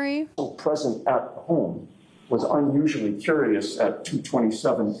good memory. also present at the home, was unusually curious at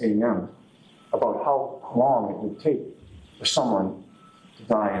 2:27 a.m. about how long it would take for someone to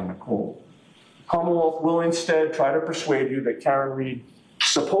die in the cold. The Commonwealth will instead try to persuade you that Karen Read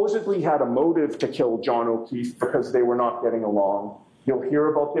supposedly had a motive to kill John O'Keefe because they were not getting along. You'll hear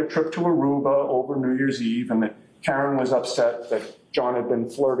about their trip to Aruba over New Year's Eve and that Karen was upset that John had been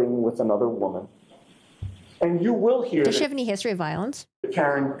flirting with another woman. And you will hear Does she have any history of violence? that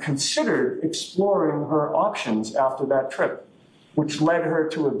Karen considered exploring her options after that trip, which led her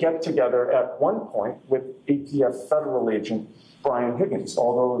to a get-together at one point with ATF federal agent Brian Higgins,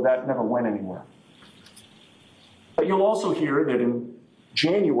 although that never went anywhere. But you'll also hear that in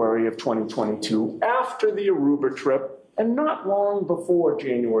January of 2022, after the Aruba trip, and not long before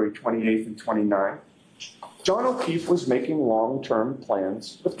January 28th and 29th, John O'Keefe was making long-term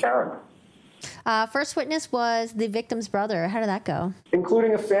plans with Karen. First witness was the victim's brother. How did that go?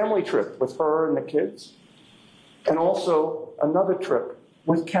 Including a family trip with her and the kids, and also another trip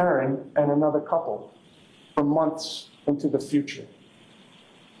with Karen and another couple for months into the future.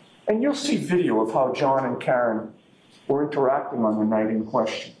 And you'll see video of how John and Karen were interacting on the night in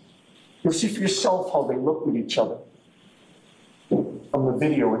question. You'll see for yourself how they looked at each other from the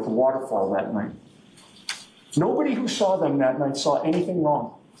video at the waterfall that night. Nobody who saw them that night saw anything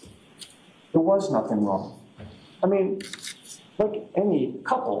wrong. There was nothing wrong. I mean, like any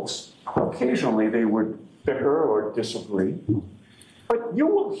couples, occasionally they would bicker or disagree, but you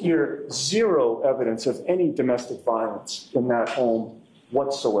will hear zero evidence of any domestic violence in that home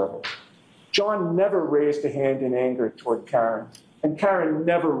whatsoever. John never raised a hand in anger toward Karen, and Karen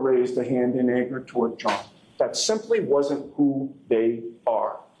never raised a hand in anger toward John. That simply wasn't who they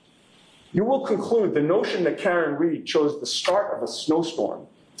are. You will conclude the notion that Karen Read chose the start of a snowstorm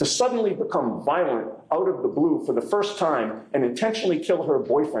to suddenly become violent out of the blue for the first time and intentionally kill her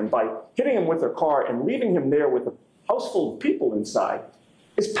boyfriend by hitting him with her car and leaving him there with a house full of people inside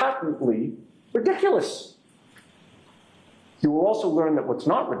is patently ridiculous. You will also learn that what's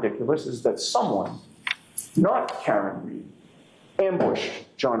not ridiculous is that someone, not Karen Read, ambushed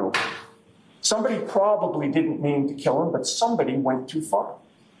John O'Keefe. Somebody probably didn't mean to kill him, but somebody went too far.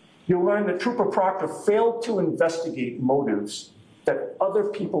 You'll learn that Trooper Proctor failed to investigate motives that other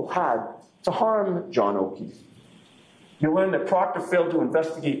people had to harm John O'Keefe. You'll learn that Proctor failed to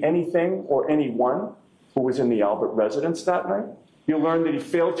investigate anything or anyone who was in the Albert residence that night. You'll learn that he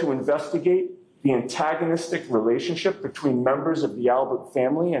failed to investigate the antagonistic relationship between members of the Albert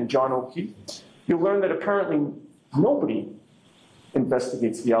family and John O'Keefe. You'll learn that apparently nobody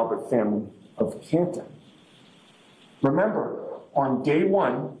investigates the Albert family of Canton. Remember, on day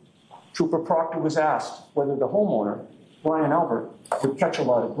 1, Trooper Proctor was asked whether the homeowner, Brian Albert, would catch a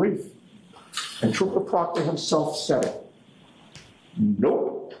lot of grief. And Trooper Proctor himself said,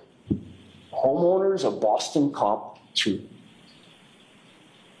 "Nope. Homeowner's a Boston cop too."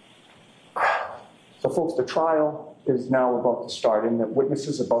 So, folks, the trial is now about to start, and that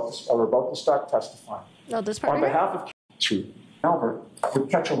witnesses are about to start testifying. Oh, this part On right here? behalf of Chief Albert, would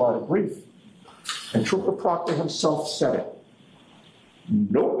catch a lot of grief. And Trooper Proctor himself said it.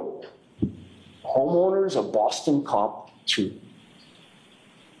 Nope. Homeowners of Boston Cop 2.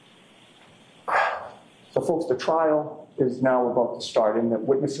 So, folks, the trial is now about to start, and that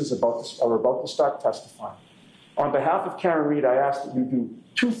witnesses are about to start testifying. On behalf of Karen Read, I ask that you do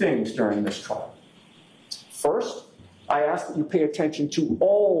two things during this trial. First, I ask that you pay attention to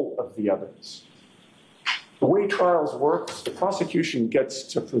all of the evidence. The way trials work, the prosecution gets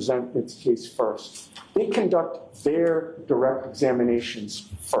to present its case first. They conduct their direct examinations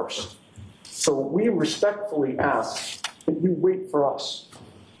first. So we respectfully ask that you wait for us.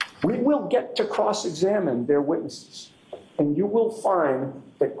 We will get to cross-examine their witnesses, and you will find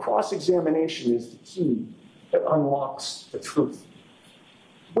that cross-examination is the key that unlocks the truth.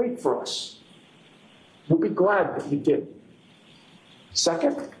 Wait for us. You'll be glad that you did.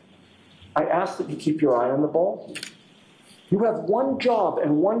 Second, I ask that you keep your eye on the ball. You have one job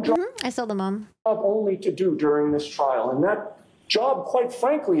and one job I saw the mom. only to do during this trial, and that job, quite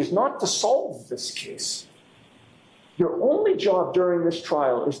frankly, is not to solve this case. Your only job during this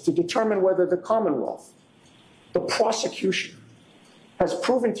trial is to determine whether the Commonwealth, the prosecution, has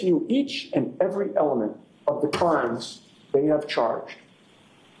proven to you each and every element of the crimes they have charged,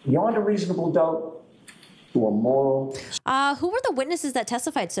 beyond a reasonable doubt, to a moral. Who were the witnesses that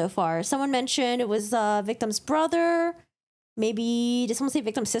testified so far? Someone mentioned it was victim's brother. Maybe, did someone say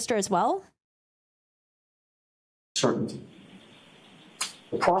victim's sister as well? Certainty.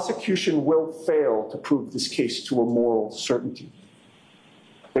 The prosecution will fail to prove this case to a moral certainty.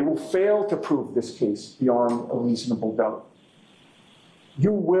 They will fail to prove this case beyond a reasonable doubt.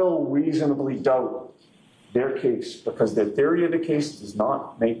 You will reasonably doubt their case because their theory of the case does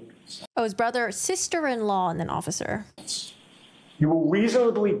not make sense. Oh, his brother, sister-in-law, and then officer. You will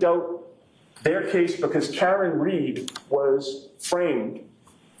reasonably doubt their case because Karen Read was framed,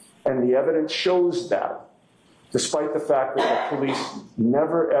 and the evidence shows that, despite the fact that the police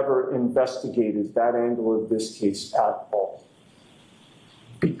never, ever investigated that angle of this case at all.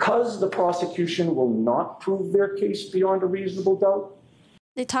 Because the prosecution will not prove their case beyond a reasonable doubt.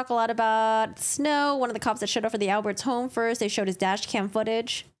 They talk a lot about Snow, one of the cops that showed up for the Albert's home first. They showed his dash cam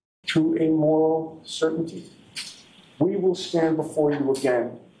footage. To a moral certainty, we will stand before you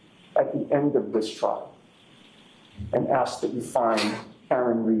again at the end of this trial and ask that you find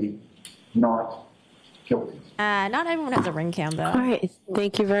Karen Read not guilty. Not everyone has a ring cam, though. All right.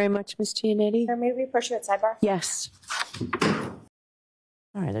 Thank you very much, Ms. Giannetti. Or maybe we approach you at sidebar? Yes.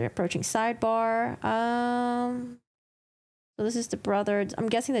 All right, they're approaching sidebar. So this is the brother. I'm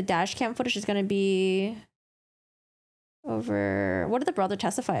guessing the dash cam footage is going to be over. What did the brother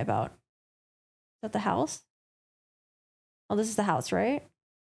testify about? Is that the house? Oh, this is the house, right?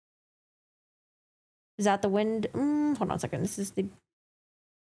 Is that the wind? Hold on a second. This is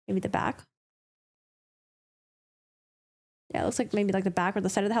maybe the back. Yeah, it looks like maybe like the back or the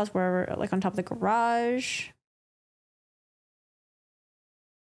side of the house, where like on top of the garage.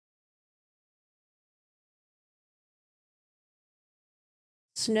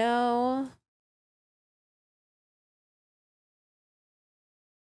 Snow.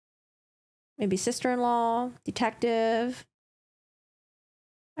 Maybe sister-in-law, detective.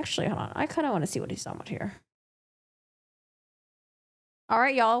 Actually, hold on. I kind of want to see what he's done with here. All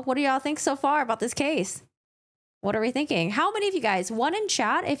right, y'all. What do y'all think so far about this case? What are we thinking? How many of you guys, one in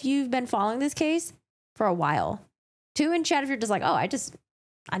chat if you've been following this case for a while, two in chat if you're just like, oh, I just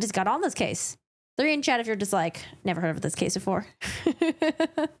got on this case, three in chat if you're just like, never heard of this case before.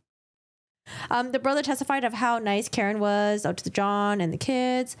 The brother testified of how nice Karen was out to John and the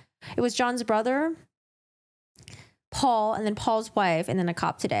kids. It was John's brother, Paul, and then Paul's wife, and then a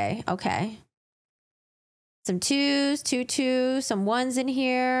cop today. Okay. Some twos, two, some ones in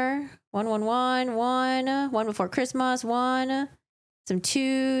here. 111, one before Christmas, one. Some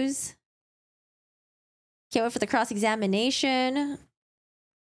twos. Can't wait for the cross-examination.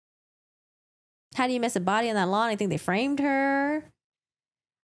 How do you miss a body on that lawn? I think they framed her.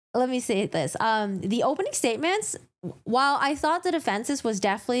 Let me say this. The opening statements, while I thought the defenses was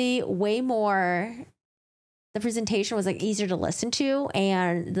definitely way more, the presentation was like easier to listen to,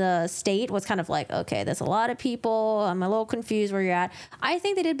 and the state was kind of like, okay, there's a lot of people. I'm a little confused where you're at. I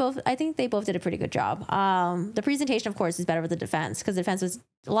think they both did a pretty good job. The presentation, of course, is better with the defense because the defense was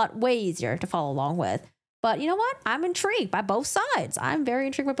way easier to follow along with. But you know what? I'm intrigued by both sides. I'm very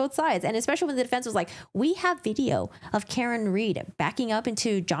intrigued by both sides. And especially when the defense was like, we have video of Karen Read backing up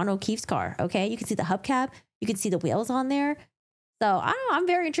into John O'Keefe's car. Okay. You can see the hubcap. You can see the wheels on there. So I don't know, I'm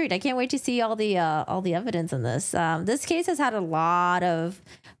very intrigued. I can't wait to see all the evidence in this. This case has had a lot of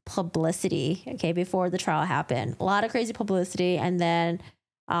publicity, okay, before the trial happened. A lot of crazy publicity, and then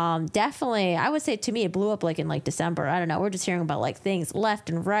definitely, I would say to me, it blew up like in like December. I don't know. We're just hearing about like things left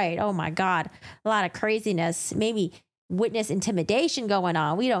and right. Oh my God, a lot of craziness. Maybe witness intimidation going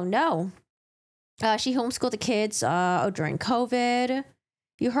on. We don't know. She homeschooled the kids during COVID.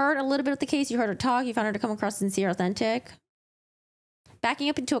 You heard a little bit of the case. You heard her talk. You found her to come across sincere, authentic. Backing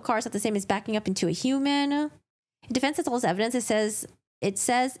up into a car is not the same as backing up into a human. Defense has all this evidence. It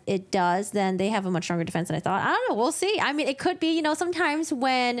says it does. Then they have a much stronger defense than I thought. I don't know. We'll see. I mean, it could be, sometimes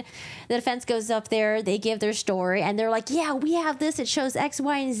when the defense goes up there, they give their story and they're like, yeah, we have this. It shows X,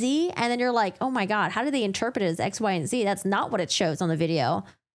 Y, and Z. And then you're like, oh my God, how do they interpret it as X, Y, and Z? That's not what it shows on the video.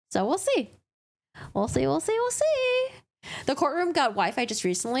 So we'll see. We'll see. The courtroom got Wi-Fi just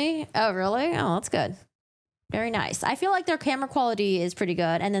recently. Oh, really? Oh, that's good. Very nice. I feel like their camera quality is pretty good,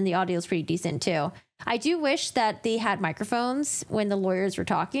 and then the audio is pretty decent too. I do wish that they had microphones when the lawyers were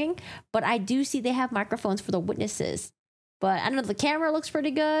talking, but I do see they have microphones for the witnesses. But I don't know, the camera looks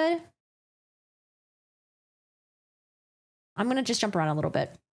pretty good. I'm going to just jump around a little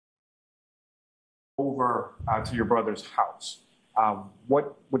bit. Over to your brother's house.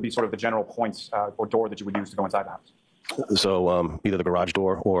 What would be sort of the general points or door that you would use to go inside the house? So either the garage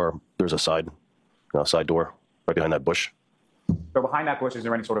door or there's a side door right behind that bush. So behind that bush, is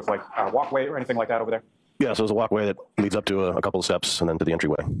there any sort of like walkway or anything like that over there? Yeah, so there's a walkway that leads up to a couple of steps and then to the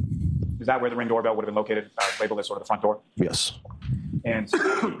entryway. Is that where the Ring doorbell would have been located, labeled as sort of the front door? Yes. And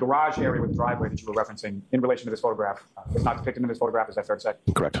the garage area with the driveway that you were referencing in relation to this photograph is not depicted in this photograph, is that fair to say?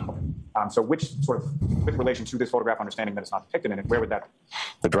 Correct. So which sort of, with relation to this photograph, understanding that it's not depicted in it, where would that be?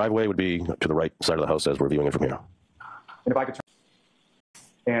 The driveway would be to the right side of the house as we're viewing it from here. And if I could turn,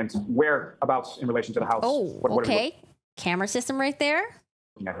 and whereabouts in relation to the house? Oh, okay. Camera system right there.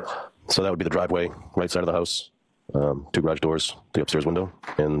 So that would be the driveway, right side of the house, 2 garage doors, the upstairs window,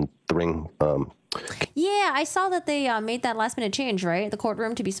 and the Ring. Yeah, I saw that they made that last minute change, right? The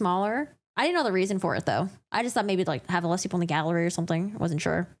courtroom to be smaller. I didn't know the reason for it, though. I just thought maybe like have less people in the gallery or something. I wasn't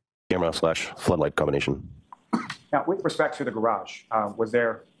sure. Camera / floodlight combination. Now, with respect to the garage, was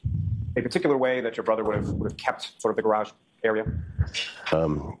there a particular way that your brother would have kept sort of the garage area?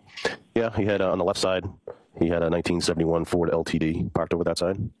 Yeah, he had on the left side, he had a 1971 Ford LTD parked over that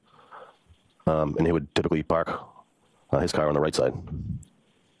side. And he would typically park his car on the right side.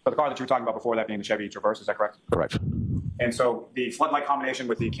 But the car that you were talking about before, that being the Chevy Traverse, is that correct? Correct. And so the floodlight combination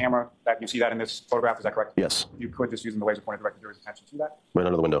with the camera, that you see that in this photograph, is that correct? Yes. You could just using the laser pointer direct the jury's attention to that? Right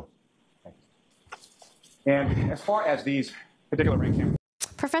under the window. Thank you. And as far as these particular Ring cameras,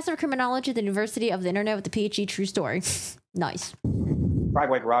 Professor of Criminology at the University of the Internet with the PhD, true story. Nice.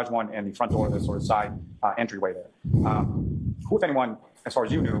 driveway, garage one, and the front door, the sort of side entryway there. Who, if anyone, as far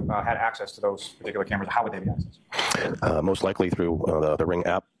as you knew, had access to those particular cameras? How would they be accessed? Most likely through the Ring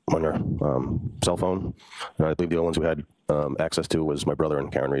app on their cell phone. And I believe the only ones who had access to was my brother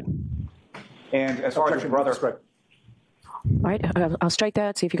and Karen Reed. And as far as your brother... All right, I'll strike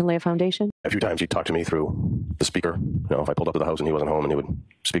that, see if you can lay a foundation. A few times he'd talk to me through the speaker. You know, if I pulled up to the house and he wasn't home, and he would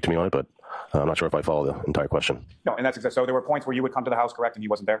speak to me on it, but I'm not sure if I follow the entire question. No, and that's exactly. So there were points where you would come to the house, correct, and he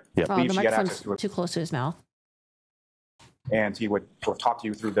wasn't there? Yeah. Oh, the microphone's too close to his mouth. And he would sort of talk to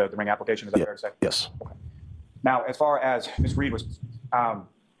you through the Ring application, is that fair to say? Yes. Okay. Now, as far as Ms. Reed was,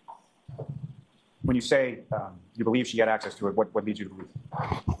 when you say you believe she had access to it, what leads you to believe?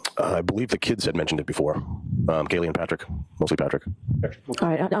 I believe the kids had mentioned it before. Kaylee and Patrick, mostly Patrick. All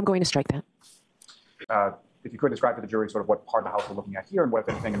right, I'm going to strike that. If you could describe to the jury sort of what part of the house we're looking at here and what, if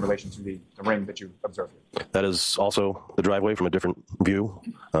anything, in relation to the Ring that you observed here. That is also the driveway from a different view.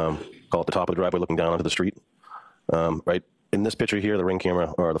 Call it the top of the driveway looking down onto the street. Right in this picture here, the Ring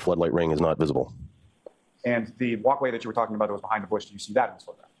camera or the floodlight ring is not visible. And the walkway that you were talking about that was behind the bush, do you see that in this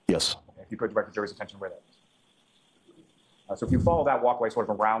photograph? Yes. Okay, if you could direct the jury's attention where that is. So if you follow that walkway sort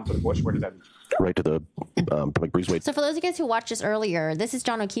of around to the bush, where does that lead? Right to the like breezeway So for those of you guys who watched this earlier, this is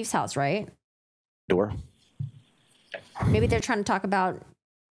John O'Keefe's house, right? door. Maybe they're trying to talk about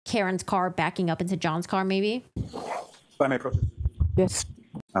Karen's car backing up into John's car, maybe? If I may approach. Yes.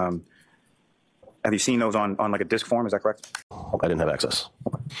 Have you seen those on like a disc form? Is that correct? I didn't have access.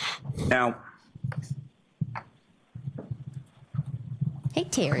 Now, Hey,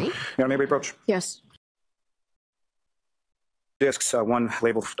 Terry. maybe approach. Yes. Discs, one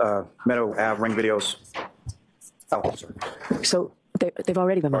labeled Meadow Ave Ring videos. Oh, sorry. So they've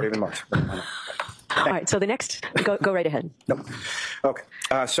already been Already marked. been marked. All right, so the next, go right ahead. Nope. Okay.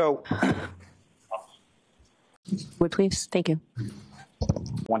 So Would please? Thank you.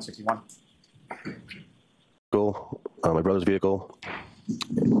 161. Go my brother's vehicle,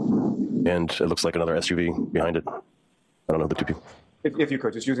 and it looks like another SUV behind it. I don't know the two people. If you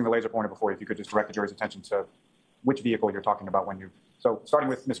could, just using the laser pointer before, if you could just direct the jury's attention to which vehicle you're talking about when you. So starting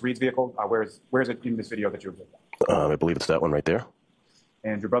with Miss Reed's vehicle, where is it in this video that you observed? I believe it's that one right there.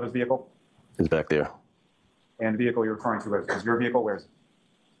 And your brother's vehicle? Is back there. And the vehicle you're referring to is your vehicle, where is it?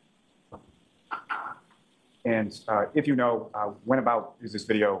 And if you know, when about is this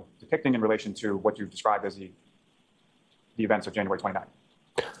video depicting in relation to what you've described as the events of January 29th?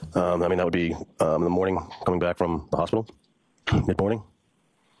 I mean, that would be in the morning, coming back from the hospital, mid-morning.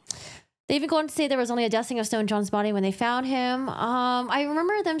 They even go on to say there was only a dusting of snow in John's body when they found him. I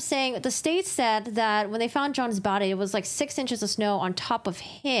remember them saying, the state said that when they found John's body, it was like 6 inches of snow on top of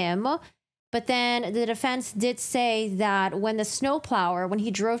him. But then the defense did say that when the snowplower, when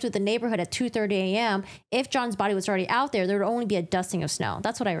he drove through the neighborhood at 2:30 a.m., if John's body was already out there, there would only be a dusting of snow.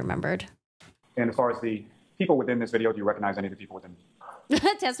 That's what I remembered. And as far as the people within this video, do you recognize any of the people within?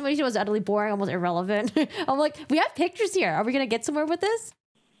 Testimony was utterly boring, almost irrelevant. I'm like, we have pictures here. Are we going to get somewhere with this?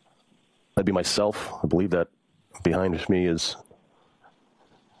 That'd be myself. I believe that behind me is...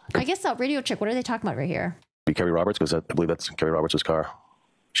 I guess radio check. What are they talking about right here? Be Kerry Roberts, because I believe that's Kerry Roberts' car.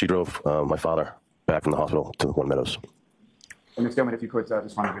 She drove my father back from the hospital to One Meadows. And Ms. Gilman, if you could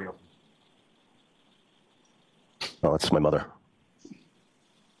just run the video. Oh, that's my mother.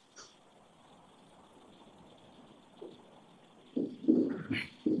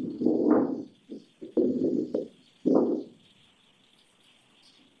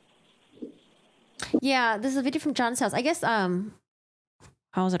 Yeah, this is a video from John's house. I guess how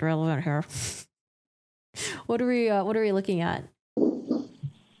is it relevant here? What are we looking at?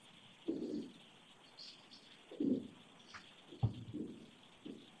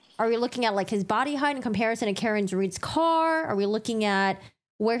 Are we looking at like his body height in comparison to Karen Reed's car? Are we looking at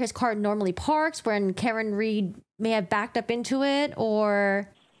where his car normally parks when Karen Reed may have backed up into it? Or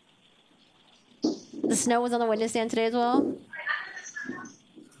the snow was on the witness stand today as well?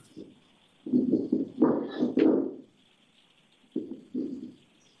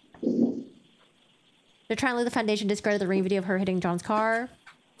 They're trying to lay the foundation to discredit the ring video of her hitting John's car.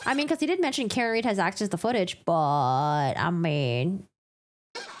 I mean, because he did mention Karen Reed has access to the footage, but I mean,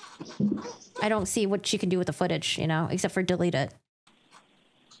 I don't see what she can do with the footage, you know, except for delete it.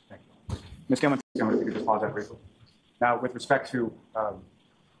 Thank you. Ms. Gilman, if you could just pause that briefly. Now, with respect to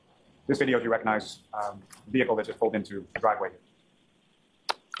this video, do you recognize the vehicle that just pulled into the driveway?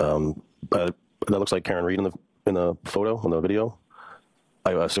 That looks like Karen Reed in the photo, in the video.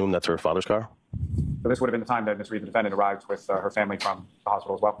 I assume that's her father's car. So this would have been the time that Ms. Reed, the defendant, arrived with her family from the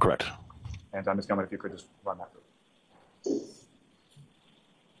hospital as well? Correct. And Ms. Gilman, if you could just run that through.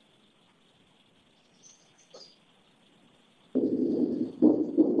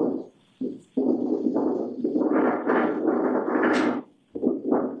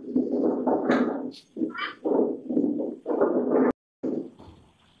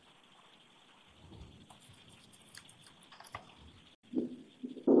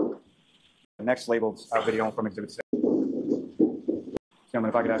 The next labeled video from Exhibit 6. Gentlemen,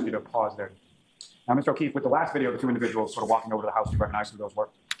 if I could ask you to pause there. Now, Mr. O'Keefe, with the last video of the two individuals sort of walking over to the house, do you recognize who those were?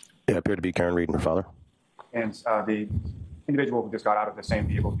 Yeah, it appeared to be Karen Reed and her father. And the individual who just got out of the same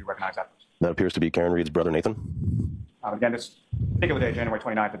vehicle, do you recognize that? That appears to be Karen Reed's brother, Nathan. Again, this particular day, January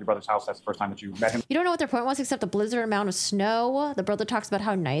 29th, at your brother's house, that's the first time that you met him. You don't know what their point was except the blizzard amount of snow. The brother talks about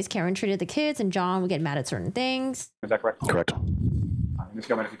how nice Karen treated the kids and John would get mad at certain things. Is that correct? Correct. Ms.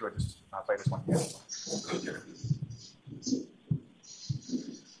 Gilman, if you could just play this one again.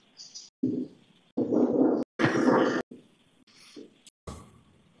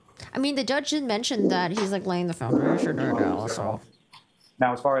 I mean, the judge did mention that he's like laying the foundation right now, so.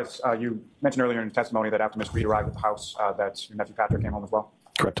 Now, as far as you mentioned earlier in your testimony that after Ms. Reed arrived at the house, that your nephew Patrick came home as well?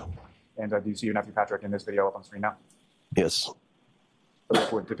 Correct. And do you see your nephew Patrick in this video up on the screen now? Yes. So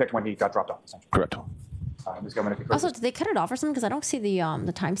this would depict when he got dropped off, essentially. Correct. Ms. Gilman, if you could Also, did they cut it off or something? Because I don't see the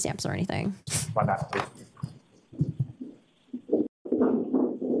timestamps or anything. run that, please.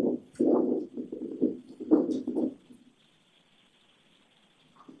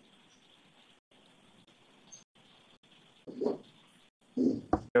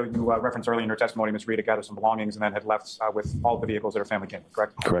 You referenced earlier in your testimony, Ms. Reed had gathered some belongings and then had left with all the vehicles that her family came with,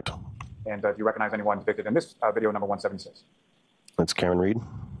 correct? Correct. And do you recognize anyone depicted in this video number 176? That's Karen Reed.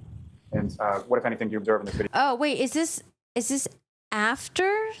 And what, if anything, do you observe in this video? Oh, wait, is this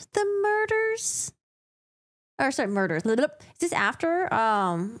after the murders? Or sorry, murders. Is this after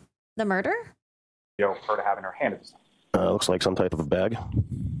the murder? Her to have in her hand at this time. Looks like some type of a bag.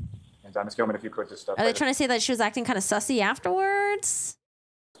 And Ms. Gilman, if you could just... Are they trying to say that she was acting kind of sussy afterwards?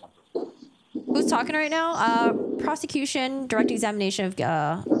 Who's talking right now? Prosecution, direct examination of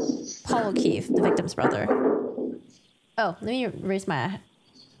Paul O'Keefe, the victim's brother. Oh, let me erase my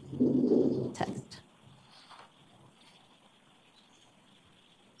text.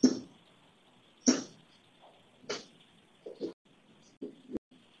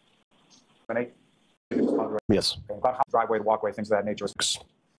 Yes. About how driveway, walkway, things of that nature.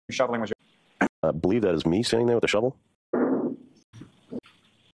 Shoveling was your... I believe that is me standing there with the shovel.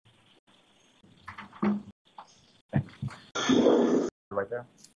 Right there.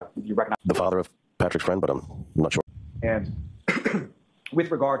 You recognize The father of Patrick's friend, but I'm not sure. and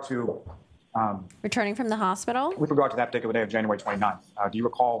with regard to Returning from the hospital? with regard to that particular day of January 29th, do you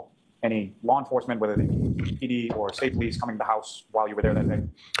recall any law enforcement, whether they be PD or state police, coming to the house while you were there that day?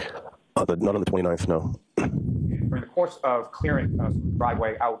 Not on the 29th, no. During the course of clearing the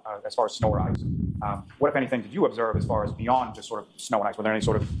driveway out as far as snow and ice, what, if anything, did you observe as far as beyond just sort of snow and ice? Were there any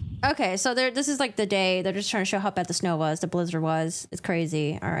sort of... Okay, so this is like the day. They're just trying to show how bad the snow was, the blizzard was. It's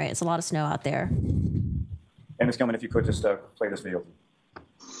crazy. All right, it's a lot of snow out there. And Ms. Gilman, if you could just play this video.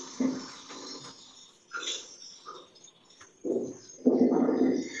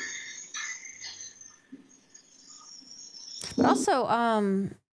 But also,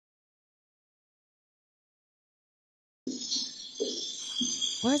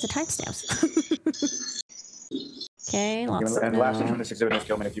 where are the timestamps? Okay, lots of And lastly, from this exhibit, Ms.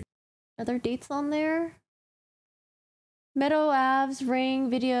 Gilman, if you other dates on there. Meadow Aves, ring,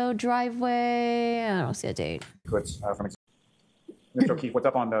 video, driveway. I don't see a date. could, from Mr. O'Keefe, what's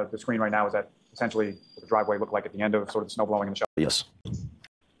up on the screen right now is that essentially what the driveway looked like at the end of sort of the snow blowing in the show. Yes.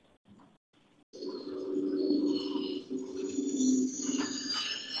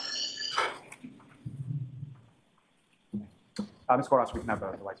 Ms. Courthouse, we can have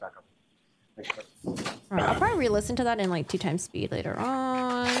the lights back up. All right, I'll probably re-listen to that in like 2 times speed later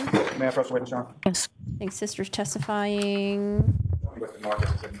on. May I approach the witness, Your Honor? Yes. I think sister's testifying.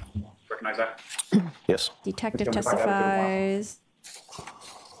 Recognize that? Yes. Detective It's gonna be fine. testifies.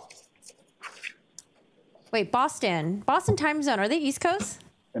 Wait, Boston time zone. Are they East Coast?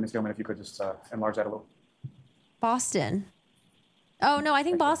 And Ms. Gilman, if you could just enlarge that a little. Boston. Oh no, I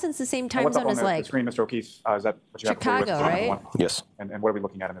think Boston's the same time What's up zone on as the like screen, Mr. O'Keefe? Is that what you have before you? Chicago, right? Yes. And what are we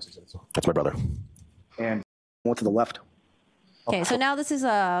looking at in this exhibit? That's my brother. And One to the left. Okay, so now this is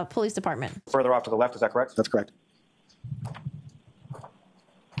a police department. further off to the left, is that correct? That's correct.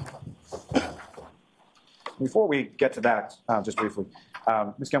 Before we get to that, just briefly,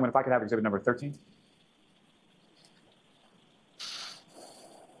 Ms. Gilman, if I could have exhibit number 13.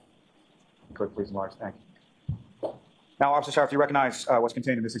 Clerk, please enlarge. Thank you. Now, Officer Sheriff, do you recognize what's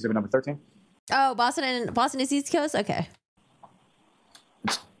contained in this exhibit number 13? Oh, Boston is East Coast? Okay.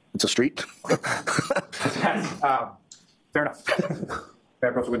 It's a street. Fair enough. May I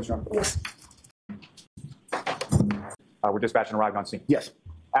approach the witness, Your Honor? We're dispatching arrived on scene. Yes.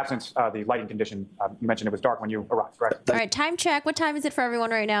 Absence the lighting condition, you mentioned it was dark when you arrived, correct? All right, time check. What time is it for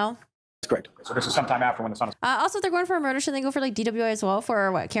everyone right now? That's correct. So this is sometime after when the sun is... Also, if they're going for a murder, should they go for like DWI as well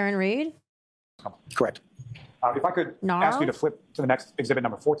for what, Karen Reed? Correct. If I could Naro? ask you to flip to the next exhibit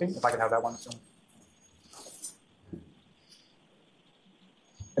number 14, if I could have that one.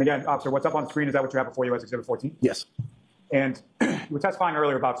 And again, officer, what's up on the screen, is that what you have before you as exhibit 14? Yes. And you were testifying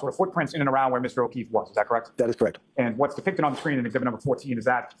earlier about sort of footprints in and around where Mr. O'Keefe was, is that correct? That is correct. And what's depicted on the screen in exhibit number 14, is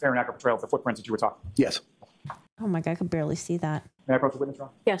that fair and accurate portrayal of the footprints that you were talking? Yes. Oh my God, I could barely see that. May I approach the witness, Ron?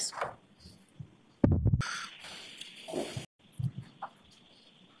 Yes.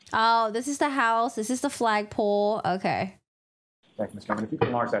 Oh, this is the house. This is the flagpole. Okay. Thank you, Ms. Cameron. If you could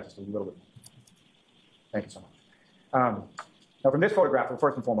enlarge that just a little bit. Thank you so much. Now, from this photograph,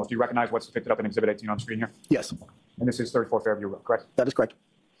 first and foremost, do you recognize what's depicted up in exhibit 18 on the screen here? Yes. And this is 34 Fairview Road, correct? That is correct.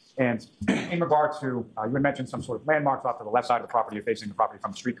 And in regard to, you had mentioned some sort of landmarks off to the left side of the property, you're facing the property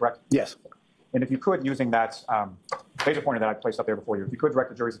from the street, correct? Yes. And if you could, using that laser pointer that I placed up there before you, if you could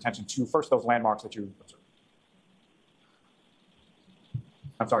direct the jury's attention to first those landmarks that you observed.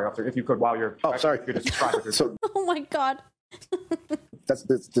 I'm sorry, officer, if you could, while you're... Oh, sorry. If you could just describe what you're So Oh my God.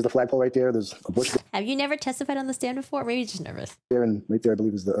 there's the flagpole right there. There's a bush Have you never testified on the stand before? Maybe you're just nervous. there, and right there, I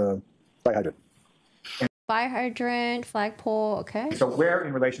believe, is the fire hydrant. Fire hydrant, flagpole. Okay. So where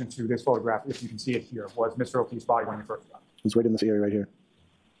in relation to this photograph, if you can see it here, was Mr. O'Keefe's body when you first got? He's right in this area right here.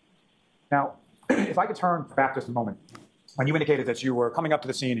 Now, if I could turn back just a moment, when you indicated that you were coming up to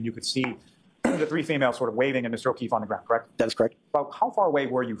the scene and you could see the 3 females sort of waving and Mr. O'Keefe on the ground, correct? That is correct. About how far away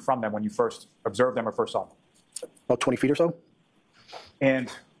were you from them when you first observed them or first saw them? About 20 feet or so. And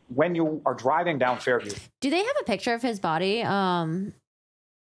when you are driving down Fairview, Do they have a picture of his body when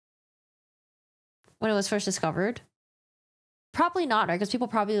it was first discovered? Probably not, right? Because people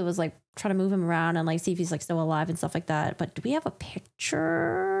probably was like trying to move him around and like see if he's like still alive and stuff like that. But do we have a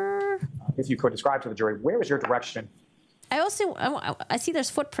picture? If you could describe to the jury, where is your direction? I see there's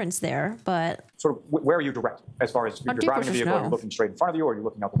footprints there, but Sort of, where are you directed? As far as you're driving the vehicle, are you looking straight in front of you, or are you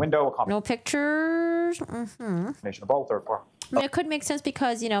looking out the window? No pictures. Combination of both, or I mean, it could make sense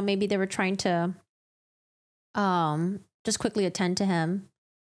because, you know, maybe they were trying to just quickly attend to him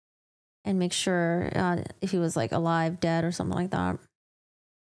and make sure if he was like alive, dead, or something like that.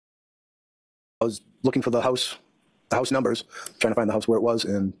 I was looking for the house numbers, trying to find the house where it was,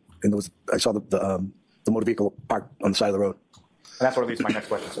 and there was, I saw the motor vehicle parked on the side of the road. And that's what leads to my next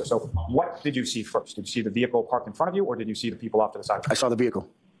question, sir. So what did you see first? Did you see the vehicle parked in front of you, or did you see the people off to the side? I saw the vehicle.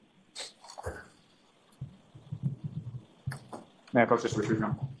 May I approach this retrieve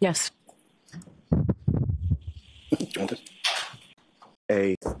now? Yes.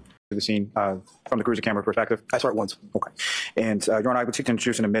 To the scene from the cruiser camera perspective? I saw it once. Okay. And Your Honor, I would seek to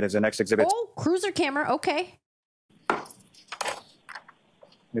introduce in a minute as the next exhibit. Oh, cruiser camera. Okay. If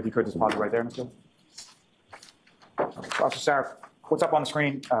you could just pause it right there, Mr. Officer Sarif, what's up on the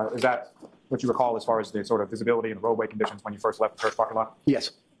screen? Is that what you recall as far as the sort of visibility and the roadway conditions when you first left the church parking lot?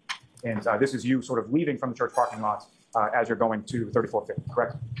 Yes. And this is you sort of leaving from the church parking lot as you're going to 34th,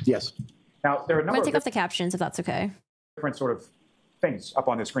 correct? Yes. Now, there are a I'm number going of to take off the captions if that's okay. different sort of things up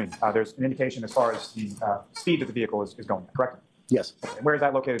on the screen. There's an indication as far as the speed that the vehicle is going, correct? Yes. And where is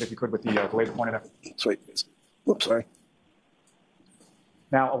that located, if you could, with the laser pointed at? Sorry. Whoops, sorry.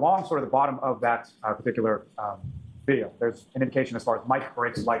 Now, along sort of the bottom of that particular video, there's an indication as far as mic,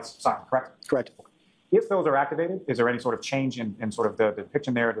 brakes, lights, sign, correct? Correct. If those are activated, is there any sort of change in sort of the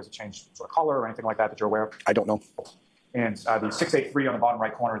depiction there? Does it change sort of color or anything like that you're aware of? I don't know. And the 683 on the bottom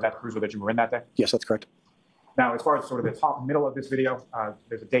right corner, is that the cruiser that you were in that day? Yes, that's correct. Now, as far as sort of the top middle of this video,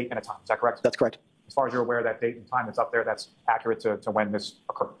 there's a date and a time. Is that correct? That's correct. As far as you're aware, that date and time that's up there, that's accurate to when this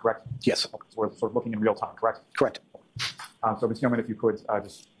occurred, correct? Yes. Okay, so we're sort of looking in real time, correct? Correct. So, Ms. Gilman, if you could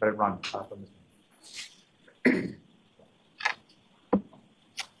just let it run from this.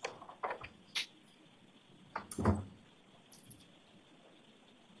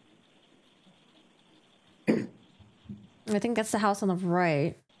 I think that's the house on the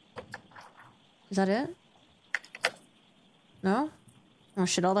right. Is that it? No? Oh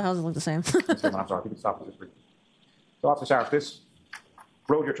shit, all the houses look the same. I'm sorry, if you could stop this briefly. So, Officer Sarif, this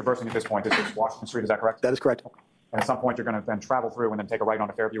road you're traversing at this point, this is Washington Street, is that correct? That is correct. And at some point, you're going to then travel through and then take a right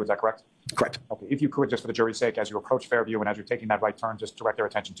onto Fairview, is that correct? Correct. Okay, if you could, just for the jury's sake, as you approach Fairview and as you're taking that right turn, just direct their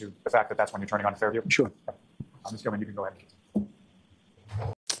attention to the fact that that's when you're turning onto Fairview. Sure. Ms. Gilman, you can go ahead.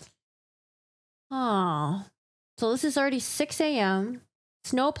 Oh. So this is already 6 a.m.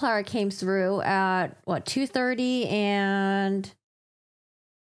 Snowplower came through at, what, 2:30 and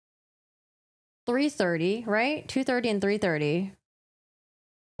 3:30, right? 2:30 and 3:30.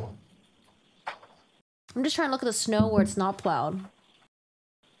 I'm just trying to look at the snow where it's not plowed.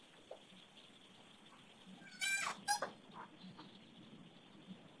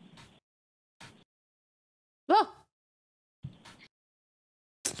 Oh!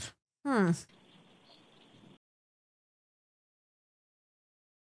 Hmm.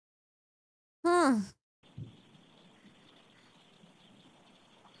 Hmm.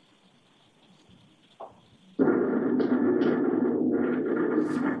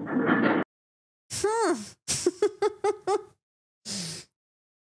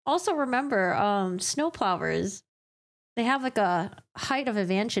 Also remember, snowplowers, they have like a height of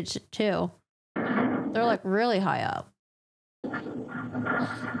advantage too. They're like really high up.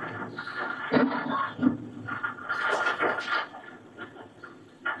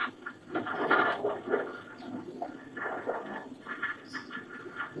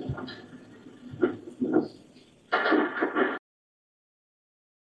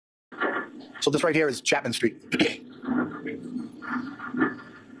 So this right here is Chapman Street.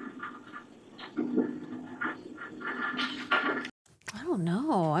 I don't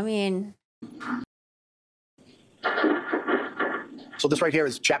know. I mean, So this right here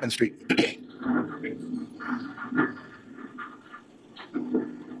is Chapman Street.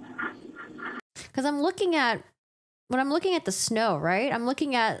 because I'm looking at when I'm looking at the snow, right? I'm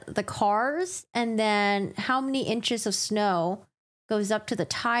looking at the cars and then how many inches of snow goes up to the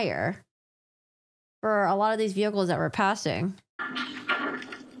tire for a lot of these vehicles that we're passing.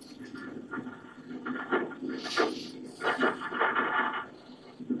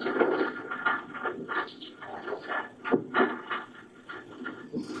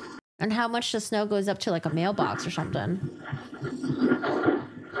 And how much the snow goes up to like a mailbox or something.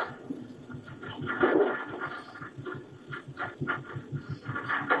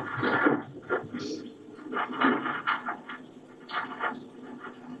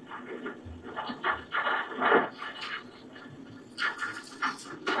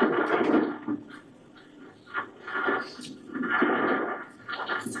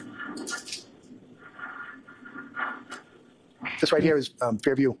 This right here is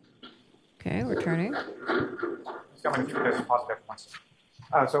Fairview. Okay, we're turning. If you could just pause there for 1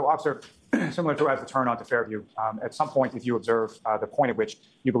 second. So, officer, similar to as the turn onto Fairview, at some point, if you observe the point at which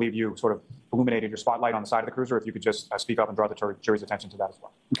you believe you sort of illuminated your spotlight on the side of the cruiser, if you could just speak up and draw the jury's attention to that as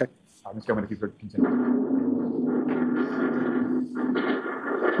well. Okay. Ms. Gilman, if you could continue.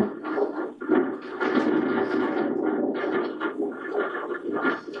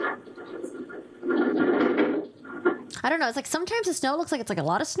 I don't know. It's like sometimes the snow looks like it's like a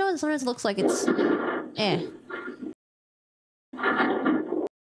lot of snow, and sometimes it looks like it's eh.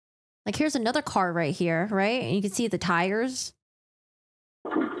 Like here's another car right here, right? And you can see the tires.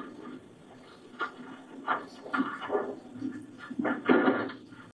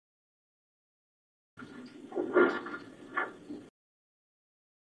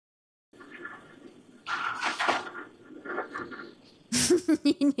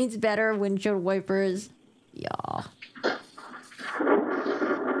 He needs better windshield wipers. Yeah.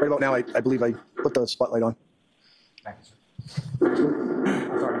 Right about now, I believe I put the spotlight on. Thank you, sir.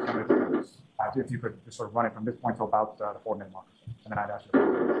 I'm sorry, Ms. Gilman, if you could just sort of run it from this point to about the 4-minute mark, and then I'd ask you.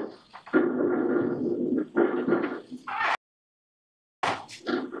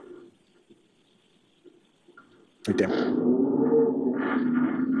 Right there.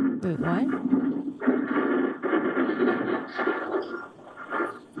 Wait, what?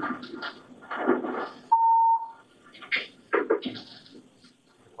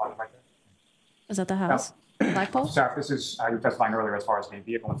 Is that the house? Flagpole? Sheriff, this is you were testifying earlier as far as the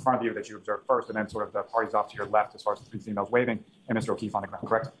vehicle in front of you that you observed first, and then sort of the parties off to your left as far as the 3 females waving, and Mr. O'Keefe on the ground,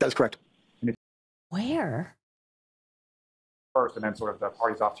 correct? That's correct. Where? First, and then sort of the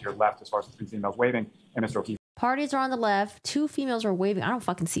parties off to your left as far as the 3 females waving, and Mr. O'Keefe Parties are on the left. 2 females are waving. I don't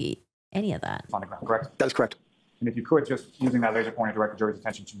fucking see any of that. on the ground, correct? That's correct. And if you could, just using that laser pointer, direct the jury's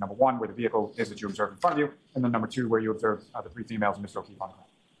attention to number 1, where the vehicle is that you observed in front of you, and then number 2, where you observed the 3 females and Mr. O'Keefe on the ground.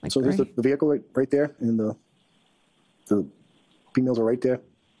 Like, So there's the vehicle right there, and the females are right there.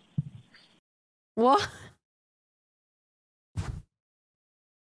 What?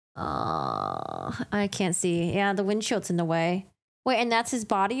 I can't see. Yeah, the windshield's in the way. Wait, and that's his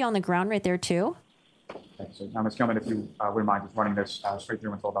body on the ground right there too? Thank you, sir. Now, Ms. Gilman, if you wouldn't mind just running this straight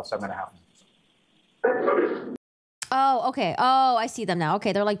through until about 7.5 minutes. Oh, okay. Oh, I see them now.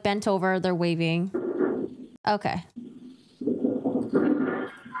 Okay, they're like bent over. They're waving. Okay.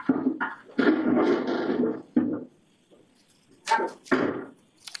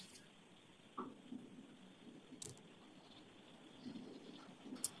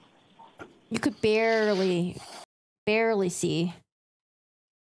 You could barely see.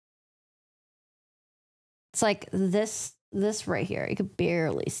 It's like this right here. You could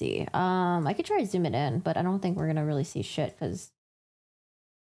barely see. I could try to zoom it in, but I don't think we're gonna really see shit because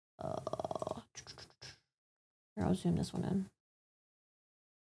here, I'll zoom this one in.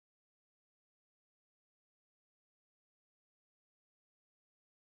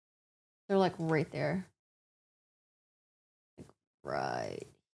 They're like right there. Like right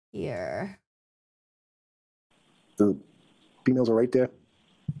here. The females are right there.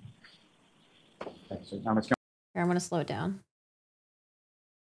 Thank you, sir. Now, Ms. Gilman, Here, I'm gonna slow it down.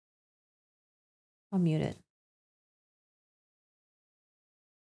 I'll mute it.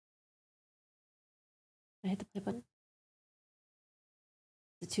 Did I hit the play button?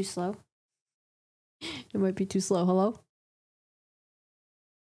 Is it too slow? It might be too slow. Hello?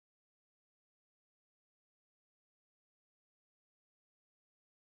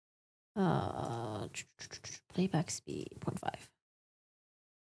 Playback speed 0.5.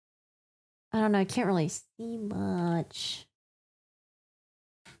 I don't know. I can't really see much.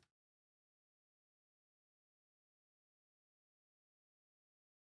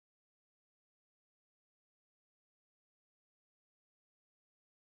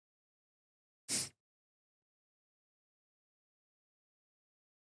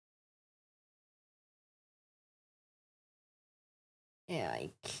 Yeah,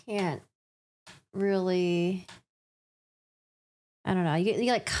 I can't really. I don't know. You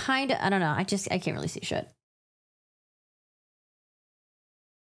like kind of. I don't know. I can't really see shit.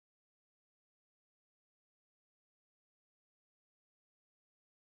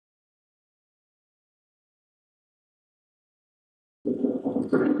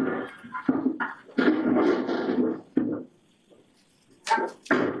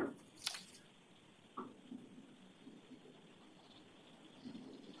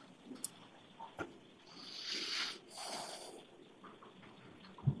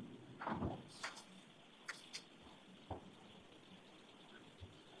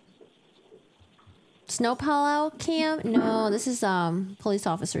 Snowplow cam? No, this is police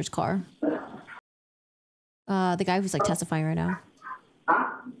officer's car. The guy who's like testifying right now.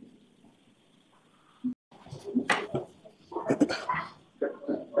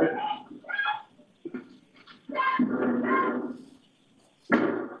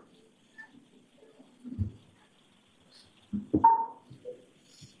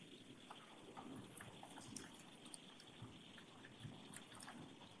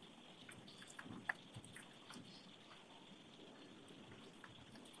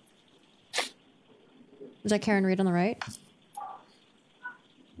 Is that Karen Reed on the right?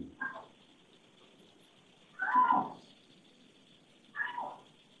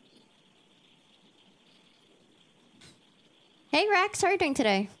 Hey Rex, how are you doing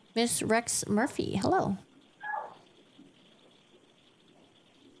today? Miss Rex Murphy, hello.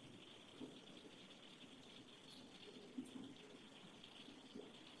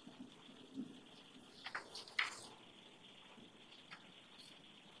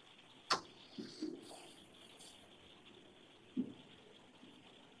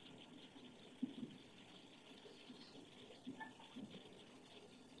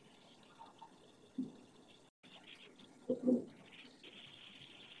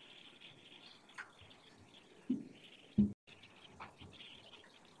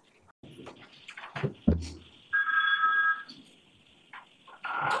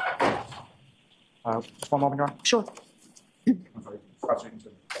 Just one moment, Your Honor. Sure. I'm sorry. Scott speaking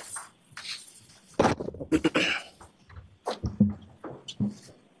to-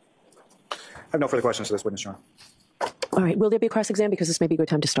 I have no further questions to this witness, Your Honor. All right. Will there be a cross-exam? Because this may be a good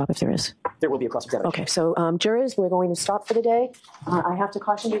time to stop if there is. There will be a cross-examination. Okay. So, jurors, we're going to stop for the day. I have to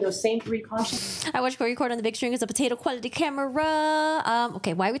caution you those same 3 cautions. I watched her record on the big screen as a potato quality camera.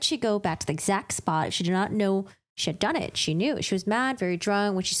 Okay, why would she go back to the exact spot if she did not know she had done it? She knew. She was mad, very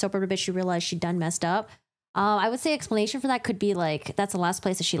drunk. When she sobered a bit, she realized she'd done messed up. I would say explanation for that could be like, that's the last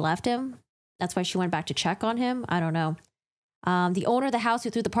place that she left him. That's why she went back to check on him. I don't know. The owner of the house who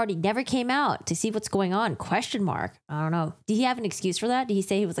threw the party never came out to see what's going on. Question mark. I don't know. Did he have an excuse for that? Did he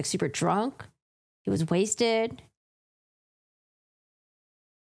say he was like super drunk? He was wasted?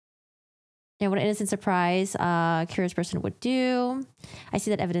 Yeah, what an innocent surprise curious person would do. I see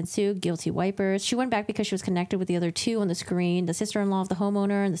that evidence too. Guilty wipers. She went back because she was connected with the other 2 on the screen. The sister-in-law of the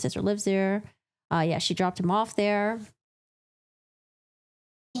homeowner, and the sister lives there. Yeah, she dropped him off there.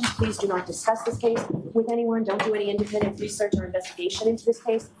 Please do not discuss this case with anyone. Don't do any independent research or investigation into this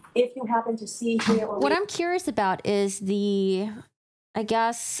case. If you happen to see, hear, or What I'm curious about is I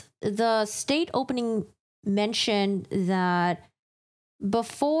guess, the state opening mentioned that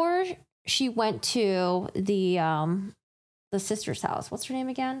before she went to the sister's house, what's her name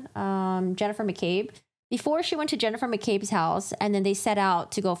again? Jennifer McCabe. Before she went to Jennifer McCabe's house, and then they set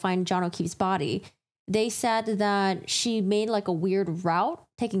out to go find John O'Keefe's body, they said that she made like a weird route,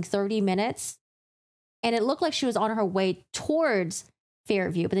 taking 30 minutes. And it looked like she was on her way towards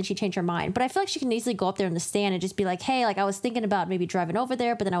Fairview, but then she changed her mind. But I feel like she can easily go up there in the stand and just be like, hey, like I was thinking about maybe driving over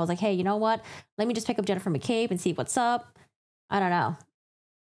there, but then I was like, hey, you know what? Let me just pick up Jennifer McCabe and see what's up. I don't know.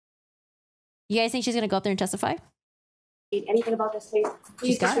 You guys think she's going to go up there and testify? anything about this case,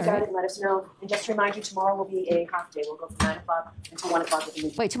 please got it, disregard right? it and let us know. And just to remind you, tomorrow will be a half day. We'll go from 9 o'clock until 1 o'clock with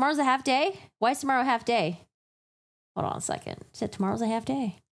the Wait, tomorrow's a half day? Why is tomorrow a half day? Hold on a second. You said tomorrow's a half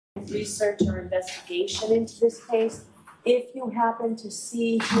day. research or investigation into this case. If you happen to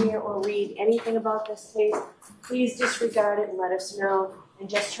see, hear, or read anything about this case, please disregard it and let us know. And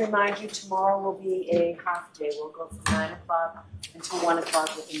just to remind you, tomorrow will be a half day. We'll go from 9 o'clock until 1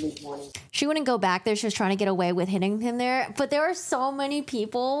 o'clock with the mid-morning. She wouldn't go back there. She was trying to get away with hitting him there. But there are so many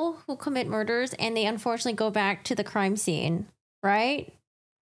people who commit murders and they unfortunately go back to the crime scene, right?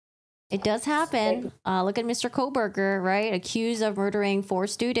 It does happen. Look at Mr. Koberger, right? Accused of murdering 4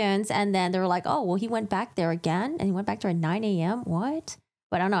 students. And then they're like, oh, well, he went back there again. And he went back there at 9 a.m. What?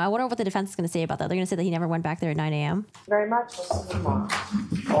 But I don't know. I wonder what the defense is going to say about that. They're going to say that he never went back there at 9 a.m. Very much. We'll see you tomorrow.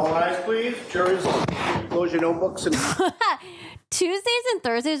 All eyes, please. Jurors, close your notebooks and... Tuesdays and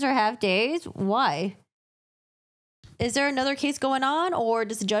Thursdays are half days? Why? Is there another case going on? Or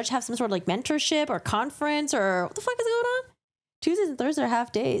does the judge have some sort of like mentorship or conference? Or what the fuck is going on? Tuesdays and Thursdays are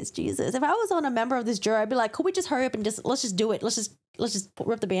half days. Jesus. If I was on a member of this jury, I'd be like, could we just hurry up and let's just do it. Let's just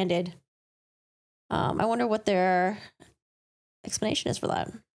rip the Band-Aid. I wonder what their explanation is for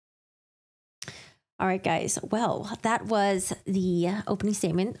that. All right, guys. Well, that was the opening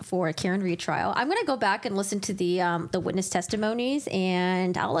statement for Karen Reed trial. I'm going to go back and listen to the witness testimonies,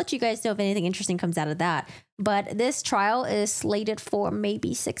 and I'll let you guys know if anything interesting comes out of that. But this trial is slated for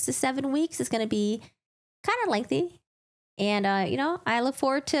maybe 6 to 7 weeks. It's going to be kind of lengthy. And I look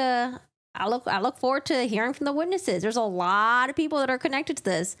forward to hearing from the witnesses. There's a lot of people that are connected to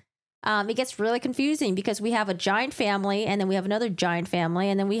this. it gets really confusing because we have a giant family and then we have another giant family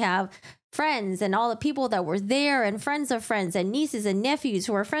and then we have friends and all the people that were there and friends of friends and nieces and nephews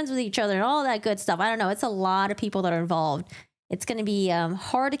who are friends with each other and all that good stuff. I don't know. It's a lot of people that are involved. It's going to be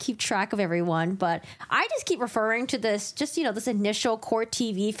hard to keep track of everyone, but I just keep referring to this, just, you know, this initial Court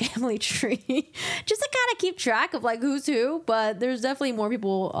TV family tree, just to kind of keep track of like who's who, but there's definitely more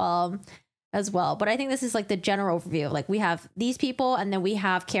people as well. But I think this is like the general overview. Like we have these people and then we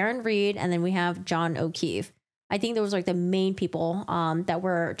have Karen Read and then we have John O'Keefe. I think those are like the main people that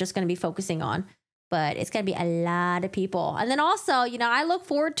we're just going to be focusing on. But it's going to be a lot of people. And then also, you know, I look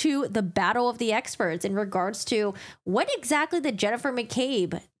forward to the battle of the experts in regards to what exactly did Jennifer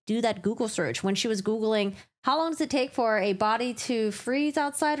McCabe do that Google search when she was Googling, how long does it take for a body to freeze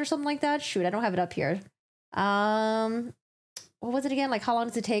outside or something like that? Shoot, I don't have it up here. What was it again? Like, how long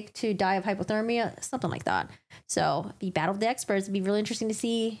does it take to die of hypothermia? Something like that. So the battle of the experts would be really interesting to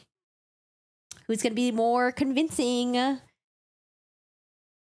see who's going to be more convincing.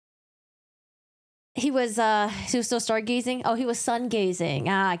 He was still stargazing. Oh, he was sun gazing.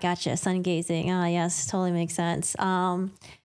 Ah, gotcha. Sun gazing. Ah, yes, totally makes sense.